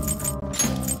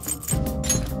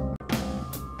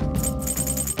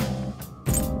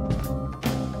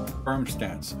 Firm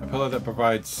stance. A pillar that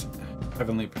provides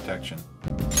heavenly protection.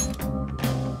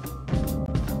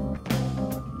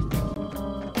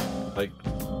 Like,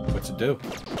 what's it do?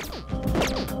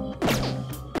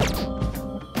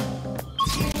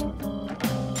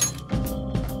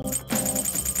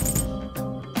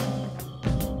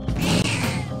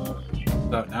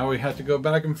 So now we have to go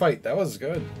back and fight. That was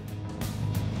good.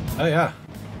 Oh yeah.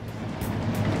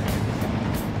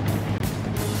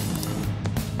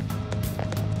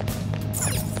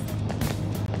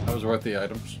 was worth the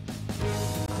items.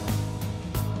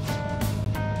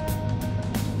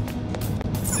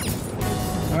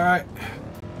 Alright.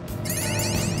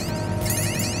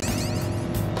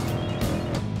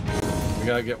 We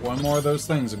gotta get one more of those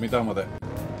things and be done with it.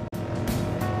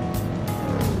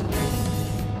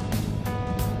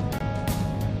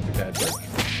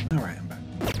 Alright, I'm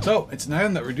back. So, it's an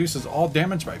item that reduces all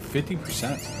damage by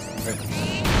 50%.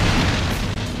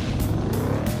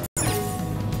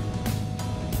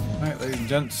 Alright, ladies and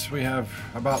gents, we have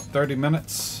about 30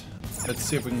 minutes. Let's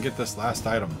see if we can get this last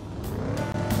item.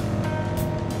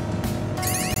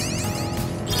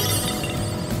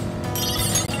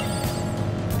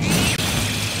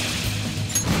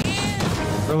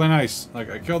 Really nice.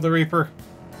 Like, I killed the Reaper.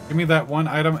 Give me that one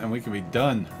item and we can be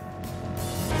done.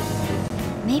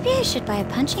 Maybe I should buy a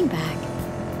punching bag.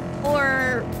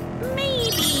 Or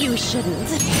maybe you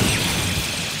shouldn't.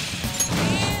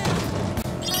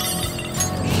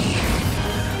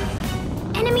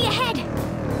 Enemy ahead!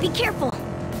 Be careful!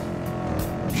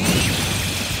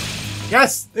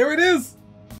 Yes! There it is!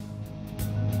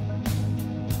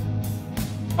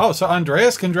 Oh, so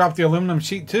Andreas can drop the aluminum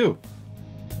sheet too.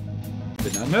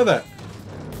 Did not know that.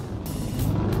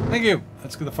 Thank you.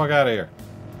 Let's get the fuck out of here.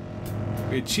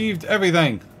 We achieved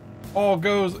everything. All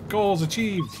goals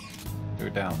achieved. Go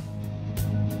down.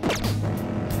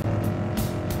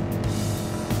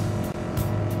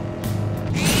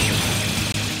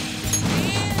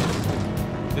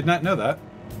 Did not know that.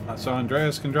 So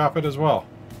Andreas can drop it as well.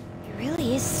 It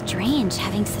really is strange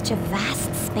having such a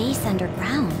vast space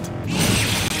underground.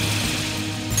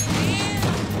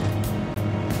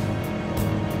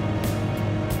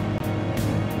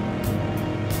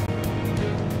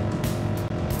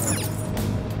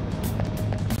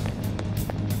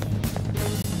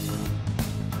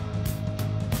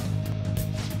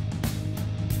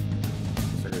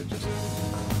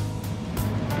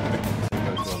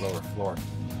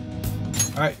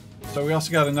 Alright, so we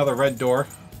also got another red door,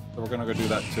 so we're gonna go do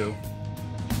that too.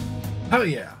 Hell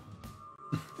yeah!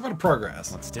 What a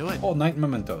progress. Let's do it. Whole night in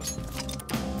Momentos.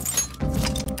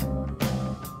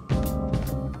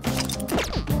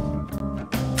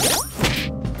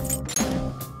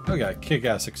 Oh yeah,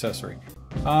 kick-ass accessory.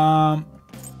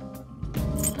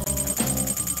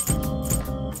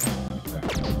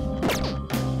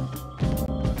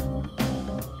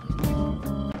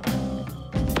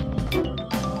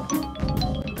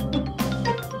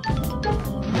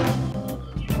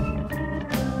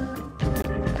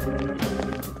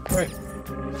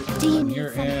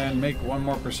 Make one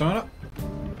more persona.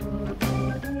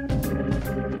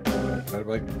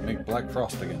 Gotta make Black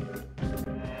Frost again.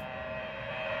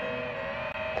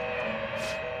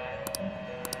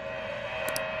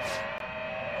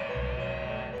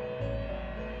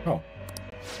 Oh.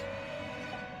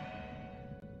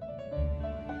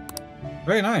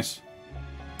 Very nice.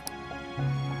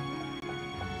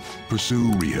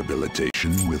 Pursue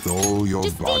rehabilitation with all your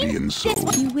body and soul.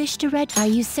 You wish to read? Are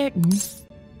you certain?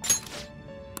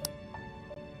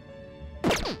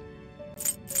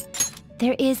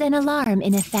 There is an alarm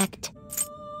in effect.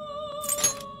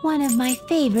 One of my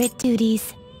favorite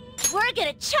duties. We're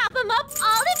gonna chop them up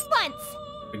all at once!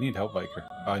 We need help, Biker.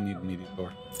 Oh, I need an immediate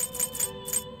door.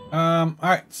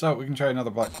 Alright, so we can try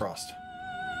another Black Frost.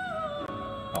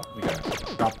 Oh, we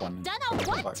gotta drop one. Done on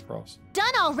what? Black Frost.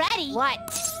 Done already? What?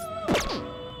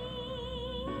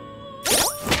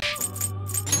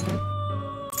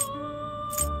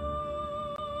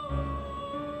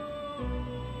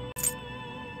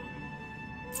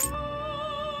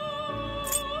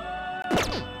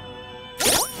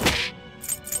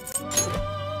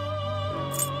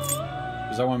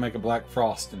 I want to make a Black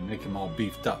Frost and make him all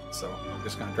beefed up, so I'm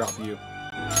just gonna drop you.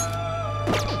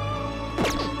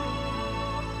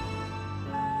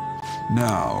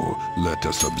 Now, let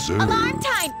us observe. Alarm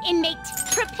time, inmate!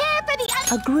 Prepare for the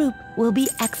A group will be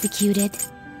executed.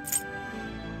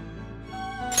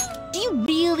 Do you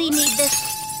really need this?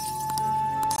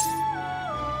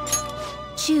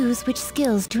 Choose which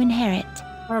skills to inherit.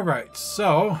 Alright,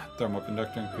 so thermal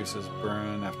conductor increases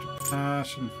burn after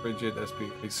passion, frigid, SP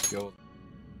skill.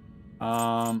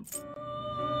 Bow.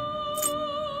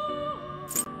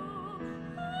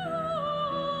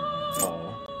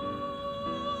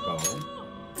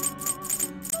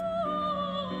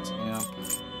 Stamp.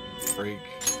 Break.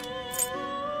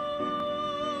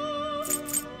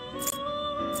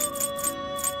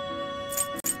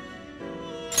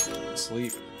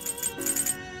 Sleep.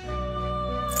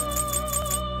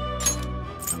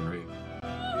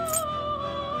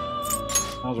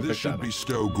 This should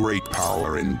bestow great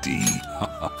power indeed.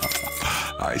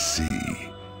 I see.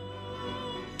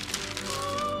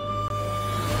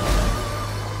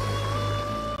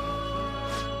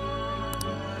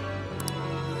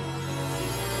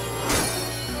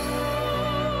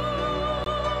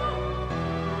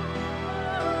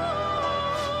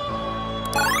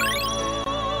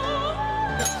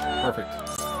 Perfect.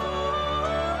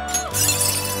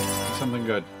 Something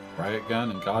good. Riot gun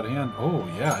and God hand. Oh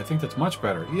yeah, I think that's much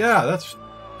better. Yeah, that's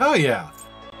hell yeah.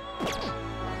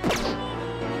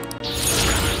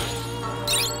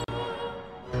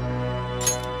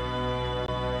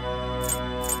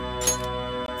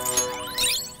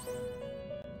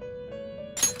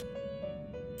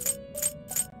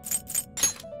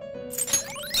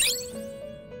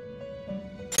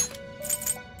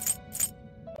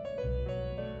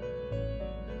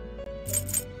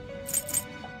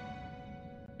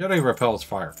 Yeti repels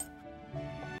fire.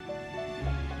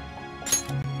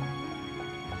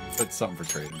 That's something for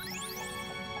trading.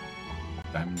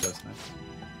 Diamond doesn't it?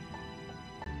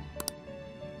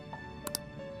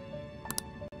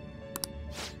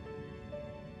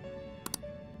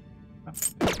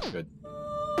 Oh, good.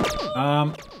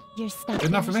 You're stuck. Good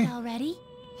enough for me. Already?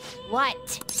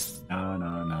 What?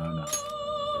 No.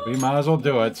 We might as well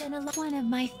do it. One of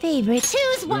my favorites.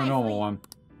 Choose Do a one. normal one.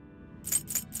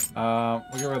 We'll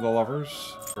get rid of the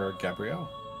lovers for Gabrielle.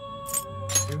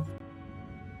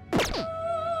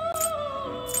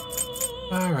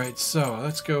 Alright, so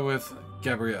let's go with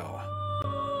Gabrielle.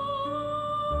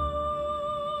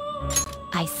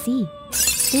 I see.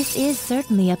 This is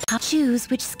certainly a choose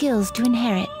which skills to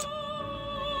inherit.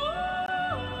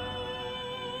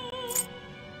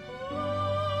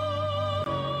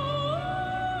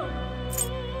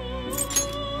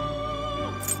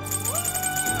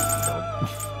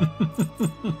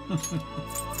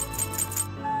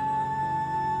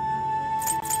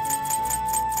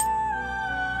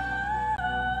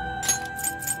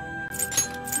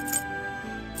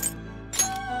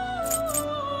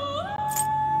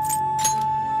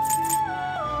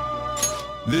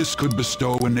 This could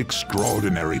bestow an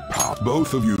extraordinary power.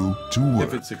 Both of you to work.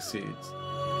 If it succeeds.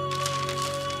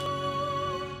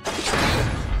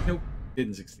 Nope,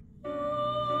 didn't succeed.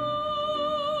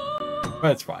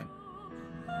 That's fine.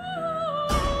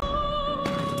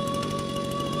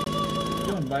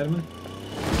 Doing vitamin.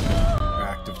 You're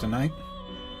active tonight.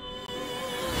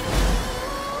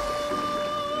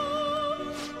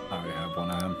 I already have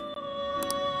one of them.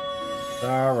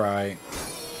 Alright.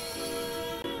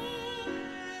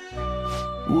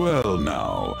 Well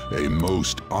now, a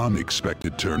most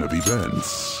unexpected turn of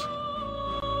events.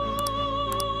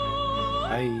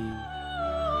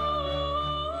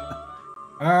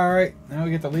 Alright, now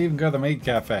we get to leave and go to the maid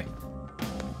cafe.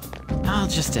 I'll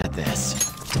just add this.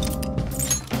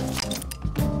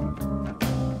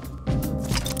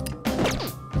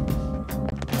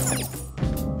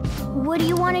 What do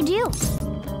you want to do?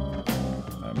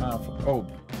 Oh,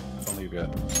 don't leave yet.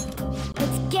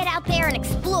 Let's get out there and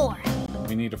explore.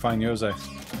 We need to find Jose.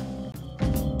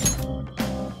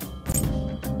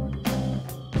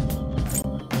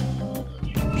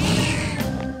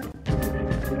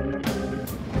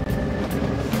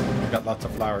 Got lots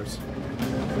of flowers.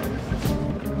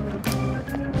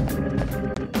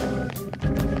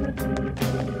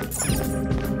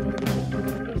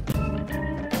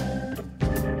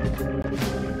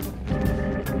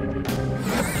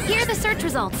 Here are the search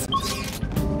results.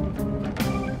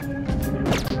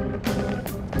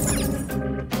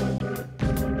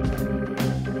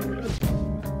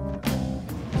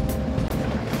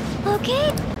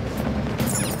 Okay.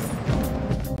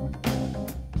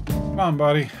 Come on,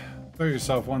 buddy. Throw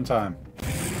yourself one time.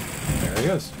 There he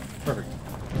is. Perfect.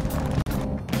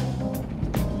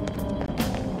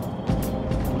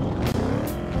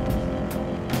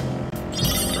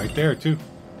 Right there, too.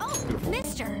 Oh, Beautiful.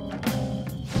 mister.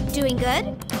 Doing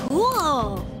good?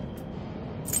 Cool.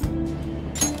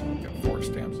 Got 4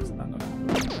 stamps. It's not enough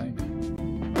thing.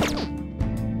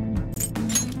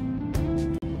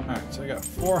 Alright, so I got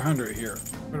 400 here.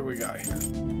 What do we got here?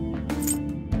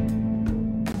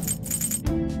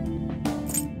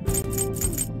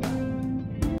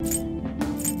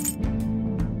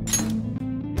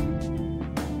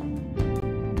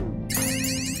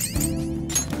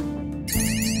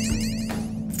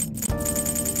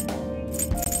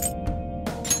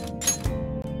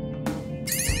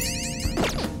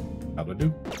 How'd I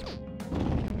do?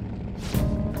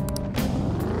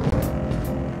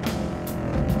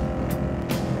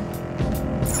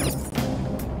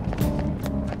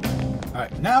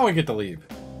 Alright, now we get to leave.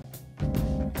 You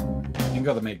can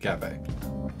go to the maid cafe.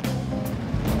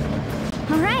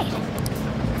 All right.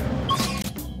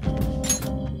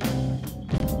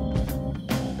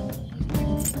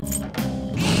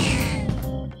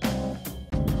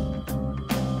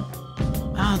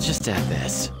 I'll just add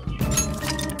this.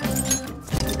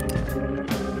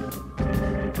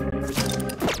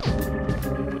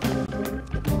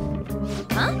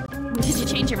 Huh? Did you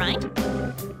change your mind?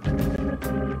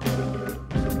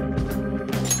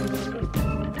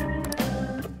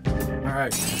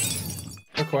 Alright.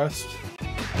 Request.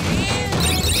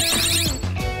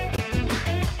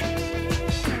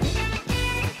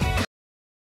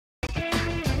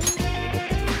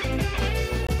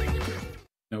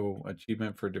 No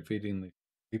achievement for defeating the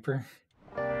Reaper.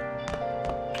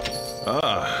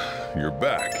 Ah, you're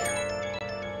back.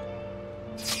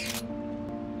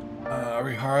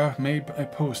 Arihara made a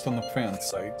post on the fan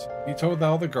site. He told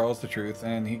all the girls the truth,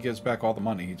 and he gives back all the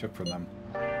money he took from them.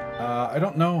 I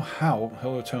don't know how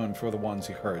he'll atone for the ones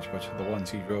he hurt, but the ones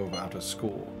he drove out of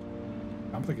school.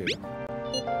 Complicated.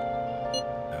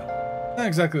 Yeah. Not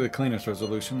exactly the cleanest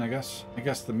resolution, I guess. I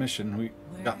guess the mission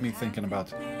got me thinking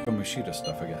about Kamoshida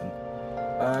stuff again.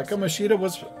 Kamoshida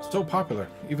was so popular,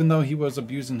 even though he was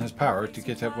abusing his power to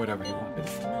get at whatever he wanted.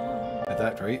 At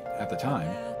that rate, at the time,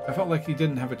 I felt like he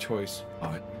didn't have a choice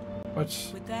but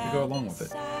to go along with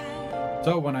it.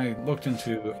 So when I looked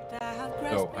into...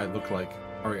 So I looked like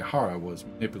Arihara was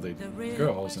manipulating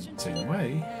girls in the same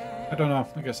way. I don't know,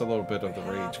 I guess a little bit of the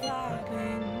rage came back.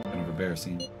 Kind of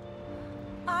embarrassing.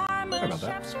 Sorry about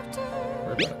that. Sorry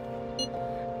about it.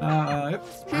 Yep.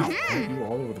 Wow, you were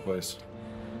all over the place.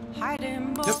 Yep,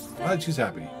 glad she's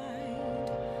happy.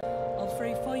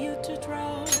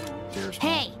 Cheers.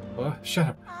 Hey! Shut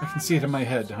up. I can see it in my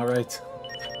head, alright?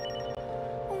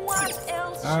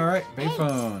 Alright,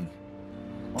 payphone.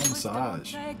 One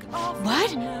massage.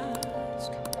 What?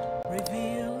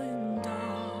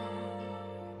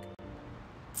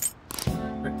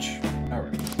 Rich.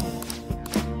 Alright.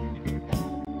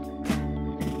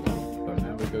 So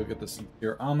now we go get the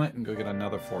secure omelet and go get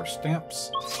another 4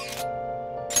 stamps.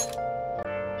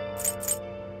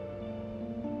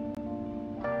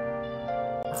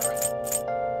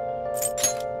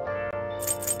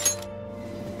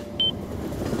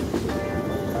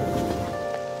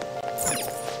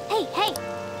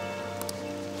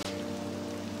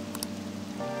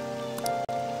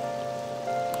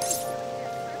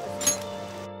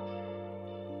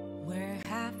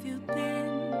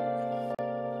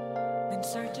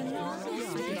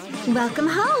 Welcome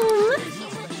home!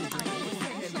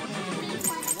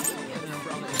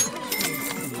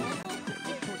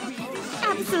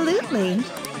 Absolutely.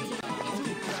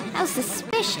 How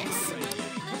suspicious.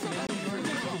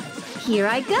 Here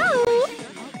I go!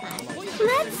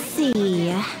 Let's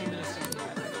see...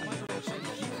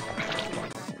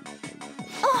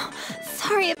 Oh,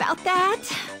 sorry about that.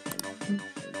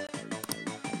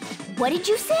 What did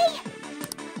you say?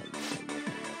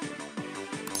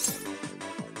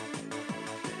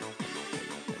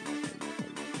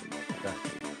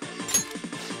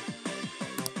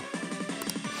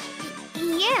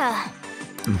 Yeah.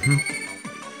 Mm-hmm.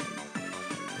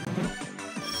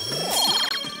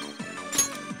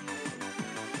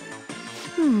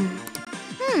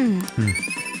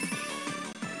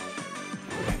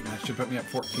 Okay, that should put me at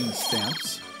 14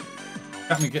 stamps.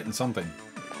 Got me getting something.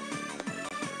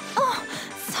 Oh,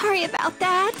 sorry about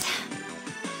that.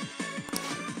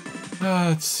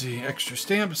 Let's see, extra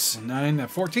stamps, 9 at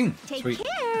 14. Take Sweet.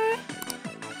 care.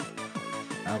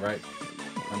 All right,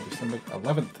 on December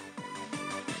 11th.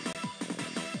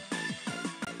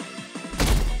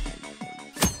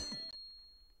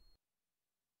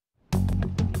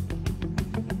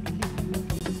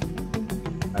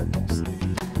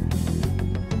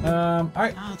 All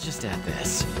right. I'll just add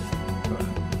this. Go ahead.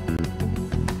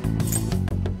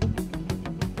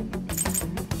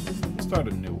 Start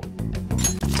a new one.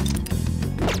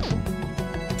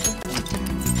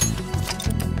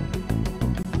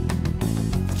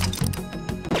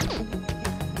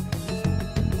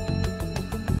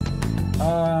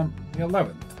 The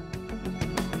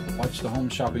 11th. Watch the home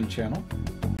shopping channel.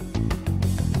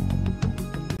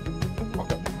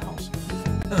 Walk up my house.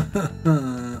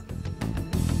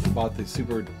 Bought the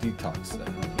super detox set.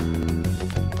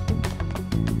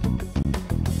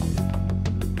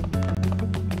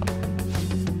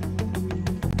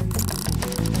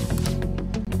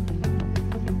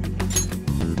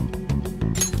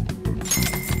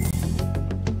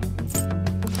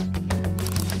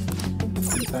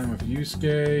 Time with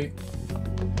Yusuke.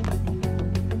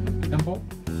 Temple.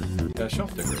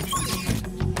 Shelf decorations.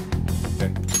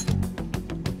 Okay.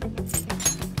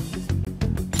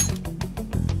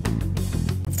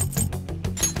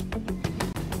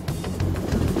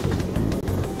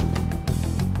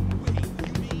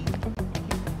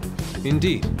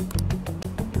 Indeed.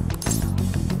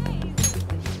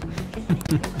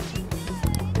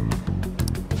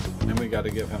 And we got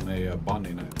to give him a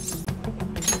bonding item.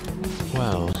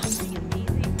 Well,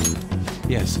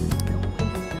 yes.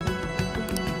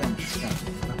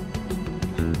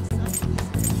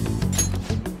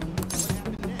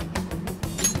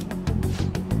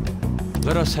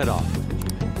 Let us head off.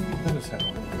 Let us head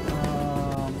off.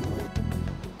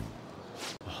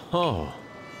 Oh.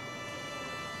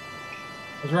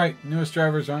 I was right. Newest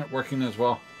drivers aren't working as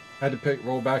well. I had to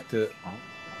roll back to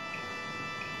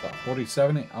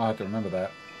 4070. I'll have to remember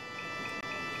that.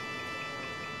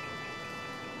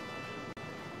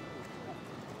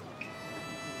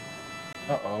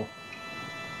 Uh-oh.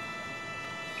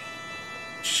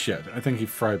 Shit, I think he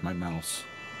fried my mouse.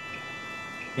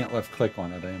 Can't left click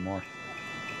on it anymore.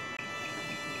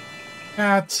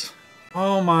 Cat!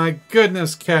 Oh my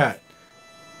goodness, cat!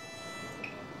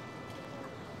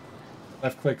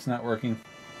 Left click's not working.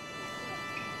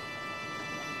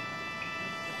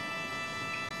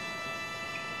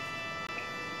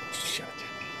 Shit.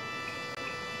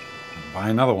 Buy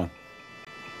another one.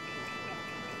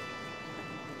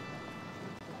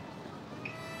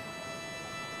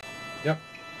 Yep.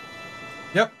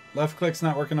 Yep. Left click's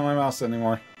not working on my mouse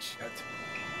anymore. Shit.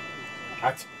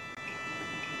 What?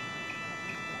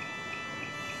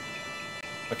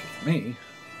 Lucky for me,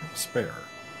 I have a spare.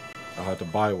 I'll have to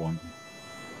buy one.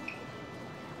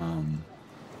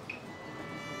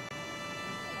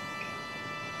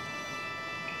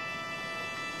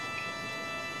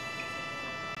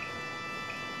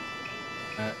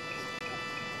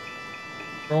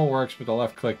 Scroll works, but the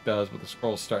left click does, but the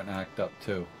scroll's starting to act up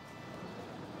too.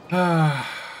 Cat.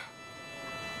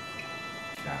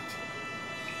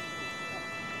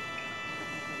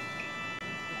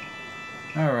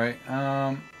 Alright,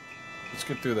 let's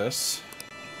get through this.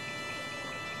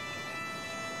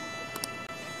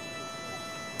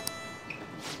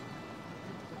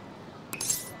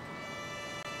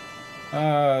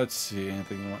 Let's see,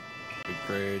 anything you want? Big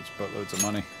grades, boatloads of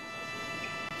money.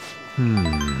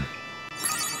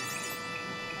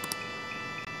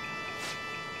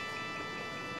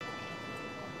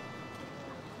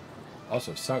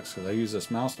 Also sucks because I use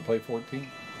this mouse to play 14.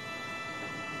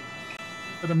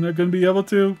 But I'm not going to be able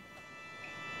to.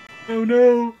 Oh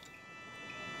no!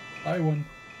 Buy one.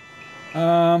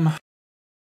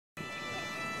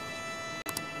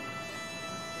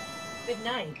 Good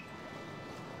night.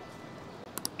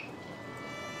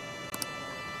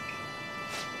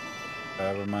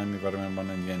 Remind me of vitamin 1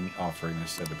 and yen offering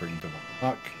instead to bring to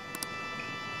luck.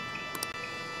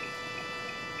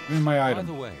 Give me my item.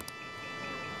 By the way.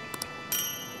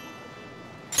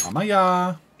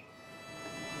 Amaya!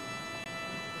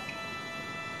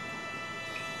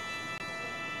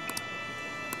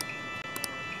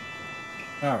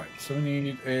 Alright, so we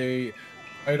need a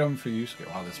item for use.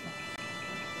 Wow, this one.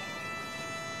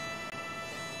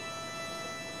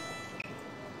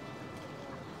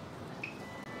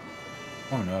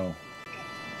 Oh no.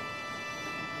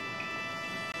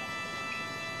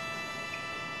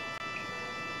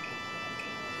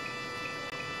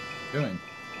 What are you doing?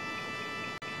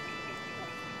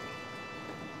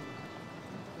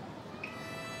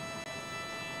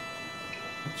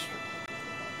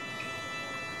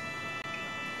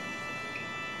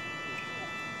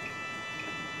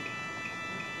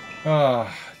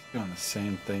 Doing the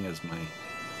same thing as my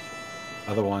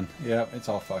other one. Yep, it's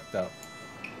all fucked up.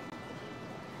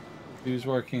 2's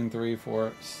working, 3,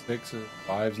 4, 6,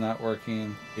 5's not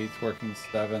working, 8's working,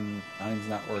 7, 9's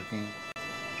not working.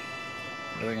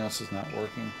 Everything else is not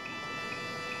working.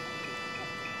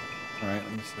 Alright,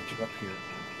 let me switch it up here.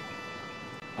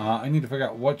 I need to figure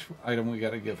out which item we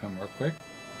gotta give him real quick.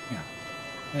 Yeah.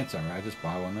 It's alright, I just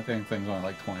buy one. That thing's only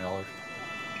like $20.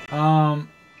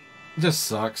 It just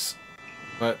sucks.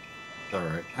 But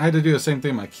alright. I had to do the same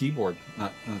thing with my keyboard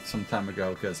not some time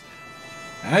ago because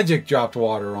Magic dropped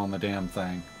water on the damn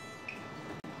thing.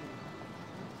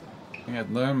 I think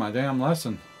I'd learned my damn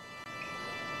lesson.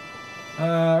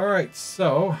 Alright,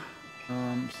 so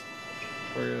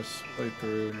Glorious, play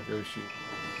through, negotiate.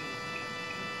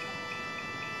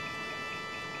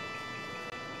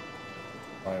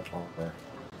 P5R.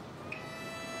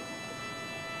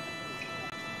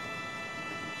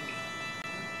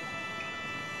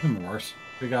 Even worse.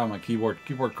 They got on my keyboard.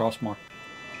 Keyboard costs more.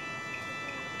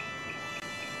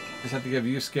 Just have to give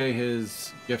Yusuke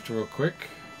his gift real quick.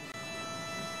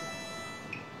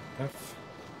 F.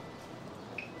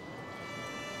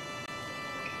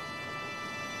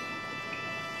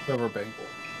 Silver bangle.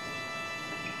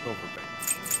 Silver bangle.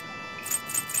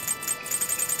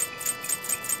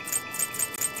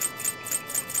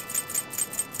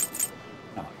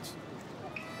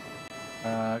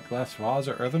 Glass vase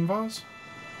or earthen vase?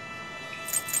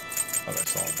 Oh, I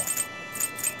saw one.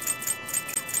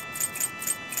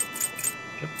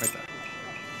 Yep, right there.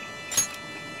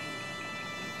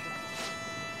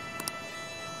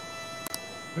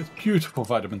 It's beautiful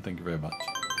vitamin, thank you very much.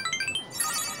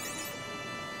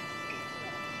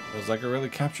 Feels like I really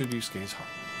captured Yusuke's heart.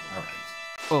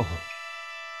 Oh.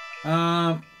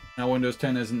 Alright. Now Windows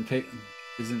 10 isn't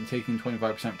taking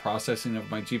 25% processing of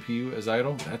my GPU as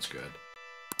idle. That's good.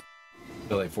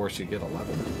 So they force you to get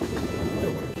 11.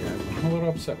 I'm a little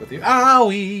upset with you.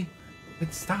 Owie!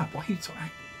 Let's stop. Why are you so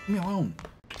active? Leave me alone.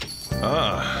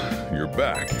 Ah, you're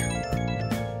back.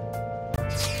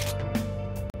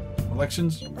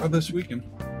 Elections are this weekend.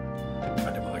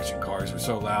 Goddamn election cars are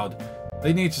so loud.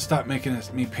 They need to stop making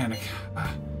me panic.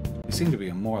 They seem to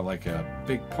be more like a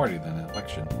big party than an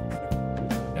election.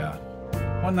 Yeah.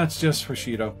 One that's just for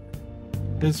Shido.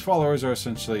 His followers are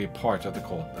essentially part of the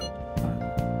cult, though.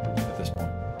 At this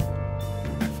point.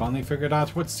 I finally figured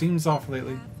out what seems off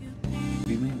lately. What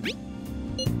do you mean?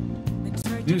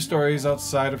 News stories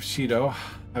outside of Shido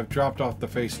have dropped off the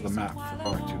face of the map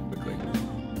far too quickly.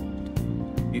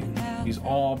 He's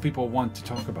all people want to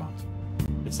talk about.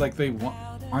 It's like they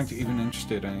aren't even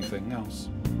interested in anything else.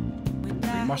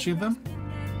 Brainwashing them?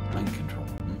 Mind control.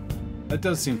 That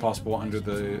does seem possible under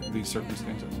these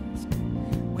circumstances.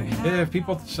 If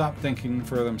people stop thinking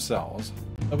for themselves,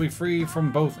 they'll be free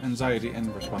from both anxiety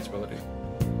and responsibility.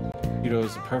 Shido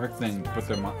is the perfect thing to put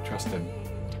their trust in.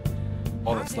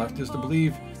 All that's left is to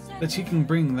believe that she can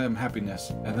bring them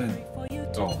happiness, and then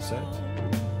it's all set.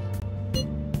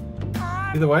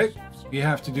 Either way, we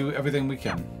have to do everything we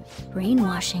can.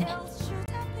 Brainwashing.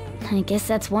 I guess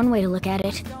that's one way to look at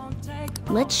it.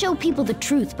 Let's show people the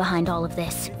truth behind all of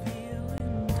this.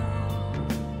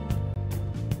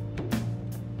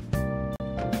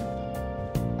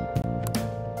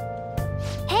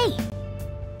 Hey!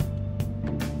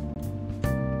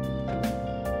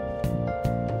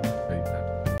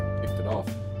 Kicked it off.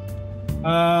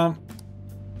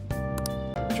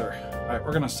 Sure. Alright,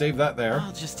 we're gonna save that there.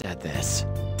 I'll just add this.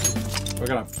 We're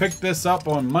gonna pick this up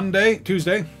on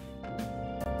Tuesday.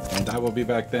 And I will be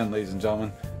back then, ladies and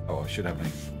gentlemen. Oh, I should have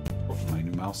my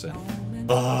new mouse in.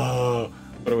 Oh,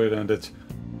 what a way to end it.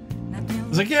 I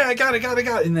was like, yeah, I got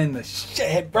it. And then the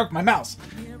shit broke my mouse.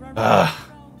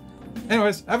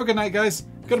 Anyways, have a good night, guys.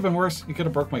 Could have been worse. You could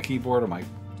have broke my keyboard or my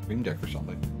Stream Deck or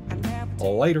something.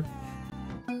 Later.